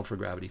physical model for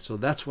gravity. So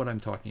that's what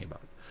I'm talking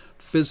about.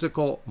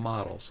 Physical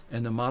models.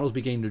 And the models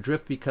began to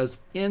drift because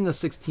in the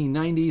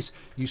 1690s,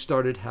 you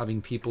started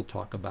having people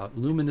talk about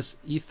luminous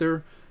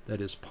ether, that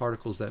is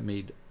particles that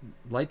made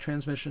light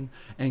transmission,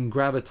 and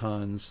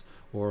gravitons,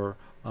 or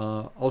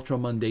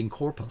ultramundane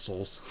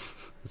corpuscles,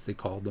 as they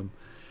called them.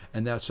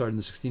 And that started in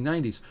the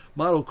 1690s.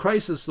 Model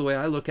crisis, the way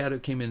I look at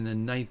it, came in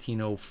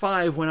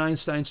 1905 when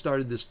Einstein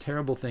started this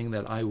terrible thing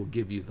that I will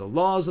give you the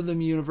laws of the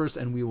universe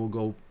and we will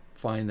go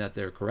find that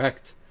they're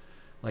correct.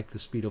 Like the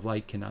speed of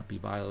light cannot be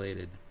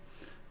violated.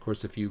 Of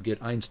course, if you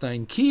get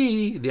Einstein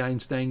key, the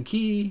Einstein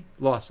key,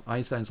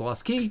 Einstein's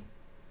lost key.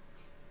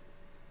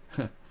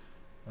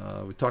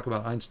 We talk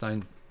about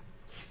Einstein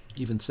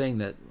even saying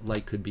that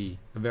light could be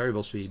a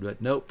variable speed,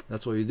 but nope,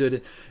 that's what we did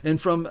it. And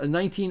from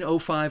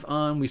 1905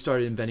 on, we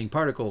started inventing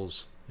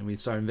particles, and we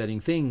started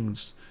inventing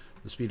things,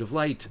 the speed of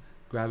light,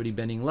 gravity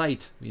bending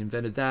light. We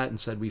invented that and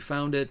said we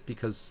found it,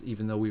 because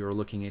even though we were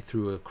looking at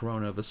through a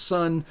corona of a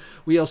sun,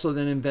 we also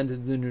then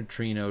invented the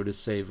neutrino to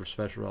save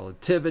special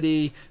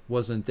relativity.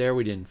 Wasn't there,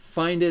 we didn't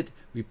find it.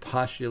 We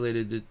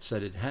postulated it,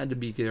 said it had to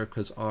be there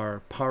because our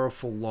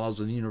powerful laws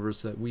of the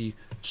universe that we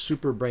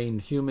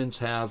super-brained humans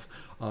have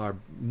are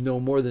no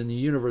more than the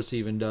universe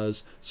even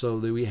does, so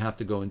that we have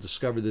to go and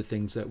discover the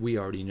things that we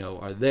already know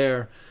are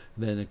there.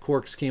 Then the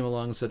quarks came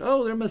along and said,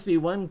 oh, there must be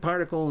one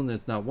particle, and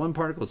it's not one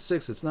particle, it's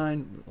 6, it's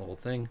 9, the whole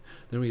thing.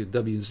 Then we have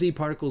WZ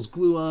particles,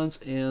 gluons,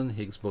 and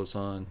Higgs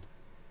boson,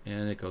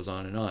 and it goes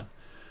on and on.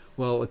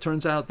 Well, it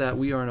turns out that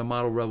we are in a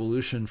model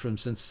revolution from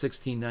since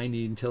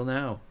 1690 until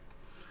now.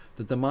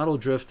 That the model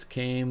drift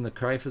came, the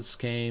crisis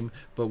came,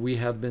 but we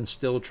have been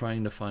still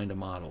trying to find a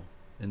model.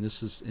 And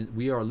this is,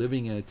 we are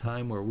living in a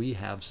time where we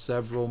have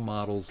several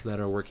models that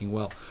are working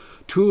well.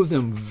 2 of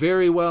them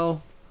very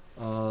well,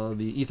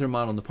 the ether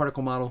model and the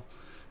particle model.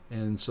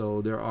 And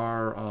so there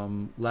are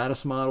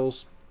lattice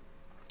models.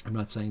 I'm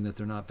not saying that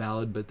they're not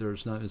valid, but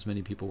there's not as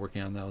many people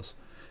working on those.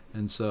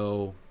 And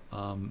so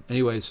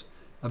anyways,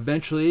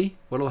 eventually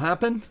what will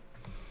happen?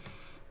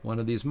 One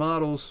of these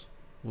models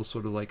will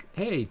sort of like,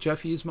 hey,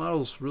 Jeff used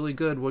models really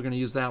good, we're going to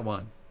use that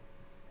one.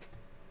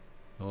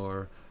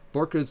 Or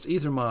Borchert's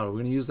ether model, we're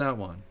going to use that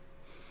one.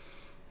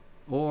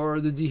 Or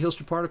the D.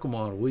 Hilster particle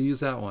model, we'll use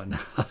that one.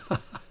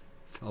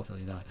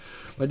 Probably not.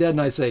 My dad and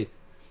I say,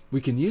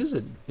 we can use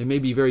it. It may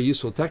be very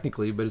useful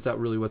technically, but is that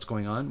really what's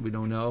going on? We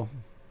don't know.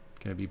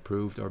 Can it be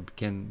proved, or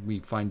can we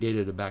find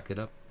data to back it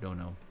up? Don't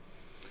know.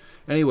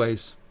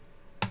 Anyways,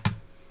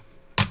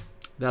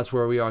 that's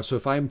where we are. So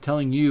if I'm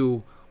telling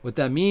you what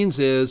that means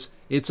is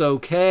it's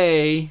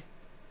okay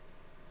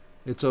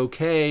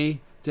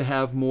to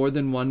have more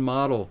than one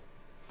model.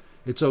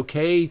 It's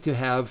okay to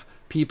have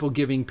people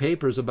giving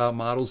papers about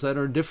models that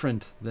are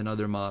different than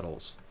other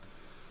models.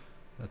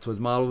 That's what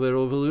model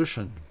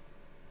evolution.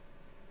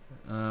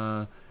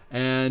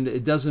 And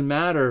it doesn't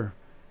matter.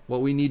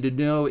 What we need to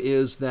know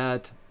is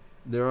that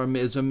there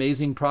is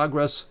amazing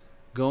progress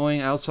going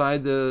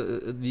outside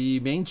the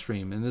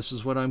mainstream, and this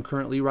is what I'm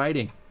currently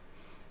writing,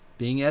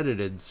 being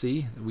edited.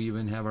 See, we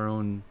even have our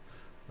own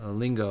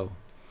lingo.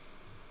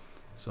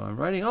 So I'm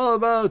writing all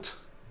about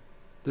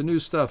the new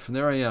stuff, and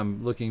there I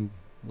am looking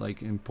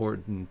like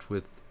important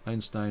with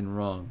Einstein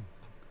wrong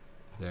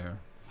there.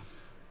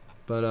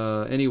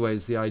 But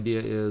anyways, the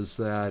idea is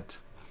that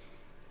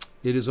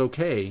it is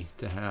okay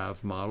to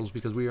have models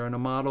because we are in a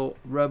model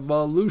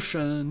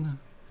revolution.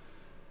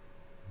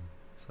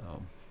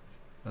 So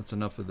that's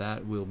enough of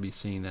that. We'll be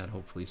seeing that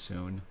hopefully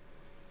soon.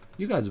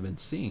 You guys have been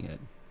seeing it.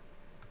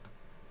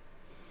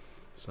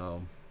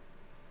 So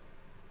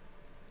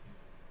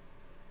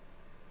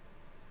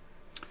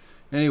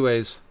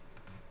anyways,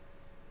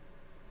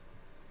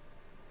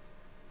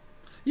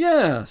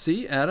 yeah,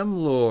 see, Adam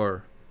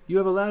Lohr. You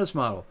have a lattice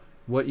model.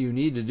 What you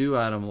need to do,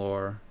 Adam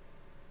Lohr,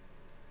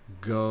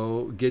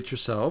 go get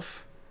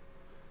yourself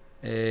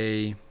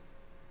make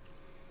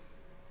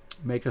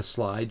a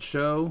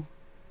slideshow,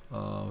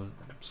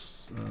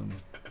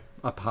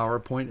 a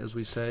PowerPoint, as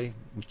we say,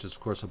 which is, of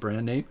course, a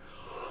brand name,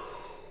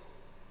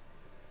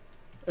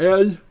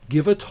 and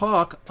give a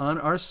talk on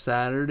our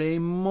Saturday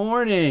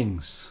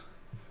mornings.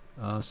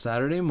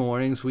 Saturday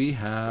mornings we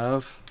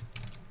have,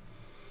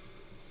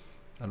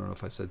 I don't know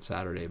if I said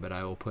Saturday, but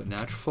I will put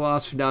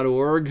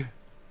naturalphilosophy.org.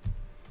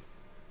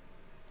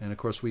 And of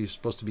course we're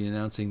supposed to be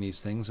announcing these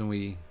things, and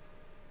we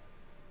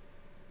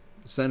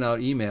send out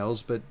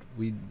emails, but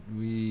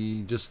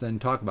we just then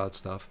talk about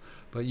stuff.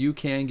 But you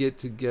can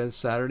get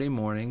Saturday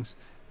mornings,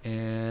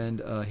 and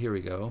here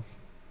we go.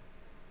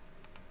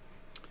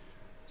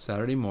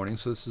 Saturday morning.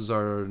 So this is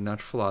our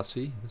natural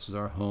philosophy. This is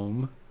our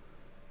home,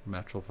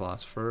 natural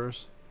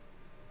philosophers,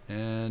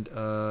 and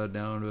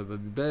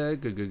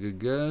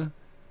down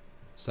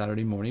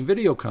Saturday morning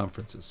video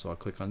conferences. So I'll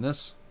click on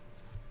this,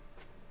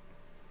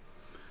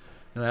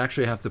 and I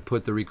actually have to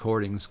put the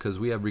recordings, because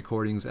we have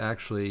recordings.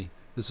 Actually,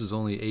 this is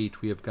only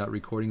 8. We have got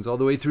recordings all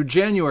the way through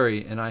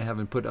January, and I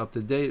haven't put up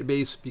the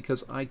database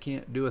because I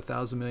can't do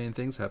 1,000 million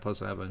things.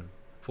 Plus, I have a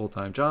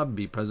full-time job,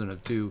 be president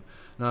of 2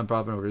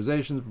 nonprofit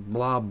organizations,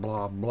 blah,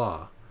 blah,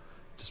 blah.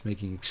 Just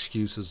making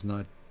excuses,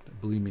 not,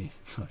 believe me,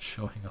 not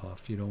showing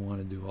off. You don't want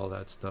to do all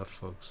that stuff,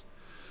 folks.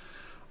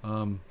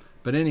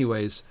 But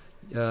anyways,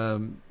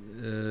 Adam,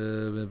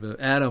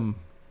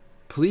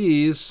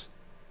 please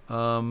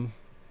give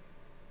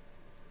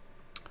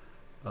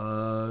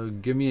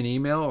me an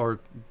email or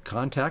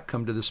contact.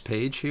 Come to this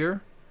page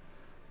here.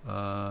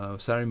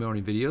 Saturday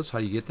morning videos. How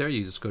do you get there?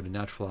 You just go to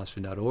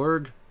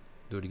naturalphilosophy.org.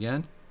 Do it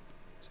again.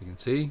 You can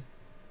see.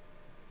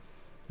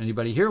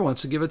 Anybody here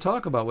wants to give a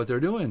talk about what they're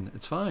doing,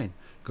 it's fine.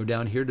 Go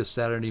down here to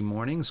Saturday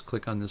mornings,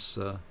 click on this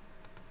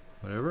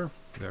whatever,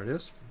 there it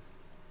is,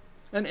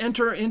 and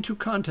enter into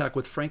contact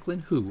with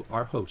Franklin Hu,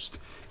 our host.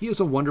 He is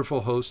a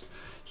wonderful host.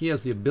 He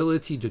has the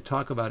ability to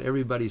talk about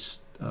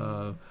everybody's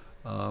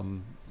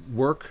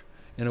work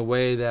in a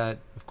way that,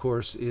 of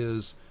course,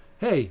 is,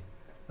 hey,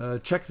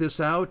 check this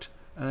out.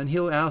 And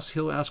he'll ask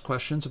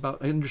questions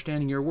about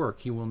understanding your work.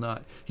 He will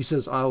not. He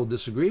says, I'll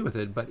disagree with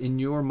it, but in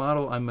your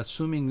model, I'm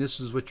assuming this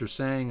is what you're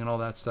saying and all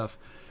that stuff.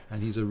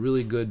 And he's a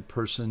really good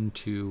person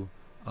to,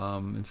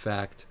 in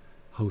fact,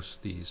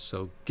 host these.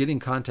 So get in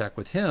contact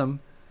with him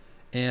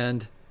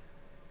and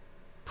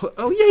put,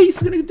 oh yeah,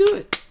 he's going to do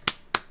it.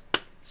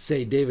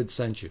 Say David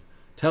sent you.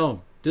 Tell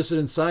him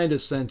Dissident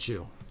Scientist sent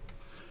you.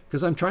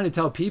 Because I'm trying to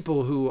tell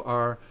people who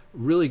are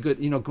really good.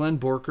 You know, Glenn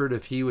Borkert,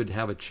 if he would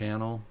have a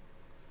channel,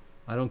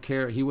 I don't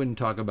care. He wouldn't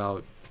talk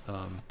about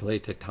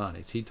plate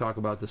tectonics. He'd talk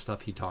about the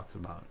stuff he talks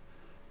about.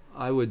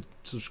 I would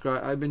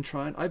subscribe. I've been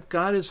trying. I've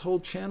got his whole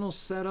channel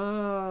set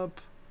up.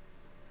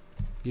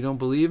 You don't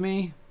believe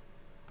me?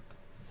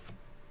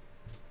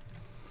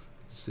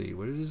 Let's see.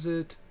 What is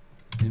it?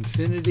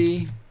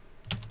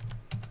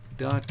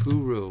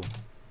 Infinity.guru.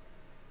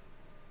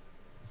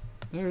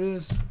 There it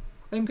is.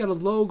 I even got a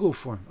logo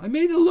for him. I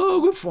made a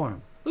logo for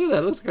him. Look at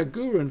that. It looks like a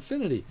Guru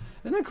Infinity.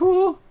 Isn't that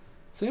cool?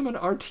 See, I'm an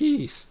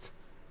artiste.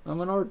 I'm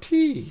an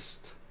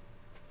artiste.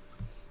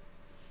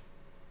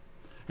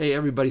 Hey,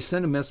 everybody,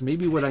 send a message.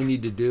 Maybe what I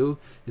need to do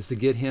is to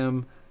get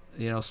him,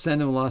 you know, send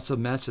him lots of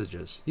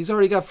messages. He's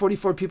already got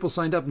 44 people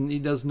signed up, and he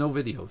does no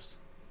videos.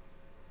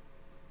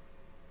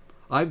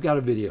 I've got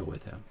a video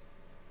with him.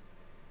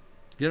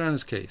 Get on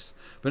his case.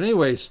 But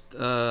anyways,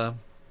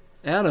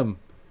 Adam,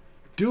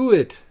 do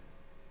it.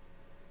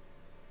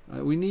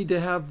 We need to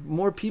have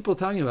more people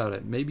talking about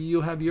it. Maybe you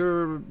have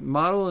your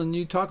model and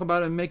you talk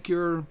about it and make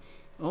your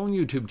own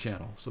YouTube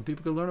channel so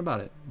people can learn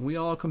about it. We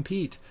all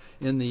compete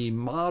in the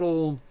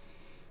model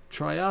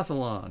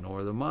triathlon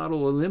or the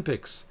model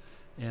Olympics,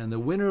 and the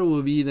winner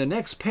will be the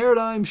next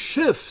paradigm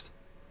shift.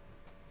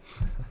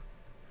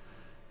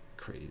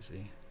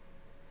 Crazy.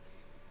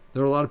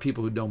 There are a lot of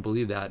people who don't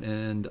believe that,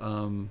 and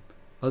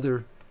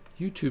other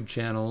YouTube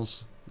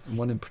channels,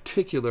 one in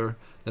particular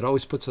that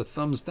always puts a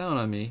thumbs down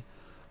on me.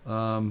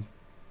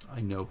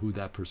 I know who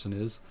that person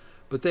is,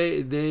 but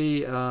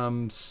they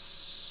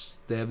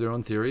have their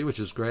own theory, which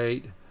is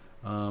great.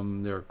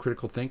 They're a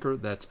critical thinker.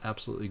 That's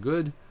absolutely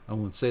good. I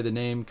won't say the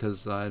name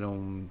because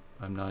I'm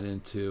not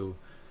into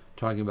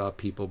talking about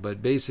people.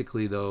 But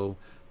basically, though,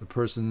 the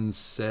person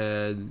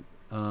says,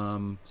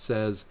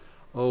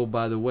 "Oh,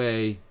 by the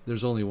way,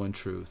 there's only one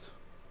truth.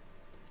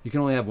 You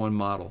can only have one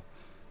model.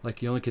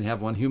 Like you only can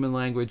have one human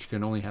language. You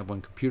can only have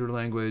one computer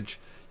language.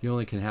 You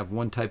only can have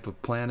one type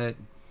of planet."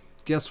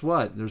 Guess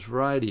what? There's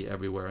variety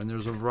everywhere, and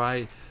there's a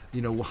variety.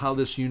 You know, how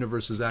this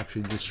universe is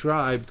actually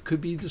described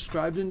could be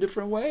described in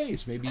different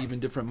ways, maybe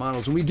even different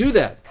models, and we do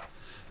that.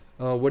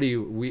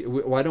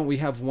 Why don't we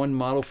have one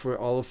model for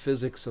all of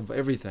physics of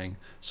everything?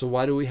 So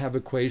why do we have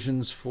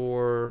equations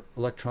for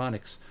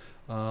electronics,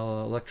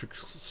 electric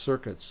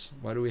circuits?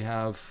 Why do we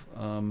have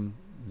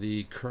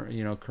the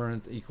current,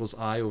 current equals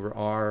I over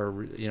R,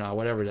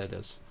 whatever that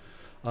is?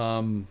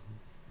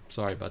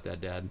 Sorry about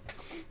that, Dad.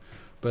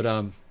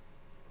 But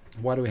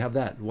why do we have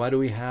that? Why do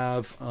we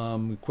have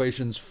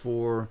equations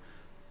for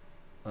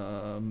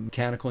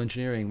mechanical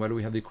engineering? Why do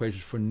we have the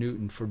equations for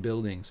Newton for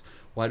buildings?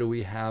 Why do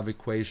we have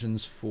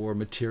equations for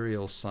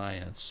material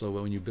science? So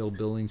when you build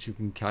buildings, you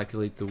can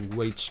calculate the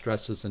weight,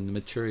 stresses, and the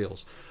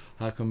materials.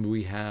 How come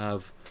we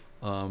have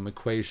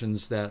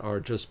equations that are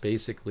just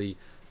basically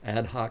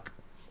ad hoc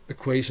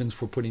equations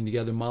for putting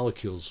together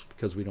molecules?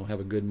 Because we don't have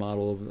a good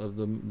model of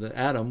the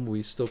atom,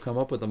 we still come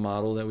up with a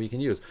model that we can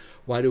use.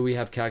 Why do we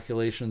have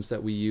calculations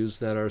that we use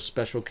that are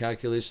special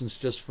calculations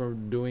just for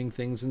doing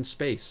things in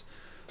space?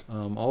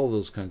 All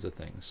those kinds of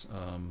things.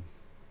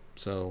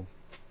 So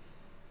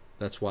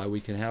that's why we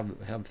can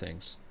have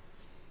things.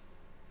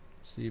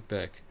 Steve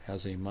Beck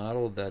has a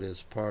model that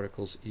is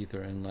particles,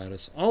 ether, and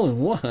lattice all in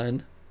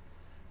one.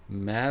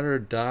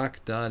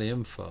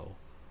 Matterdoc.info.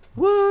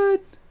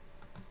 What?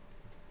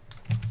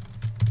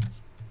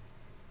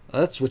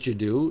 That's what you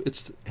do.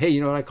 It's, hey, you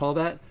know what I call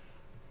that?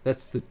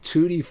 That's the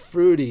tutti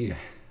frutti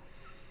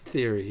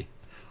theory.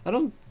 I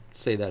don't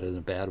say that in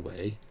a bad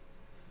way.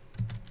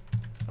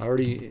 I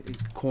already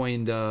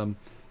coined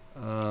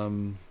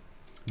Duncan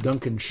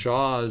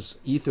Shaw's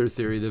ether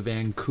theory, the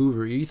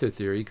Vancouver ether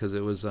theory, because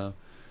it was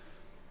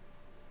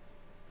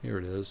here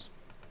it is.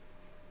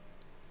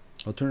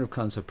 Alternative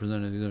concept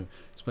presented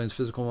explains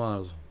physical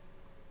models.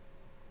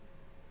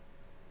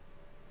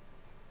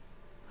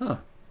 Huh.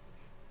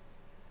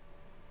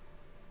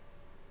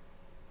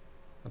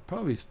 I've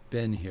probably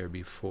been here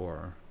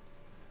before.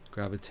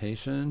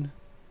 Gravitation,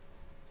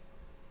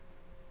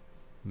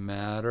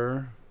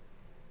 matter.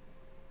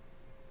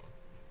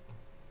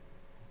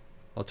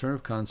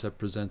 Alternative concept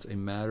presents a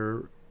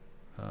matter.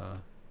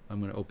 I'm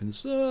going to open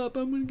this up.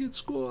 I'm going to get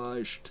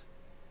squashed.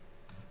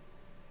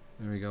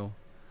 There we go.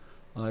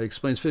 It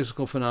explains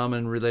physical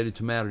phenomena related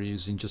to matter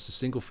using just a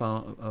single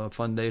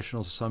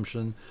foundational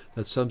assumption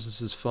that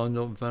substance is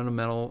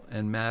fundamental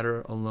and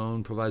matter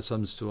alone provides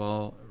substance to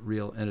all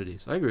real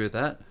entities. I agree with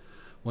that.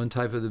 One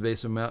type of the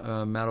basic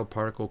matter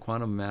particle,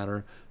 quantum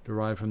matter,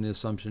 derived from the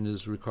assumption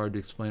is required to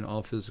explain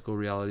all physical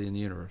reality in the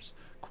universe.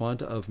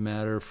 Quanta of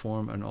matter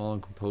form an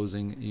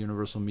all-encompassing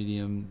universal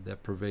medium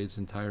that pervades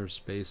entire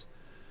space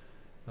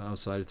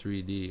outside of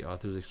 3D.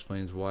 Authors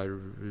explains why.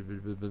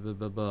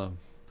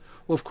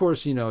 Well, of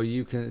course, you know,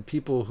 you can.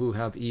 People who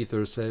have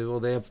ether say, well,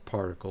 they have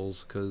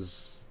particles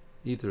because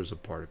ether is a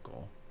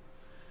particle.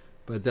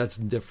 But that's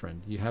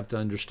different. You have to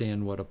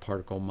understand what a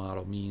particle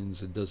model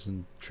means. It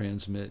doesn't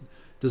transmit.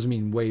 Doesn't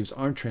mean waves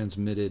aren't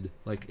transmitted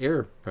like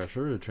air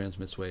pressure. It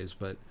transmits waves,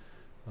 but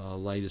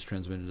light is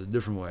transmitted a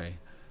different way.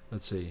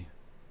 Let's see.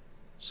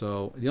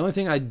 So the only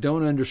thing I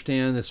don't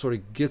understand that sort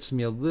of gets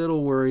me a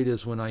little worried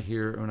is when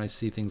I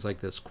see things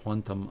like this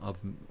quantum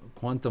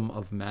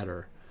of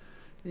matter.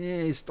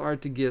 You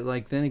start to get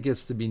like, then it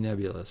gets to be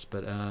nebulous.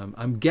 But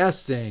I'm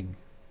guessing,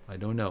 I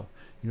don't know.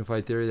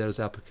 Unified theory that is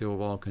applicable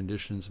to all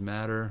conditions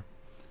matter.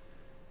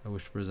 I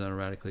wish to present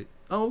erratically.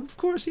 Oh, of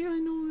course, yeah, I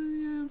know.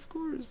 Yeah, of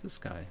course, this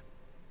guy.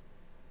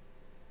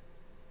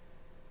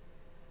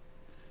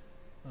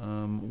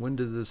 When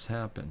did this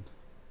happen?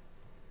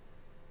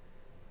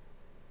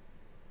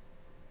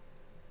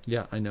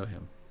 Yeah, I know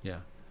him. Yeah,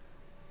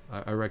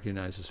 I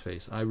recognize his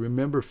face. I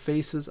remember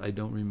faces. I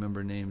don't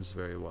remember names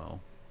very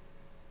well.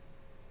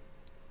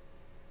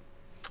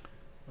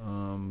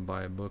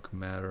 Buy a book,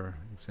 Matter,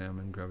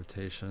 examine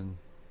gravitation.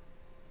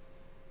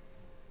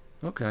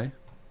 Okay.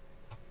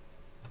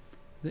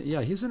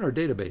 Yeah, he's in our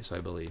database, I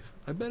believe.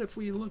 I bet if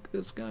we look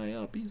this guy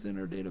up, he's in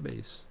our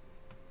database.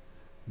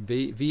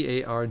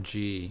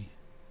 VARG.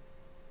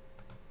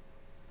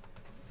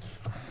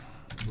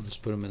 We'll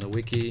just put him in the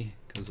wiki,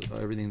 because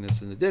everything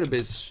that's in the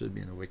database should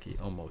be in the wiki,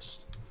 almost.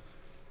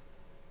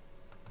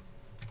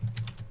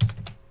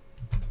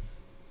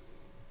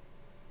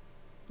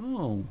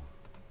 Oh.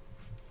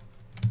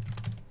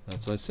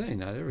 That's what I say,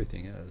 not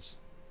everything is.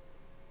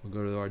 We'll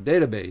go to our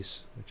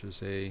database, which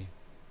is a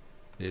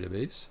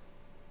database.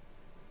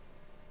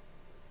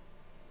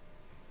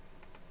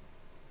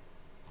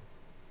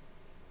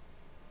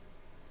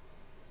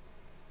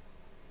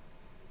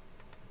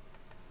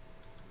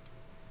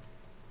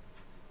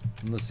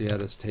 Unless he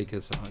had us take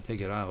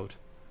it out.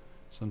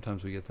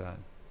 Sometimes we get that.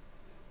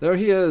 There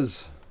he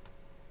is.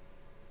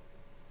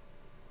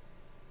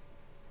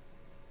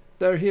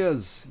 There he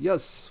is.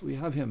 Yes, we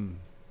have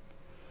him.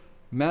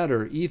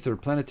 Matter, ether,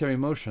 planetary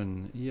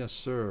motion. Yes,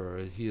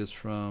 sir. He is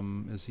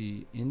from, is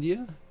he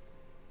India?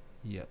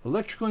 Yeah.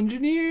 Electrical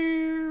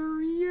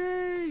engineer.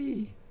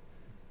 Yay.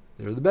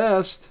 They're the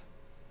best.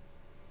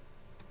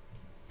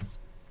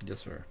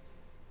 Yes, sir.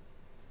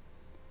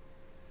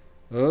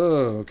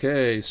 Oh,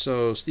 okay.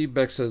 So Steve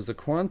Beck says the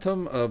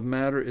quantum of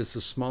matter is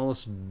the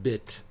smallest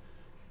bit.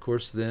 Of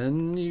course,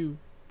 then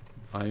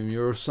I'm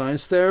your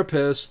science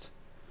therapist.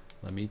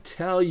 Let me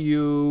tell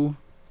you.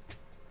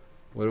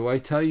 What do I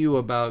tell you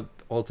about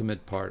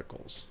ultimate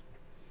particles?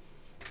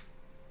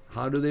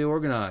 How do they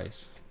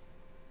organize?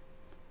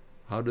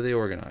 How do they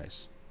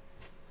organize?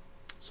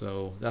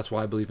 So that's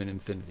why I believe in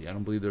infinity. I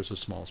don't believe there's a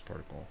smallest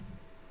particle.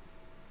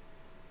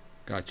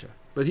 Gotcha.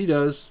 But he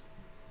does.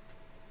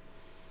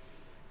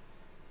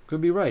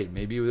 Could be right.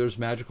 Maybe there's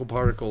magical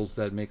particles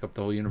that make up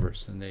the whole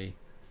universe, and they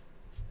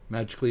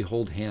magically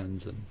hold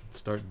hands and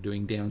start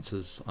doing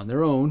dances on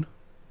their own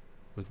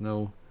with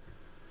no...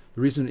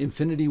 The reason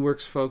infinity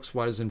works, folks,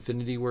 why does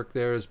infinity work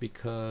there is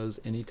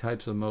because any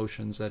types of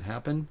motions that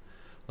happen,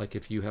 like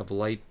if you have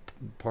light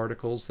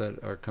particles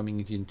that are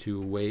coming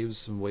into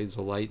waves and waves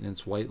of light, and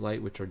it's white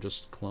light, which are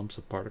just clumps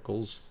of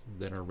particles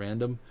that are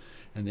random,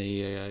 and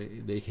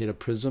they hit a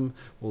prism.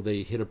 Well,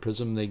 they hit a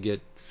prism, they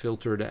get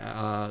filtered.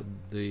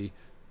 The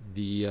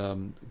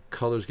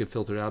colors get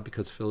filtered out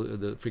because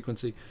the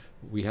frequency.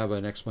 We have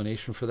an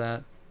explanation for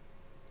that.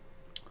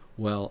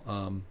 Well,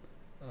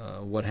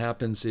 what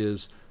happens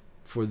is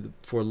for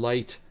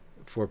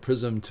a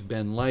prism to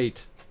bend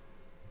light,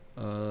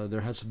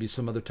 there has to be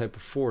some other type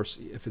of force.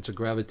 If it's a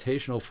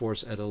gravitational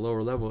force at a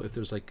lower level, if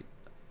there's like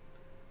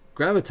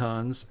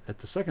gravitons at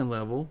the second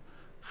level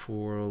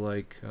for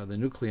like the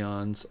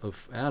nucleons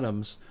of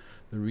atoms,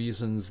 the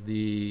reasons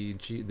the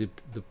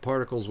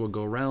particles will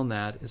go around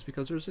that is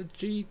because there's a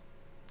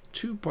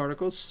G2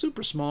 particle,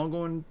 super small,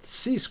 going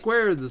c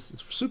squared, this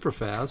is super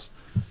fast.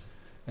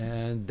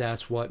 And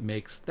that's what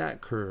makes that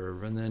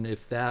curve. And then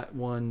if that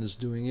one is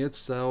doing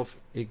itself,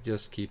 it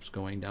just keeps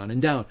going down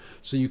and down.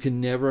 So you can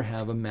never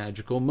have a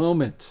magical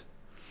moment.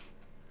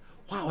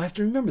 Wow, I have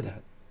to remember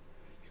that.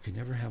 You can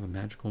never have a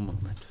magical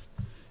moment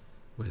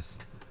with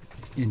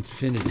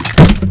infinity.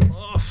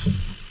 Oh.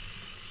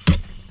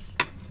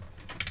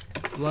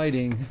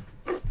 Lighting.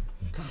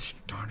 Gosh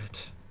darn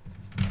it.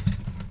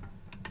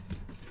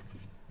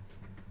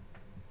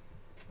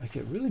 I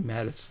get really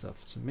mad at stuff.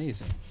 It's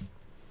amazing.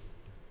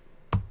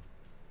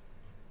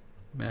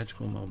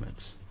 Magical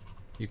moments.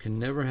 You can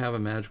never have a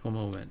magical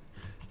moment.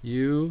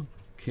 You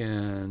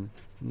can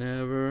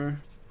never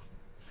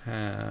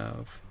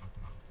have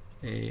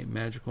a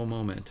magical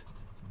moment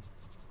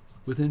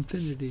with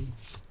infinity.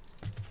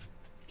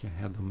 You can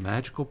have the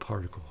magical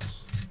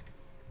particles.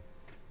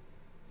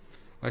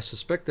 I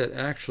suspect that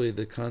actually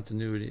the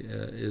continuity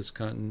is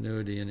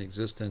continuity in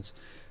existence.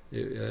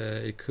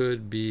 It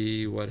could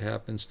be what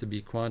happens to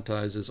be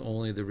quantized is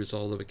only the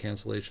result of a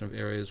cancellation of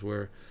areas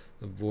where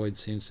the void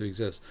seems to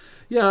exist.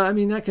 Yeah, I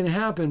mean, that can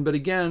happen, but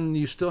again,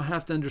 you still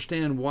have to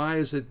understand why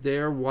is it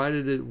there? Why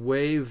did it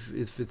wave?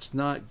 If it's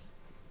not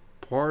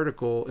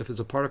particle, if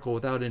it's a particle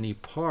without any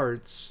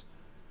parts,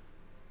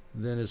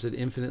 then is it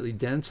infinitely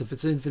dense? If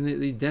it's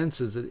infinitely dense,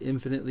 is it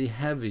infinitely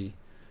heavy?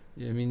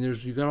 I mean,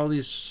 you got all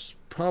these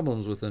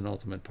problems with an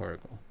ultimate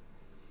particle.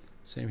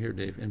 Same here,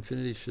 Dave.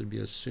 Infinity should be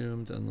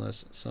assumed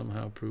unless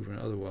somehow proven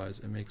otherwise.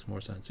 It makes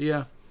more sense.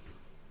 Yeah,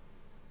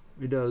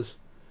 it does.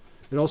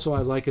 And also I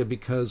like it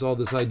because all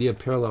this idea of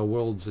parallel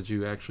worlds that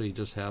you actually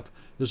just have,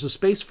 there's a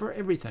space for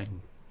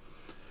everything.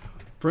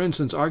 For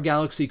instance, our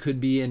galaxy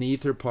could be an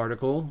ether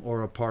particle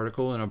or a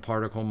particle in a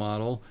particle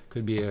model,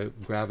 could be a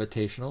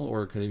gravitational,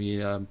 or it could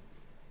be an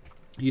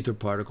ether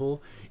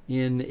particle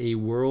in a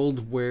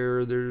world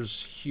where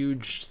there's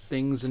huge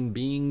things and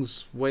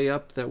beings way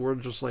up that we're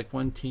just like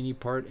one teeny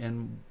part,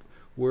 and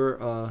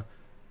we're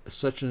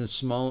such a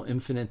small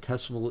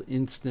infinitesimal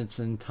instance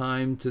in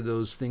time to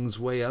those things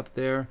way up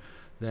there,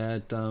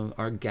 that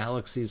our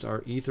galaxies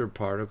are ether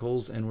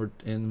particles,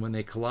 and when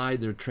they collide,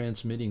 they're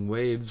transmitting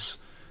waves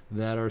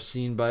that are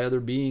seen by other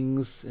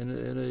beings in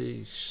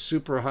a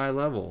super high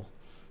level.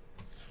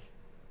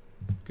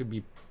 Could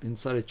be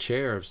inside a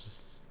chair.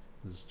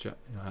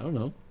 I don't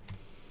know.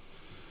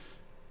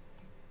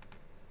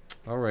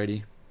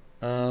 Alrighty.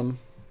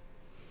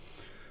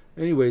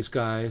 Anyways,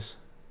 guys,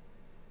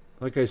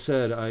 like I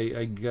said,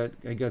 I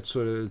got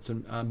sort of. It's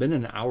been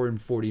an hour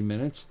and 40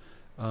 minutes.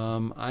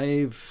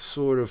 I've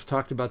sort of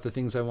talked about the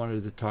things I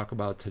wanted to talk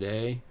about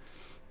today,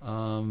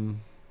 and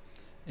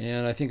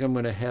I think I'm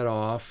going to head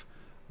off.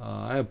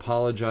 I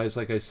apologize.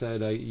 Like I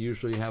said, I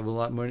usually have a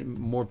lot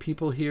more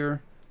people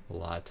here. A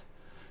lot.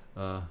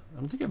 I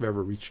don't think I've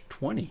ever reached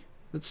 20.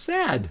 That's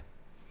sad.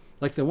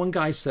 Like the one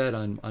guy said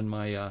on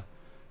my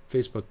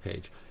Facebook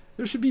page,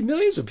 there should be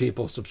millions of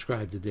people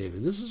subscribed to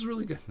David. This is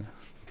really good.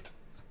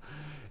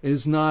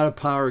 It's not a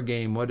power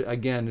game.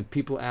 Again, if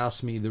people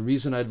ask me, the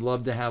reason I'd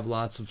love to have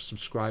lots of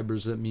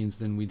subscribers, that means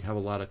then we'd have a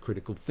lot of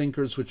critical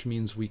thinkers, which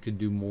means we could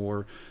do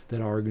more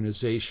than our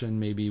organization.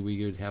 Maybe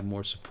we could have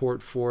more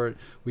support for it.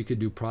 We could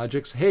do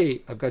projects.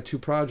 Hey, I've got 2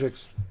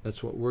 projects.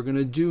 That's what we're going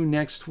to do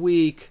next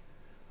week.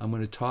 I'm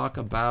going to talk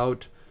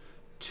about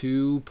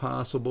 2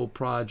 possible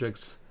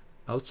projects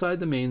outside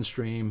the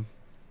mainstream.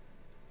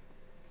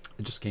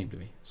 It just came to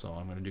me, so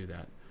I'm going to do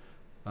that.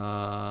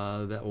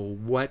 That will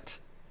whet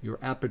your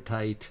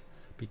appetite,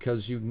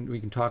 because we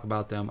can talk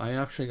about them. I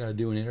actually got to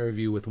do an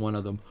interview with one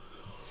of them.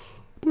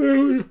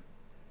 We've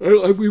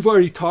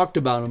already talked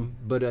about them,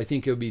 but I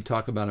think it'll be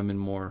talk about them in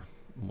more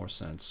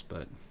sense.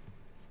 But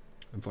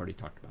I've already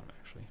talked about them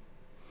actually.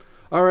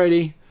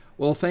 Alrighty.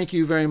 Well, thank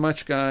you very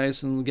much,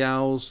 guys and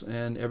gals,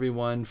 and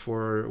everyone,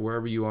 for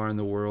wherever you are in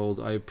the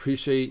world. I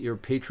appreciate your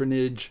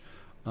patronage.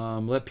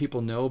 Let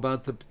people know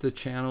about the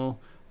channel.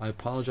 I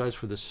apologize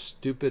for the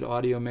stupid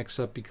audio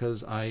mix-up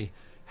because I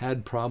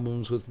had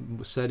problems with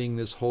setting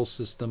this whole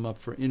system up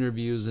for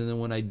interviews, and then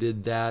when I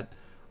did that,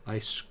 I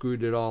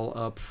screwed it all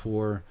up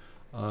for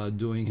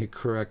doing it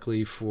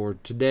correctly for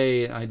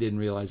today. I didn't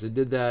realize I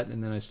did that,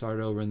 and then I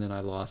started over, and then I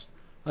lost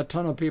a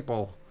ton of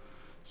people.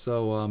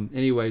 So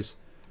anyways,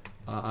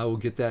 I will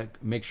get that,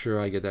 make sure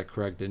I get that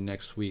corrected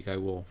next week. I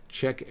will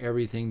check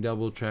everything,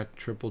 double check,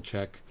 triple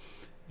check,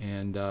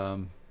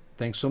 and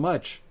thanks so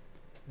much.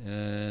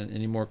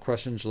 Any more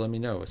questions, let me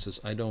know. It says,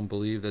 I don't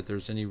believe that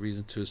there's any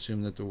reason to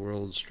assume that the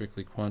world is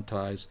strictly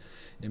quantized.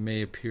 It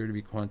may appear to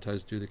be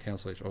quantized due to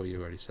cancellation. Oh,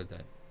 you already said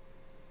that.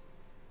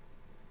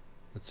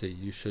 Let's see,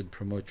 you should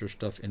promote your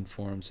stuff in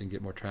forums and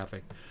get more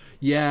traffic.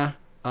 Yeah,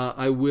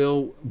 I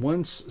will.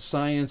 Once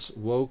Science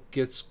Woke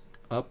gets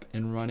up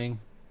and running,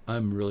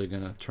 I'm really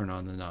going to turn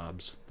on the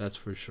knobs. That's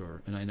for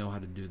sure. And I know how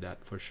to do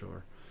that for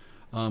sure.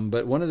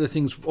 But one of the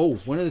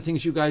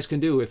things you guys can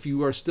do, if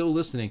you are still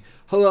listening,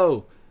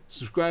 hello,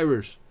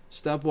 subscribers,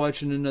 stop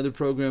watching another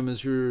program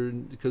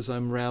because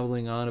I'm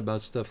rambling on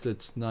about stuff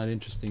that's not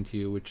interesting to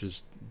you, which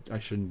is I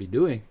shouldn't be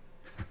doing.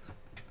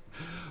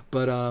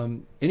 But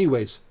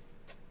anyways,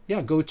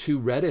 yeah, go to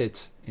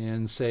Reddit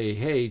and say,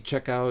 hey,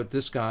 check out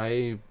this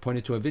guy,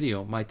 pointed to a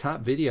video. My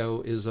top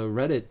video is a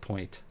Reddit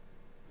point.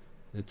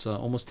 It's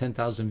almost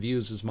 10,000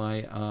 views is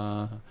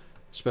my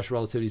special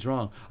relativity is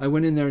wrong. I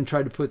went in there and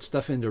tried to put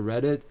stuff into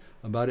Reddit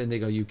about it, and they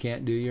go, you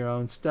can't do your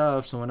own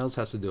stuff. Someone else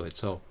has to do it.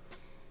 So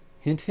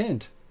hint,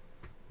 hint,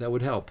 that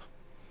would help.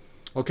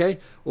 Okay,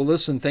 well,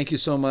 listen, thank you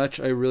so much.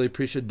 I really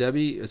appreciate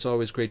Debbie. It's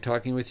always great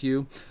talking with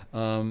you.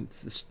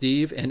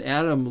 Steve and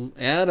Adam,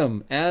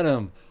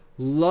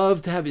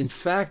 love to have, in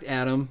fact,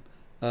 Adam,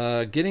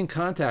 get in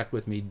contact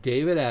with me.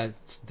 David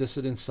at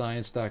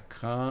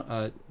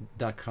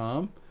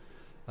dissidentscience.com.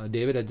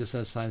 David at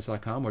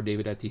dissidentsscience.com or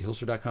David at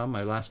thehilster.com,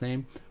 my last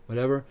name,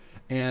 whatever.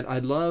 And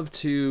I'd love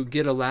to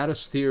get a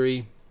lattice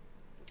theory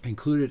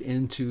included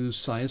into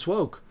Science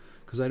Woke,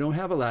 because I don't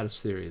have a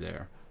lattice theory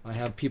there. I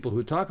have people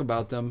who talk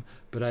about them,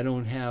 but I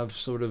don't have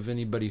sort of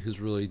anybody who's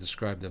really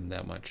described them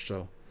that much.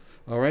 So,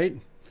 all right.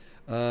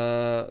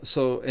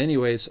 So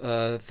anyways,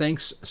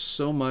 thanks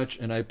so much,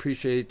 and I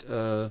appreciate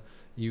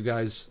you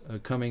guys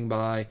coming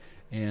by.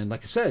 And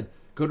like I said,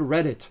 go to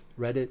Reddit,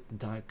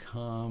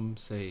 reddit.com,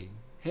 say,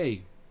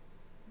 hey,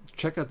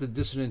 check out the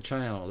Dissident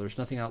channel. There's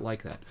nothing out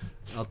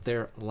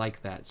there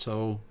like that.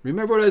 So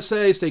remember what I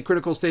say, stay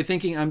critical, stay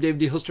thinking. I'm David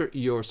D. Hilster,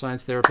 your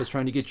science therapist,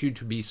 trying to get you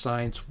to be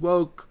science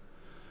woke.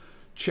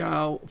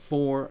 Ciao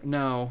for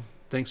now.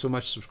 Thanks so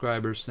much,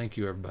 subscribers. Thank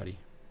you, everybody,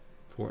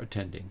 for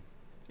attending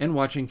and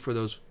watching, for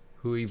those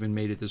who even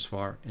made it this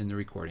far in the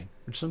recording,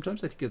 which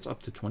sometimes I think it's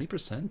up to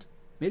 20%.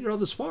 Made it all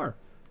this far.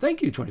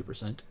 Thank you,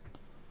 20%.